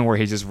this point where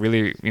he just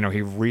really,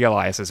 he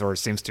realizes or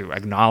seems to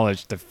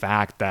acknowledge the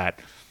fact that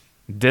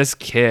this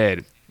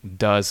kid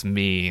does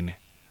mean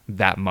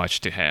that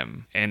much to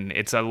him. And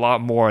it's a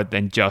lot more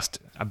than just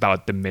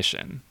about the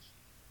mission.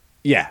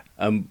 Yeah,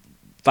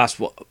 that's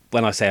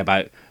when I say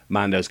about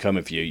Mando's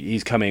coming for you.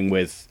 He's coming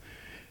with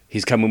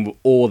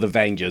all the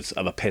vengeance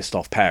of a pissed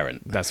off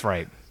parent. That's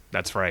right.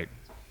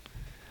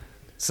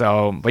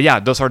 So, but yeah,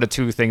 those are the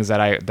two things that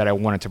I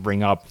wanted to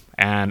bring up.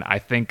 And I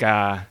think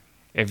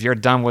if you're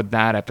done with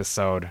that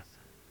episode,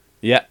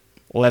 yeah,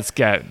 let's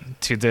get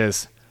to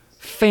this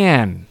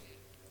fantastic,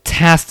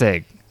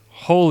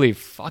 holy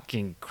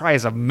fucking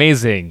Christ,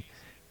 amazing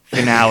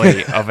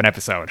finale of an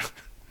episode.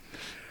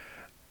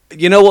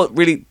 You know what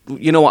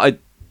I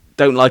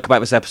don't like about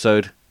this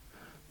episode?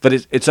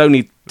 That it's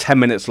only 10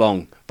 minutes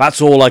long. That's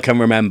all I can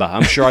remember.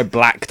 I'm sure I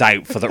blacked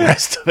out for the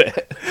rest of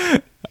it.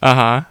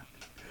 Uh-huh.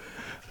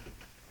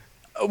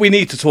 We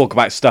need to talk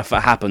about stuff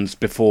that happens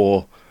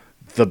before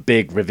the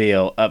big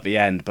reveal at the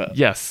end, but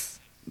yes.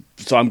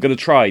 So I'm going to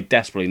try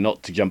desperately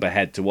not to jump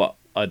ahead to what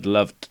I'd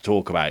love to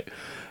talk about.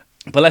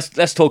 But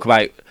let's talk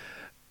about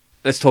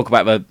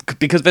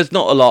because there's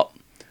not a lot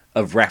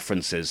of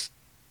references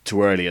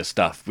to earlier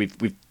stuff.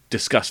 We've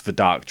discussed the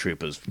Dark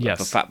Troopers, yes,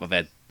 the fact that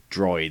they're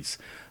droids.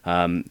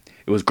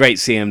 It was great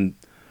seeing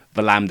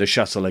the Lambda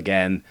shuttle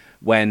again.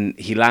 When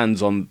he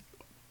lands on,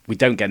 we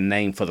don't get a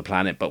name for the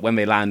planet, but when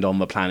they land on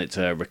the planet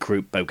to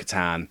recruit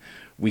Bo-Katan,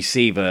 we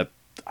see I'm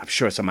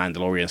sure it's a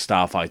Mandalorian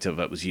starfighter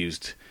that was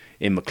used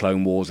in the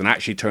Clone Wars and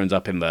actually turns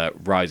up in the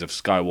Rise of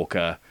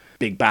Skywalker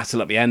big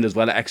battle at the end as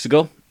well at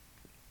Exegol.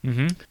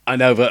 Mm-hmm. I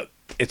know that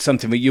it's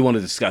something that you want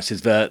to discuss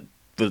is the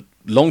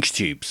launch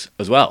tubes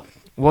as well.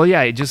 Well,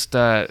 yeah, it just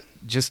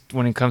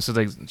when it comes to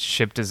the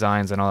ship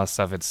designs and all that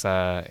stuff,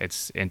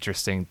 it's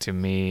interesting to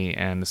me,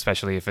 and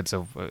especially if it's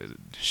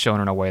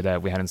shown in a way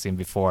that we hadn't seen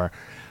before.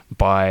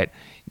 But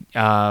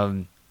yeah,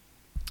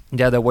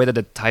 the way that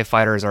the TIE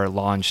fighters are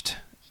launched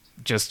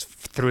just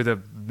through the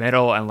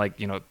middle and like,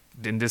 you know,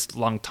 in this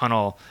long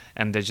tunnel,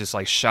 and they're just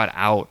like shot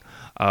out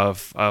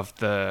of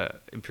the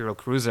Imperial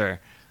cruiser.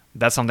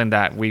 That's something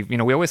that we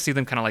always see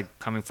them kind of like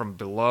coming from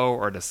below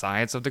or the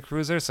sides of the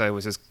cruiser. So it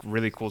was just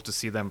really cool to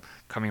see them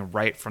coming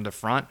right from the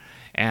front.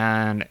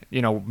 And,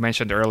 you know,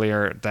 mentioned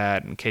earlier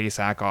that Katie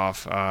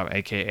Sackhoff,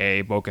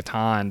 aka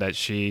Bo-Katan, that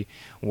she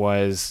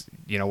was,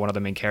 you know, one of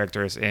the main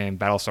characters in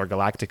Battlestar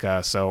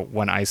Galactica. So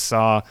when I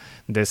saw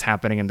this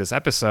happening in this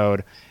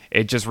episode,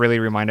 it just really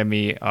reminded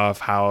me of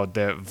how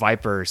the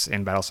Vipers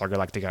in Battlestar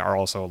Galactica are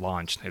also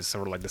launched. It's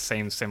sort of like the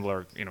same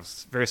similar, you know,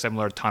 very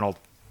similar tunnel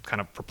kind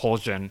of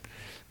propulsion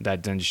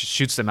that then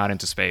shoots them out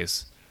into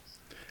space.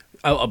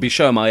 I'll be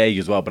showing my age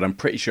as well, but I'm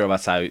pretty sure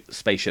that's how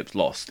Spaceship's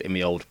Lost in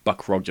the old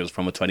Buck Rogers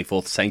from a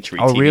 24th Century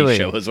TV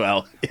show as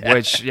well. Yeah.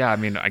 Which, yeah, I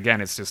mean,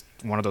 again, it's just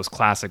one of those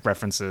classic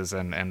references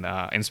and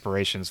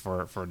inspirations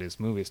for these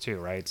movies too,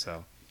 right?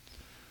 So,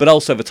 but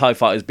also the TIE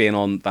fighters being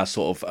on that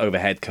sort of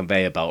overhead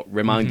conveyor belt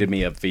reminded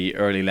me of the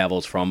early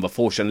levels from the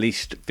Force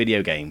Unleashed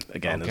video game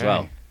again as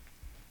well.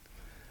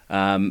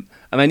 And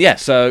then, yeah,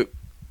 so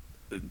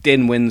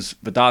Din wins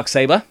the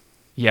Darksaber.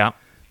 Yeah.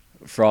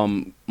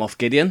 From Moff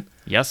Gideon.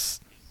 Yes.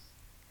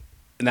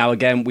 Now,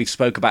 again, we've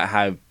spoke about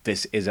how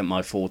this isn't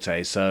my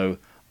forte, so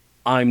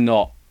I'm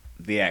not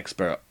the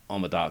expert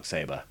on the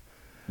Darksaber.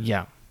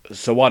 Yeah.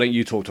 So why don't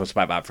you talk to us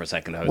about that for a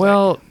second, Jose?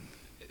 Well,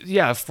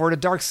 yeah, for the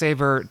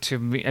Darksaber, to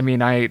me, I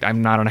mean,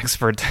 I'm not an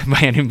expert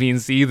by any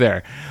means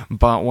either,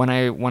 but when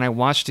I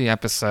watched the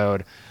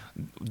episode,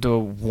 the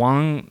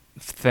one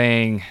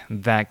thing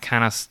that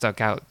kind of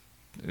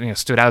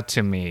stood out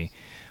to me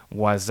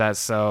was that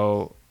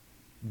so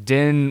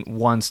Din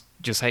wants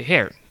just say,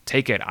 here,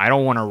 take it. I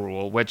don't want to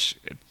rule, which,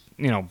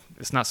 you know,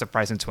 it's not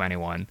surprising to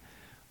anyone.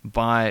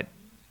 But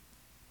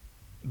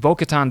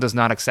Bo-Katan does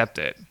not accept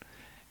it.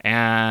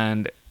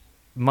 And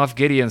Moff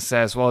Gideon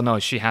says, well, no,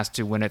 she has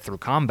to win it through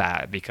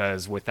combat,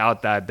 because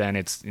without that, then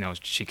it's, you know,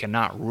 she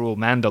cannot rule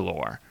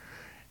Mandalore.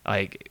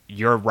 Like,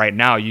 right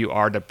now, you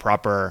are the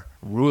proper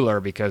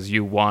ruler because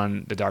you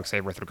won the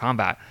Darksaber through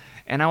combat.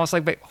 And I was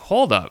like, but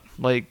hold up.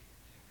 Like,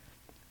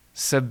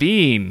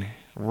 Sabine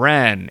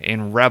Wren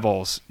in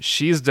Rebels,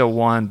 she's the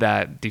one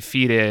that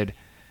defeated,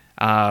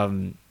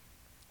 it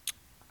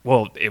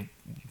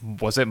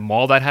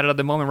Maul that had it at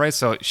the moment, right?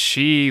 So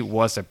she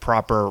was a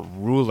proper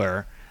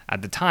ruler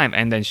at the time,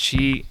 and then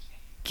she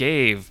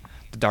gave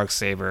the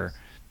Darksaber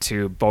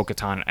to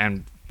Bo-Katan,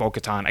 and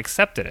Bo-Katan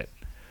accepted it.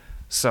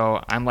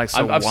 So I'm like,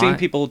 so I've seen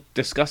people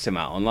discuss him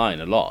out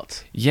online a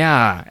lot.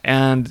 Yeah,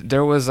 and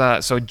there was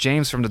so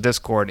James from the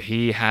Discord,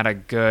 he had a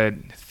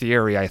good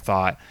theory, I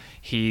thought.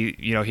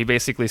 He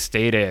basically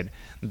stated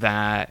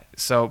that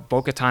so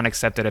Bo-Katan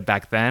accepted it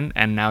back then,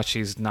 and now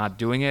she's not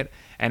doing it,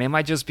 and it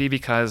might just be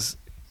because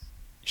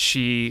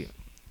she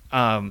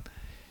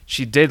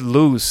did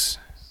lose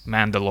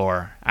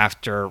Mandalore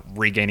after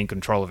regaining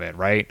control of it,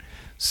 right?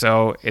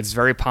 So it's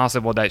very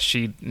possible that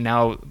she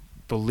now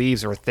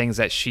believes or thinks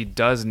that she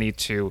does need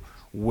to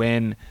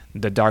win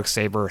the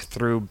Darksaber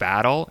through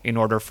battle in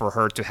order for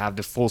her to have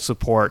the full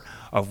support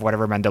of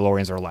whatever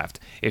Mandalorians are left.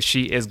 If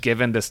she is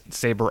given this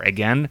saber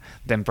again,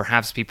 then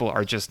perhaps people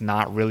are just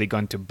not really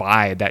going to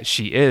buy that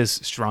she is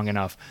strong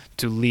enough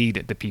to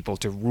lead the people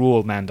to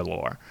rule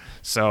Mandalore.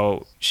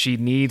 So she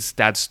needs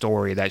that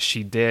story that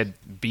she did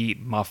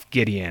beat Moff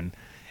Gideon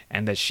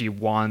and that she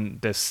won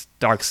this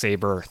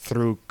Darksaber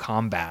through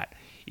combat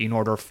in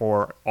order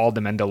for all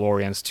the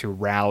Mandalorians to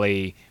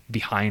rally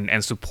behind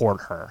and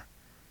support her.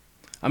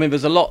 I mean,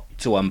 there's a lot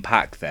to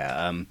unpack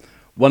there.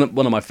 One of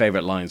my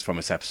favourite lines from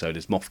this episode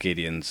is Moff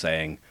Gideon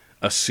saying,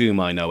 "Assume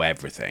I know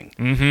everything,"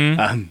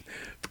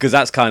 because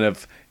that's kind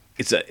of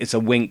it's a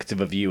wink to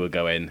the viewer,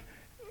 going,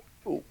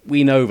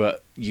 "We know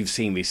that you've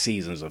seen these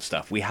seasons of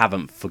stuff. We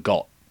haven't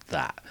forgot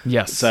that."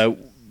 Yes. So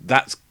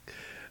that's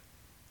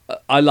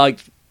I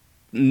liked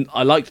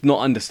not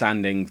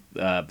understanding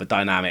the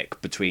dynamic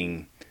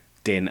between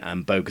Din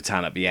and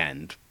Bo-Katan at the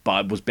end, but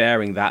I was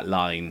bearing that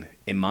line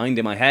in mind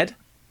in my head.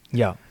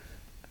 Yeah.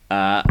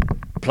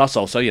 Plus,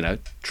 also,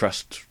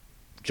 trust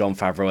Jon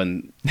Favreau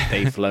and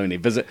Dave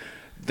Filoni.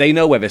 They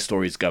know where their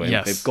story's going.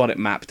 Yes. They've got it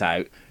mapped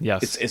out.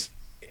 Yes.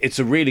 It's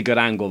a really good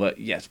angle that,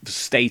 yes, the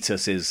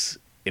status is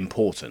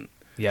important.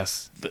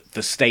 Yes.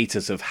 The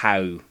status of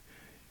how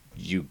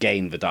you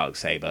gain the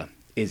Darksaber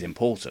is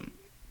important.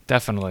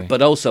 Definitely.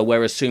 But also,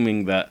 we're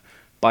assuming that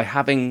by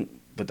having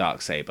the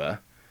Darksaber,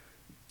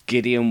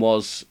 Gideon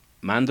was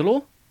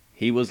Mandalore?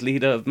 he was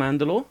leader of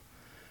Mandalore.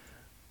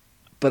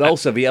 But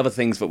also the other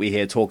things that we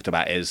hear talked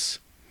about is,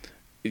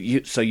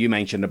 you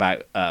mentioned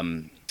about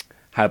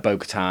how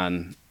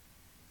Bo-Katan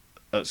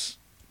has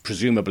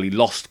presumably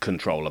lost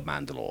control of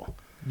Mandalore.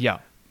 Yeah.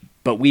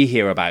 But we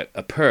hear about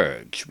a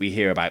purge. We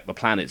hear about the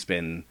planet's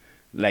been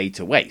laid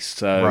to waste.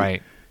 So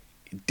Right.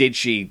 did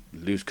she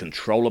lose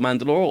control of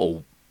Mandalore,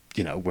 or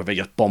were they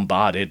just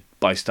bombarded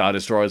by Star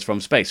Destroyers from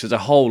space? There's a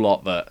whole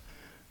lot that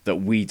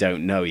we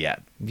don't know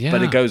yet. Yeah.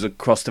 But it goes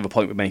across to the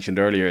point we mentioned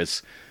earlier: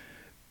 is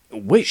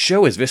which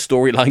show is this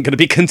storyline going to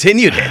be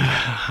continued in?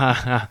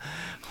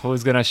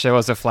 Who's gonna show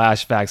us the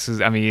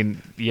flashbacks? I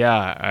mean,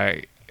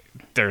 yeah,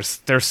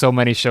 there's so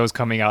many shows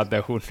coming out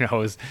that who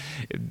knows?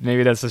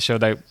 Maybe that's the show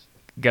that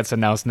gets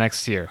announced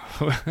next year.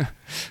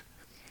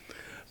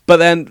 But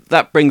then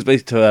that brings me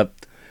to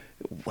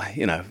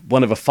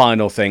one of the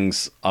final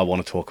things I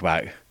want to talk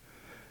about.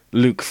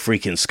 Luke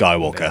freaking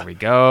Skywalker. There we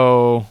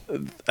go.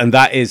 And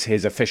that is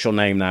his official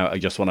name now. I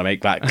just want to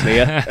make that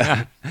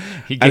clear.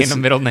 He gained a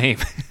middle name.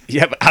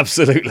 Yep,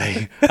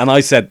 absolutely. And I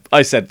said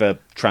the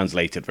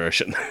translated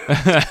version.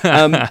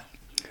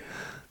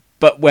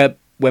 But we're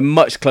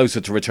much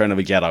closer to Return of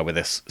the Jedi with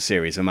this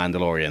series of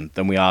Mandalorian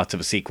than we are to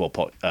the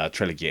sequel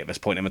trilogy at this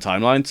point in the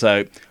timeline.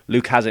 So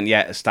Luke hasn't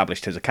yet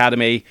established his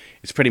academy.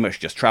 He's pretty much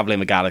just traveling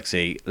the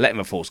galaxy, letting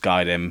the Force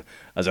guide him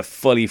as a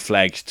fully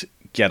fledged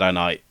Jedi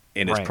Knight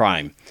in his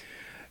prime.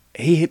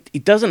 He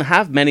doesn't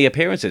have many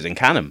appearances in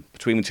canon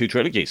between the two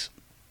trilogies.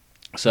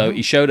 So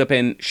he showed up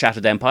in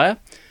Shattered Empire.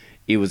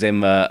 He was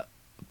in the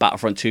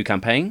Battlefront 2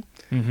 campaign.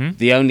 Mm-hmm.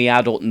 The only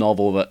adult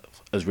novel that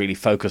has really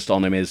focused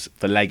on him is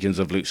The Legends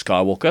of Luke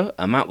Skywalker,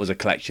 and that was a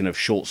collection of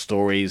short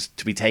stories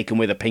to be taken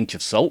with a pinch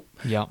of salt.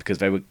 Yeah. Because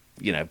they were,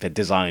 they're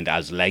designed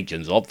as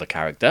legends of the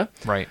character.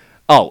 Right.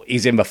 Oh,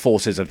 he's in the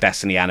Forces of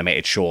Destiny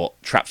animated short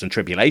Traps and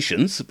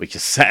Tribulations, which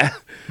is set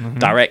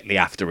directly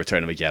after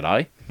Return of the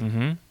Jedi.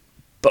 Mm-hmm.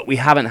 But we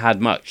haven't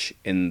had much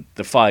in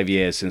the 5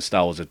 years since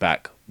Star Wars is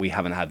back. We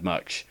haven't had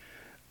much.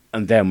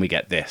 And then we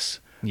get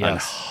this. Yes. And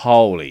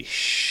holy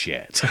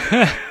shit.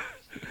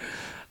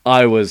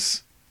 I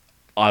was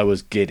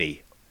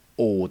giddy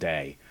all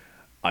day.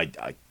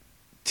 I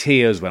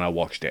tears when I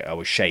watched it. I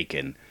was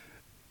shaking.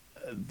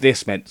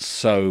 This meant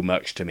so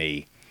much to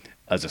me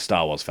as a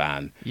Star Wars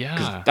fan. Yeah.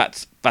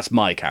 Because that's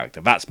my character.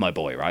 That's my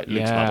boy, right?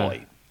 Luke's my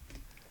boy.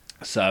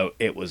 So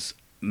it was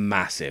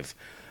massive.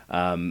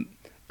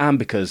 And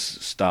because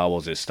Star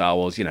Wars is Star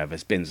Wars,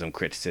 there's been some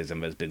criticism,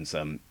 there's been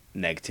some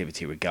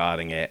negativity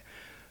regarding it.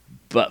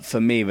 But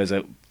for me, there's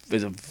a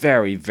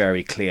very,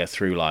 very clear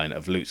through line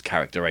of Luke's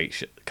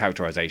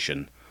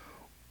characterization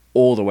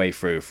all the way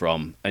through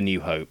from A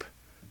New Hope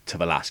to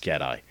The Last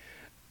Jedi.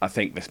 I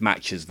think this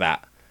matches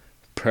that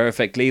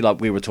perfectly.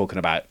 Like we were talking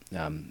about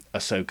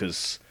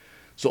Ahsoka's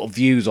sort of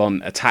views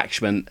on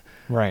attachment.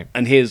 Right.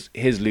 And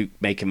here's Luke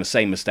making the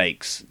same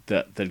mistakes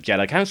that the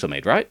Jedi Council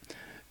made, right?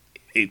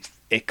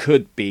 It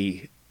could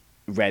be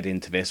read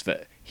into this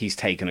that he's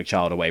taken a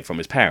child away from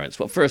his parents.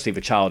 Well, firstly, the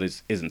child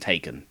isn't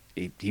taken.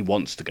 He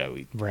wants to go.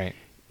 Right.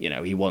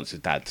 He wants his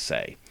dad to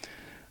say.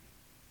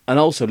 And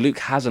also, Luke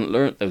hasn't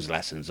learnt those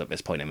lessons at this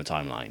point in the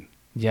timeline.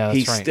 Yeah, that's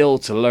he's right. still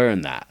to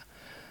learn that.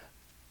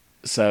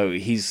 So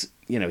he's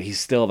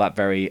still that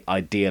very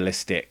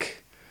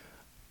idealistic,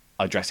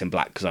 I dress in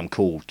black because I'm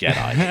cool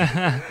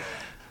Jedi.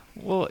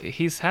 Well,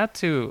 he's had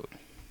to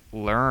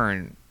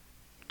learn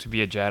to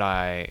be a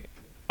Jedi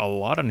a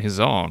lot on his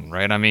own,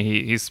 right? I mean,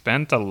 he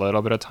spent a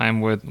little bit of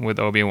time with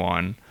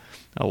Obi-Wan,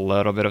 a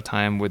little bit of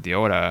time with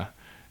Yoda,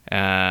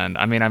 and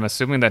I mean, I'm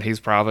assuming that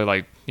he's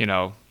probably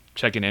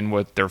checking in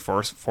with their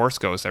force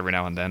ghosts every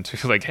now and then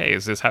to like, hey,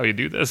 is this how you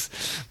do this?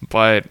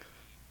 But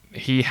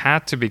he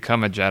had to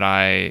become a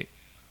Jedi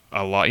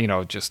a lot,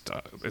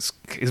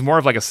 he's more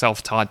of like a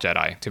self-taught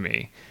Jedi to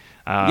me.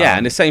 Yeah,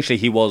 and essentially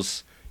he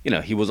was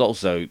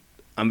also,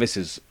 and this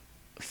is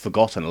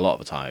forgotten a lot of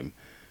the time,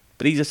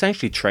 but he's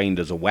essentially trained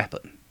as a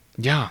weapon.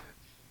 Yeah.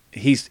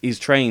 He's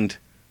trained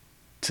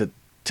to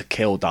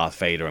kill Darth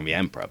Vader and the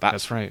Emperor.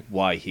 That's right.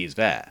 Why he's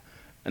there.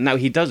 And now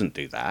he doesn't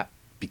do that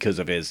because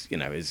of his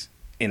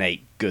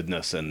innate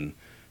goodness and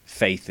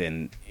faith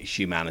in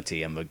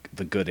humanity and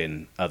the good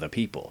in other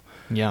people.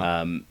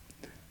 Yeah.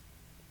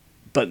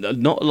 But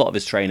not a lot of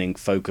his training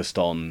focused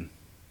on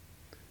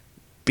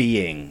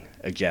being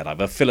a Jedi,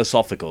 the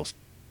philosophical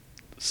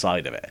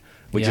side of it,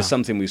 which is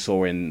something we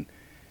saw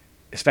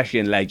especially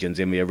in Legends,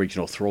 in the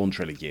original Thrawn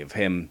trilogy, of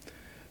him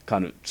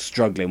kind of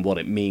struggling what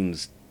it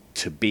means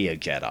to be a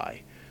Jedi.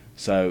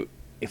 So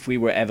if we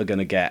were ever going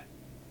to get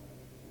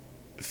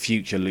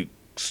future Luke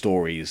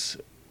stories,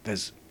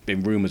 there's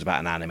been rumors about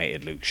an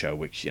animated Luke show,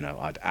 which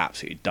I'd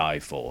absolutely die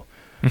for.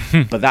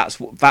 But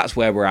that's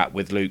where we're at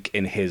with Luke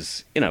in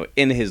his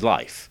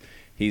life.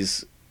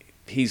 He's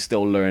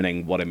still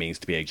learning what it means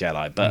to be a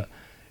Jedi. But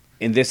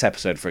in this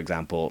episode, for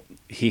example,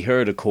 he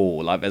heard a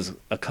call. Like there's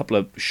a couple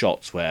of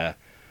shots where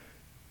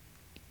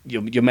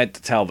you're meant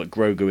to tell that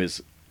Grogu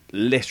is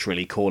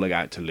literally calling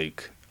out to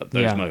Luke at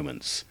those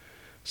moments.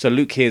 So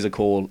Luke hears a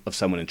call of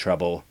someone in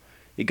trouble.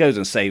 He goes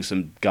and saves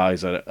some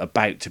guys that are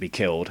about to be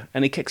killed,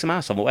 and he kicks some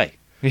ass on the way.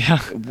 Yeah.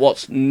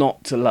 What's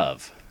not to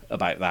love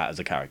about that as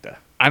a character?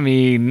 I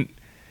mean,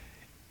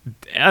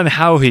 and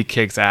how he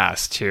kicks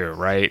ass too,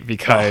 right?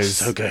 Because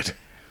so good.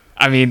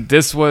 I mean,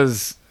 this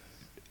was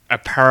a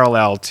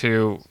parallel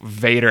to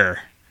Vader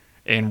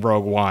in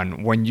Rogue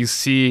One when you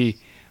see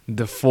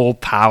the full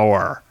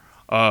power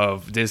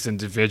of these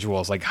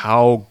individuals, like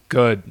how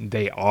good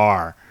they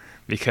are,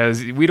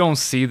 because we don't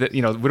see that,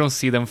 we don't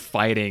see them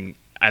fighting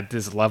at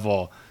this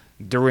level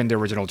during the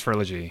original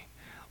trilogy.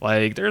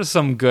 Like, there's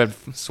some good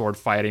sword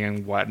fighting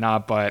and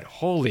whatnot, but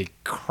holy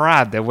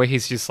crap, the way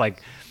he's just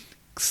like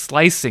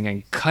slicing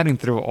and cutting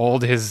through all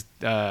his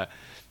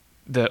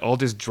all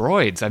these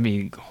droids. I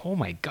mean, oh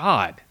my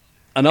god.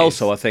 And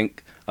also, I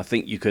think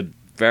you could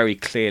very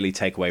clearly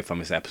take away from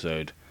this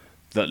episode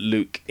that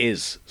Luke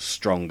is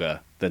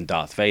stronger than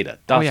Darth Vader.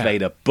 Darth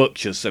Vader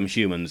butchers some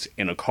humans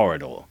in a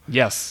corridor.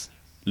 Yes.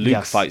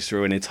 Luke fights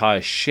through an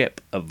entire ship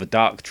of the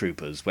Dark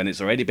Troopers when it's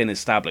already been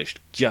established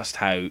just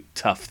how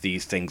tough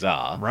these things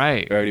are.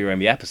 Right. Earlier in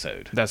the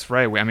episode. That's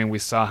right. I mean, we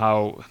saw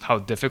how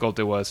difficult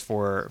it was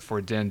for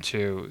Din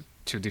to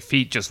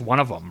defeat just one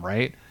of them,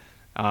 right?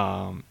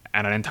 And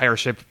an entire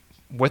ship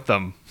with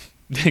them.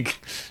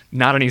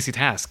 Not an easy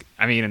task.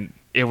 I mean,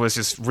 it was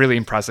just really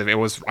impressive. It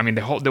was, I mean,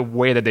 the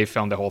way that they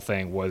filmed the whole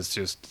thing was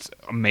just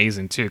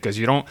amazing too, because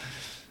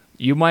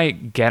you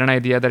might get an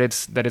idea that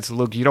it's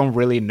Luke. You don't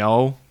really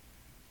know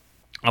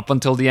up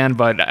until the end,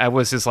 but I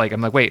was just like, I'm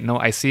like, wait, no,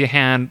 I see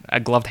a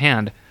gloved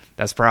hand.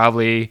 That's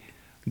probably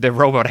the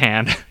robot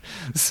hand.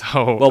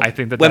 So well, I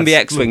think that when the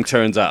that's X-Wing Luke.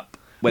 turns up,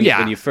 when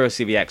you first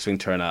see the X-Wing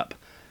turn up,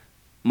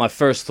 my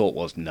first thought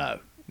was no.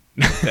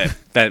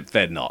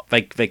 They're not.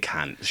 They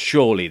can't.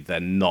 Surely they're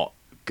not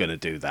going to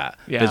do that.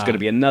 Yeah. There's going to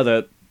be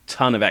another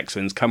ton of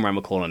X-Wings come around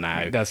the corner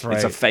now. That's right.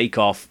 It's a fake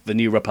off. The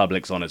New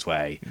Republic's on its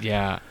way.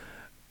 Yeah.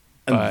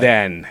 And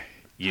then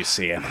you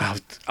see him.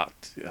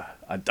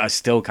 I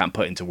still can't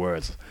put into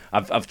words.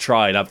 I've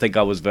tried. I think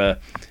I was the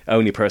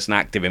only person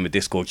active in the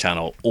Discord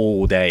channel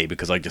all day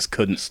because I just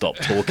couldn't stop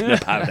talking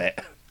about it.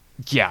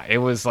 Yeah, it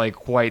was like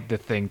quite the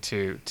thing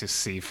to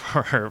see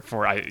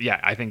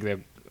I think the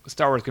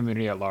Star Wars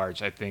community at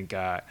large. I think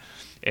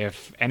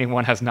if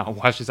anyone has not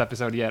watched this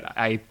episode yet,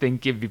 I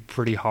think it'd be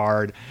pretty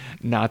hard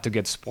not to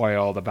get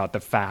spoiled about the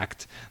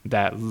fact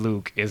that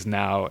Luke is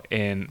now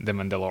in The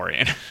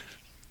Mandalorian.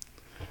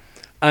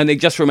 And it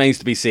just remains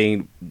to be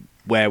seen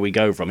where we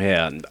go from here,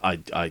 and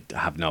I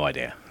have no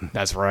idea.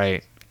 That's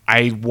right.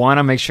 I want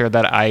to make sure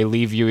that I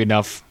leave you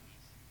enough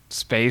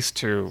space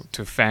to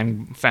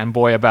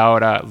fanboy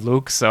about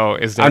Luke. So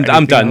is there?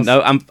 I'm done. else?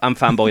 No, I'm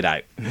fanboyed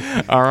out.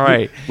 All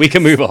right. We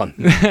can move on.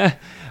 I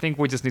think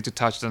we just need to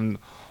touch on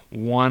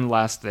one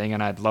last thing,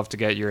 and I'd love to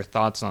get your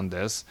thoughts on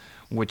this,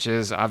 which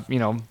is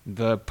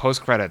the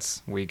post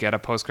credits. We get a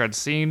post credit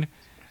scene,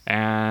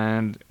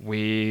 and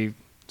we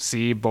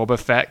see Boba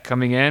Fett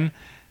coming in.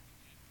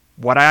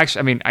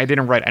 I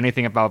didn't write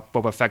anything about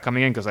Boba Fett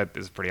coming in because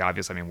it's pretty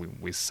obvious. I mean,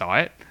 we saw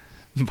it,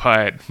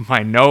 but my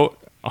note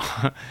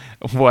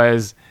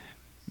was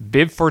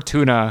Bib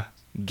Fortuna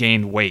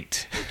gained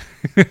weight.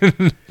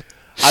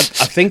 I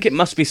think it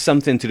must be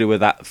something to do with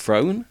that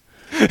throne.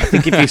 I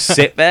think if you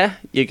sit there,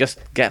 you just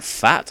get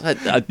fat.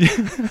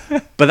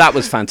 But that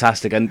was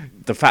fantastic, and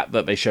the fact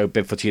that they showed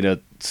Bib Fortuna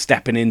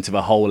stepping into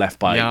the hole left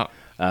by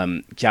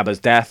Jabba's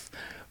death,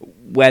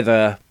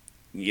 whether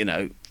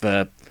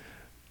the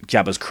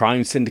Jabba's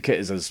crime syndicate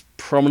is as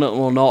prominent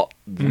or not,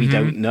 we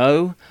don't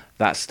know.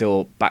 That's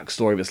still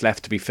backstory that's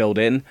left to be filled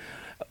in.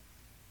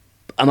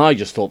 And I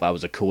just thought that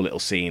was a cool little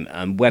scene.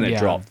 And when it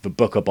dropped, the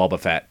Book of Boba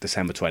Fett,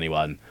 December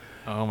 21.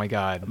 Oh my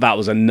god. That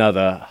was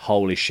another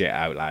holy shit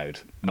out loud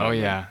moment. Oh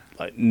yeah.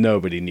 Like,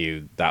 nobody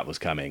knew that was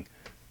coming.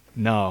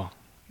 No.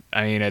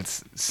 I mean,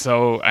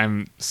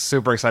 I'm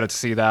super excited to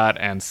see that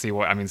and see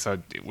so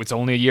it's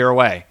only a year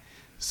away.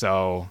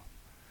 So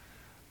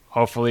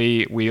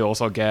hopefully we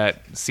also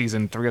get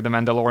season 3 of The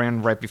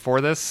Mandalorian right before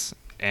this,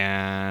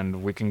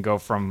 and we can go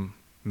from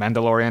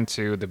Mandalorian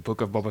to the Book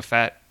of Boba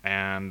Fett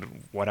and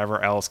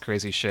whatever else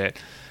crazy shit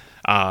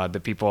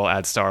the people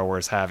at Star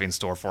Wars have in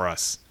store for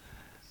us.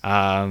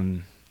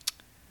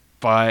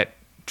 But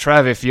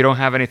Trev, if you don't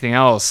have anything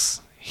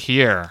else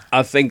here,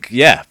 I think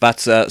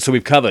that's so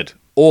we've covered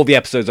all the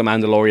episodes of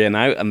Mandalorian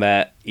now and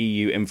their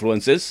EU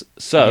influences.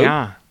 So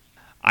yeah,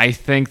 I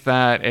think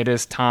that it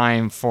is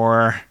time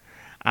for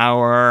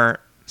our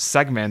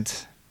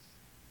segment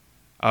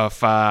of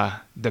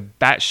the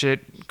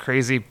batshit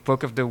crazy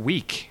book of the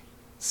week.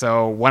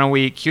 So why don't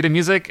we cue the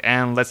music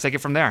and let's take it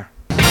from there.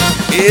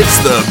 It's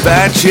the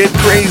batshit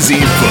crazy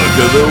book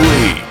of the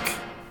week.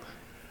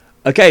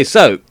 Okay,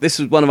 so this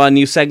is one of our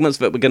new segments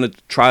that we're going to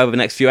try over the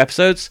next few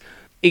episodes.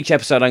 Each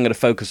episode I'm going to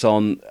focus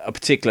on a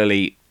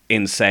particularly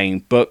insane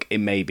book. It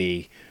may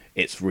be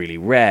it's really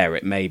rare.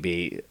 It may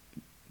be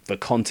the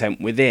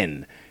content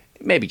within.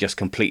 It may be just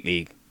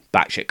completely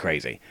batshit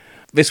crazy.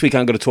 This week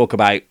I'm going to talk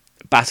about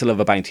Battle of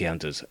the Bounty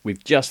Hunters.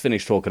 We've just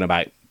finished talking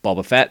about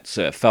Boba Fett,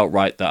 so it felt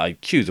right that I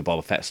choose a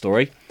Boba Fett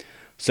story.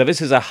 So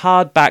this is a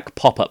hardback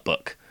pop-up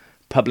book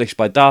published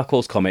by Dark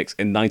Horse Comics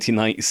in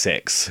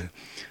 1996.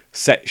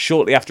 set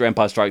shortly after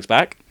Empire Strikes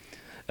Back,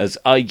 as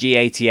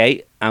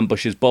IG-88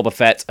 ambushes Boba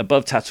Fett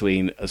above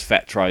Tatooine as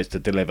Fett tries to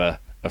deliver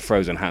a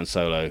frozen Han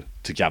Solo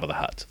to Jabba the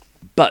Hutt.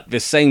 But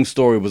this same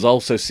story was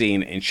also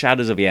seen in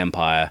Shadows of the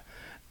Empire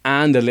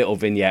and a little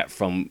vignette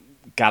from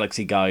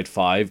Galaxy Guide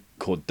 5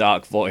 called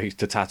Dark Voyage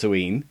to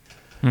Tatooine.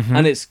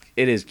 And it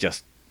is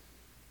just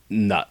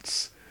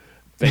nuts.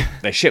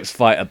 Their ships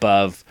fight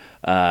above.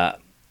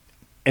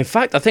 In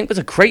fact, I think there's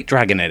a crate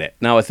dragon in it,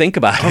 now I think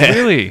about it. Oh,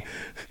 really?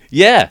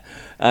 Yeah.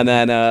 And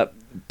then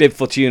Bib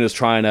Fortuna's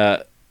trying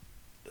to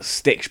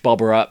stitch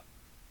Bobber up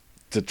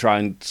to try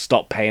and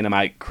stop paying him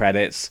out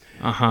credits.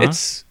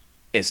 It's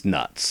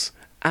nuts.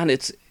 And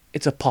it's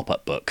a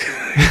pop-up book.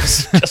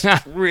 It's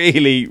just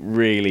really,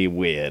 really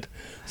weird.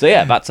 So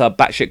yeah, that's our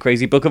batshit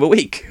crazy book of the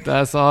week.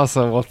 That's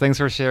awesome. Well, thanks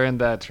for sharing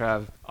that,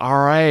 Trev.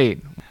 All right.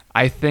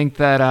 I think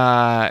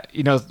that,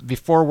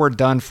 before we're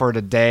done for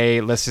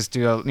today, let's just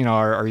do,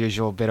 our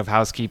usual bit of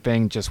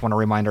housekeeping. Just want to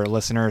remind our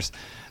listeners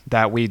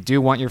that we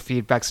do want your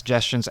feedback,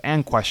 suggestions,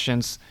 and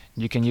questions.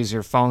 You can use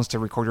your phones to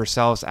record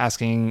yourselves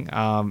asking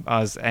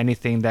us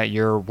anything that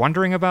you're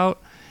wondering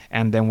about.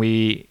 And then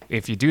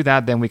if you do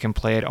that, then we can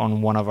play it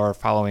on one of our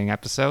following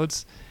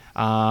episodes.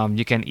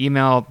 You can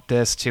email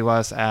this to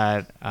us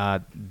at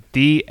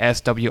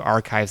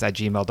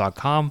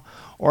dswarchives@gmail.com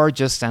or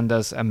just send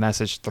us a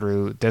message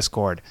through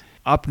Discord.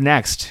 Up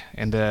next,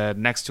 in the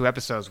next 2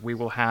 episodes, we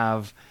will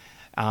have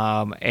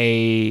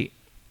a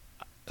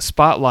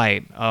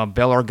spotlight,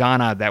 Bail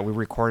Organa, that we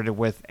recorded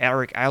with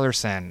Eric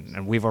Eilerson.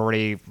 And we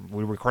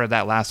recorded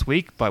that last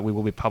week, but we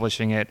will be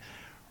publishing it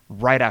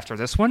right after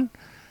this one.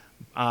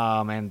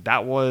 And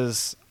that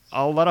was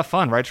a lot of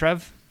fun, right,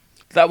 Trev?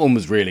 That one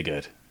was really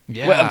good.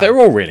 Yeah. Well, they're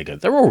all really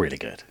good.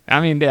 I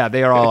mean, yeah,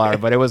 they all are.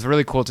 But it was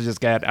really cool to just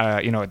get,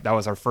 that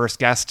was our first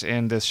guest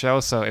in this show.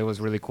 So it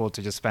was really cool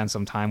to just spend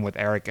some time with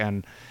Eric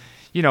and,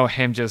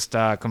 him just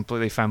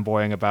completely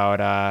fanboying about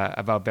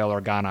Bail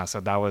Organa. So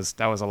that was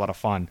a lot of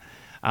fun.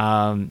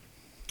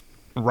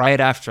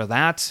 Right after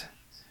that,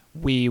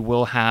 we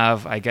will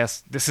have, I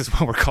guess this is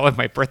what we're calling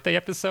my birthday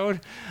episode.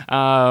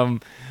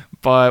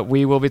 But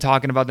we will be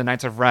talking about the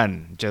Knights of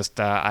Ren. Just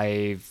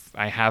I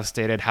have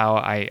stated how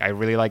I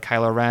really like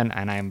Kylo Ren,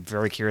 and I'm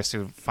very curious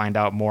to find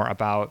out more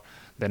about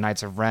the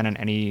Knights of Ren and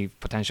any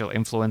potential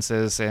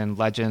influences in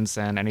Legends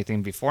and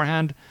anything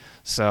beforehand.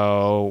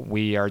 So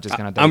we are just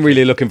going to... I'm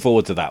really looking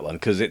forward to that one,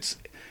 because it's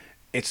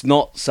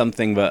not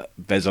something that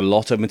there's a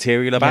lot of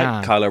material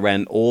about, Kylo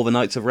Ren or the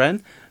Knights of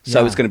Ren.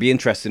 So it's going to be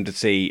interesting to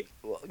see...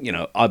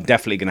 I'm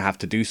definitely going to have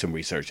to do some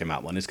research in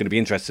that one. It's going to be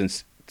interesting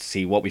to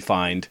see what we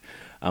find...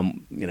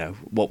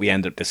 what we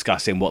end up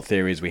discussing, what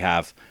theories we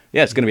have.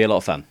 Yeah, it's going to be a lot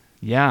of fun.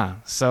 Yeah.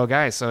 So,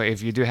 guys,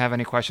 if you do have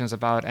any questions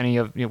about any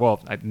of,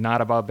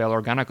 not about Bail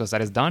Organa because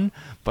that is done,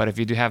 but if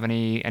you do have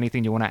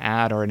anything you want to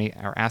add or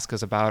ask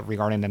us about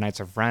regarding the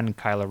Knights of Ren,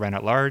 Kylo Ren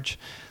at large,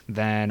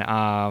 then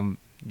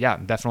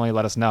definitely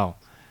let us know.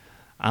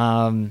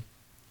 And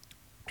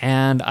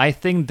I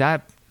think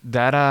that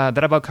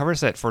about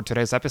covers it for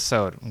today's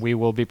episode. We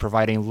will be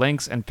providing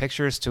links and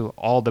pictures to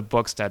all the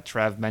books that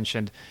Trev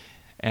mentioned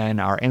in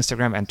our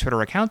Instagram and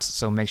Twitter accounts,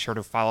 so make sure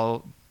to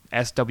follow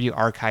SW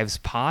Archives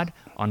Pod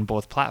on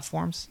both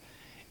platforms.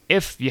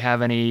 If you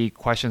have any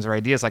questions or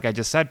ideas, like I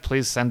just said,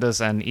 please send us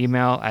an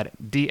email at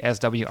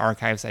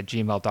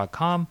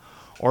dswarchives@gmail.com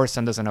or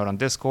send us a note on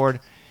Discord.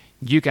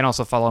 You can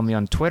also follow me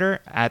on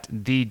Twitter at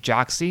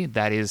TheJoxie,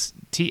 that is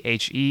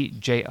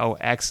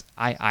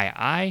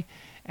TheJoxii,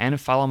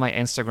 and follow my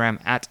Instagram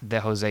at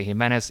TheJose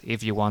Jimenez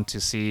if you want to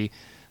see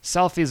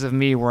selfies of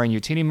me wearing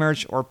Utini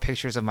merch or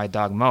pictures of my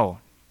dog Mo.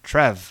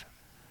 Trev,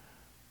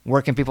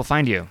 where can people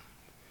find you?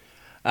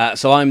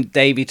 So I'm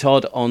Davey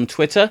Todd on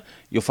Twitter.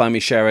 You'll find me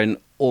sharing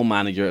all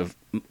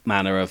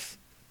manner of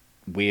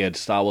weird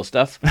Star Wars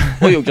stuff,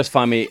 or you'll just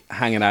find me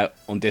hanging out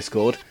on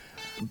Discord.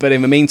 But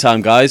in the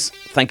meantime, guys,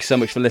 thank you so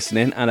much for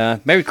listening,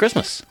 and Merry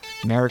Christmas.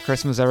 Merry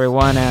Christmas,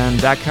 everyone,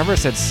 and that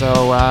covers it.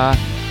 So,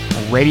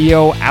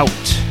 radio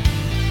out.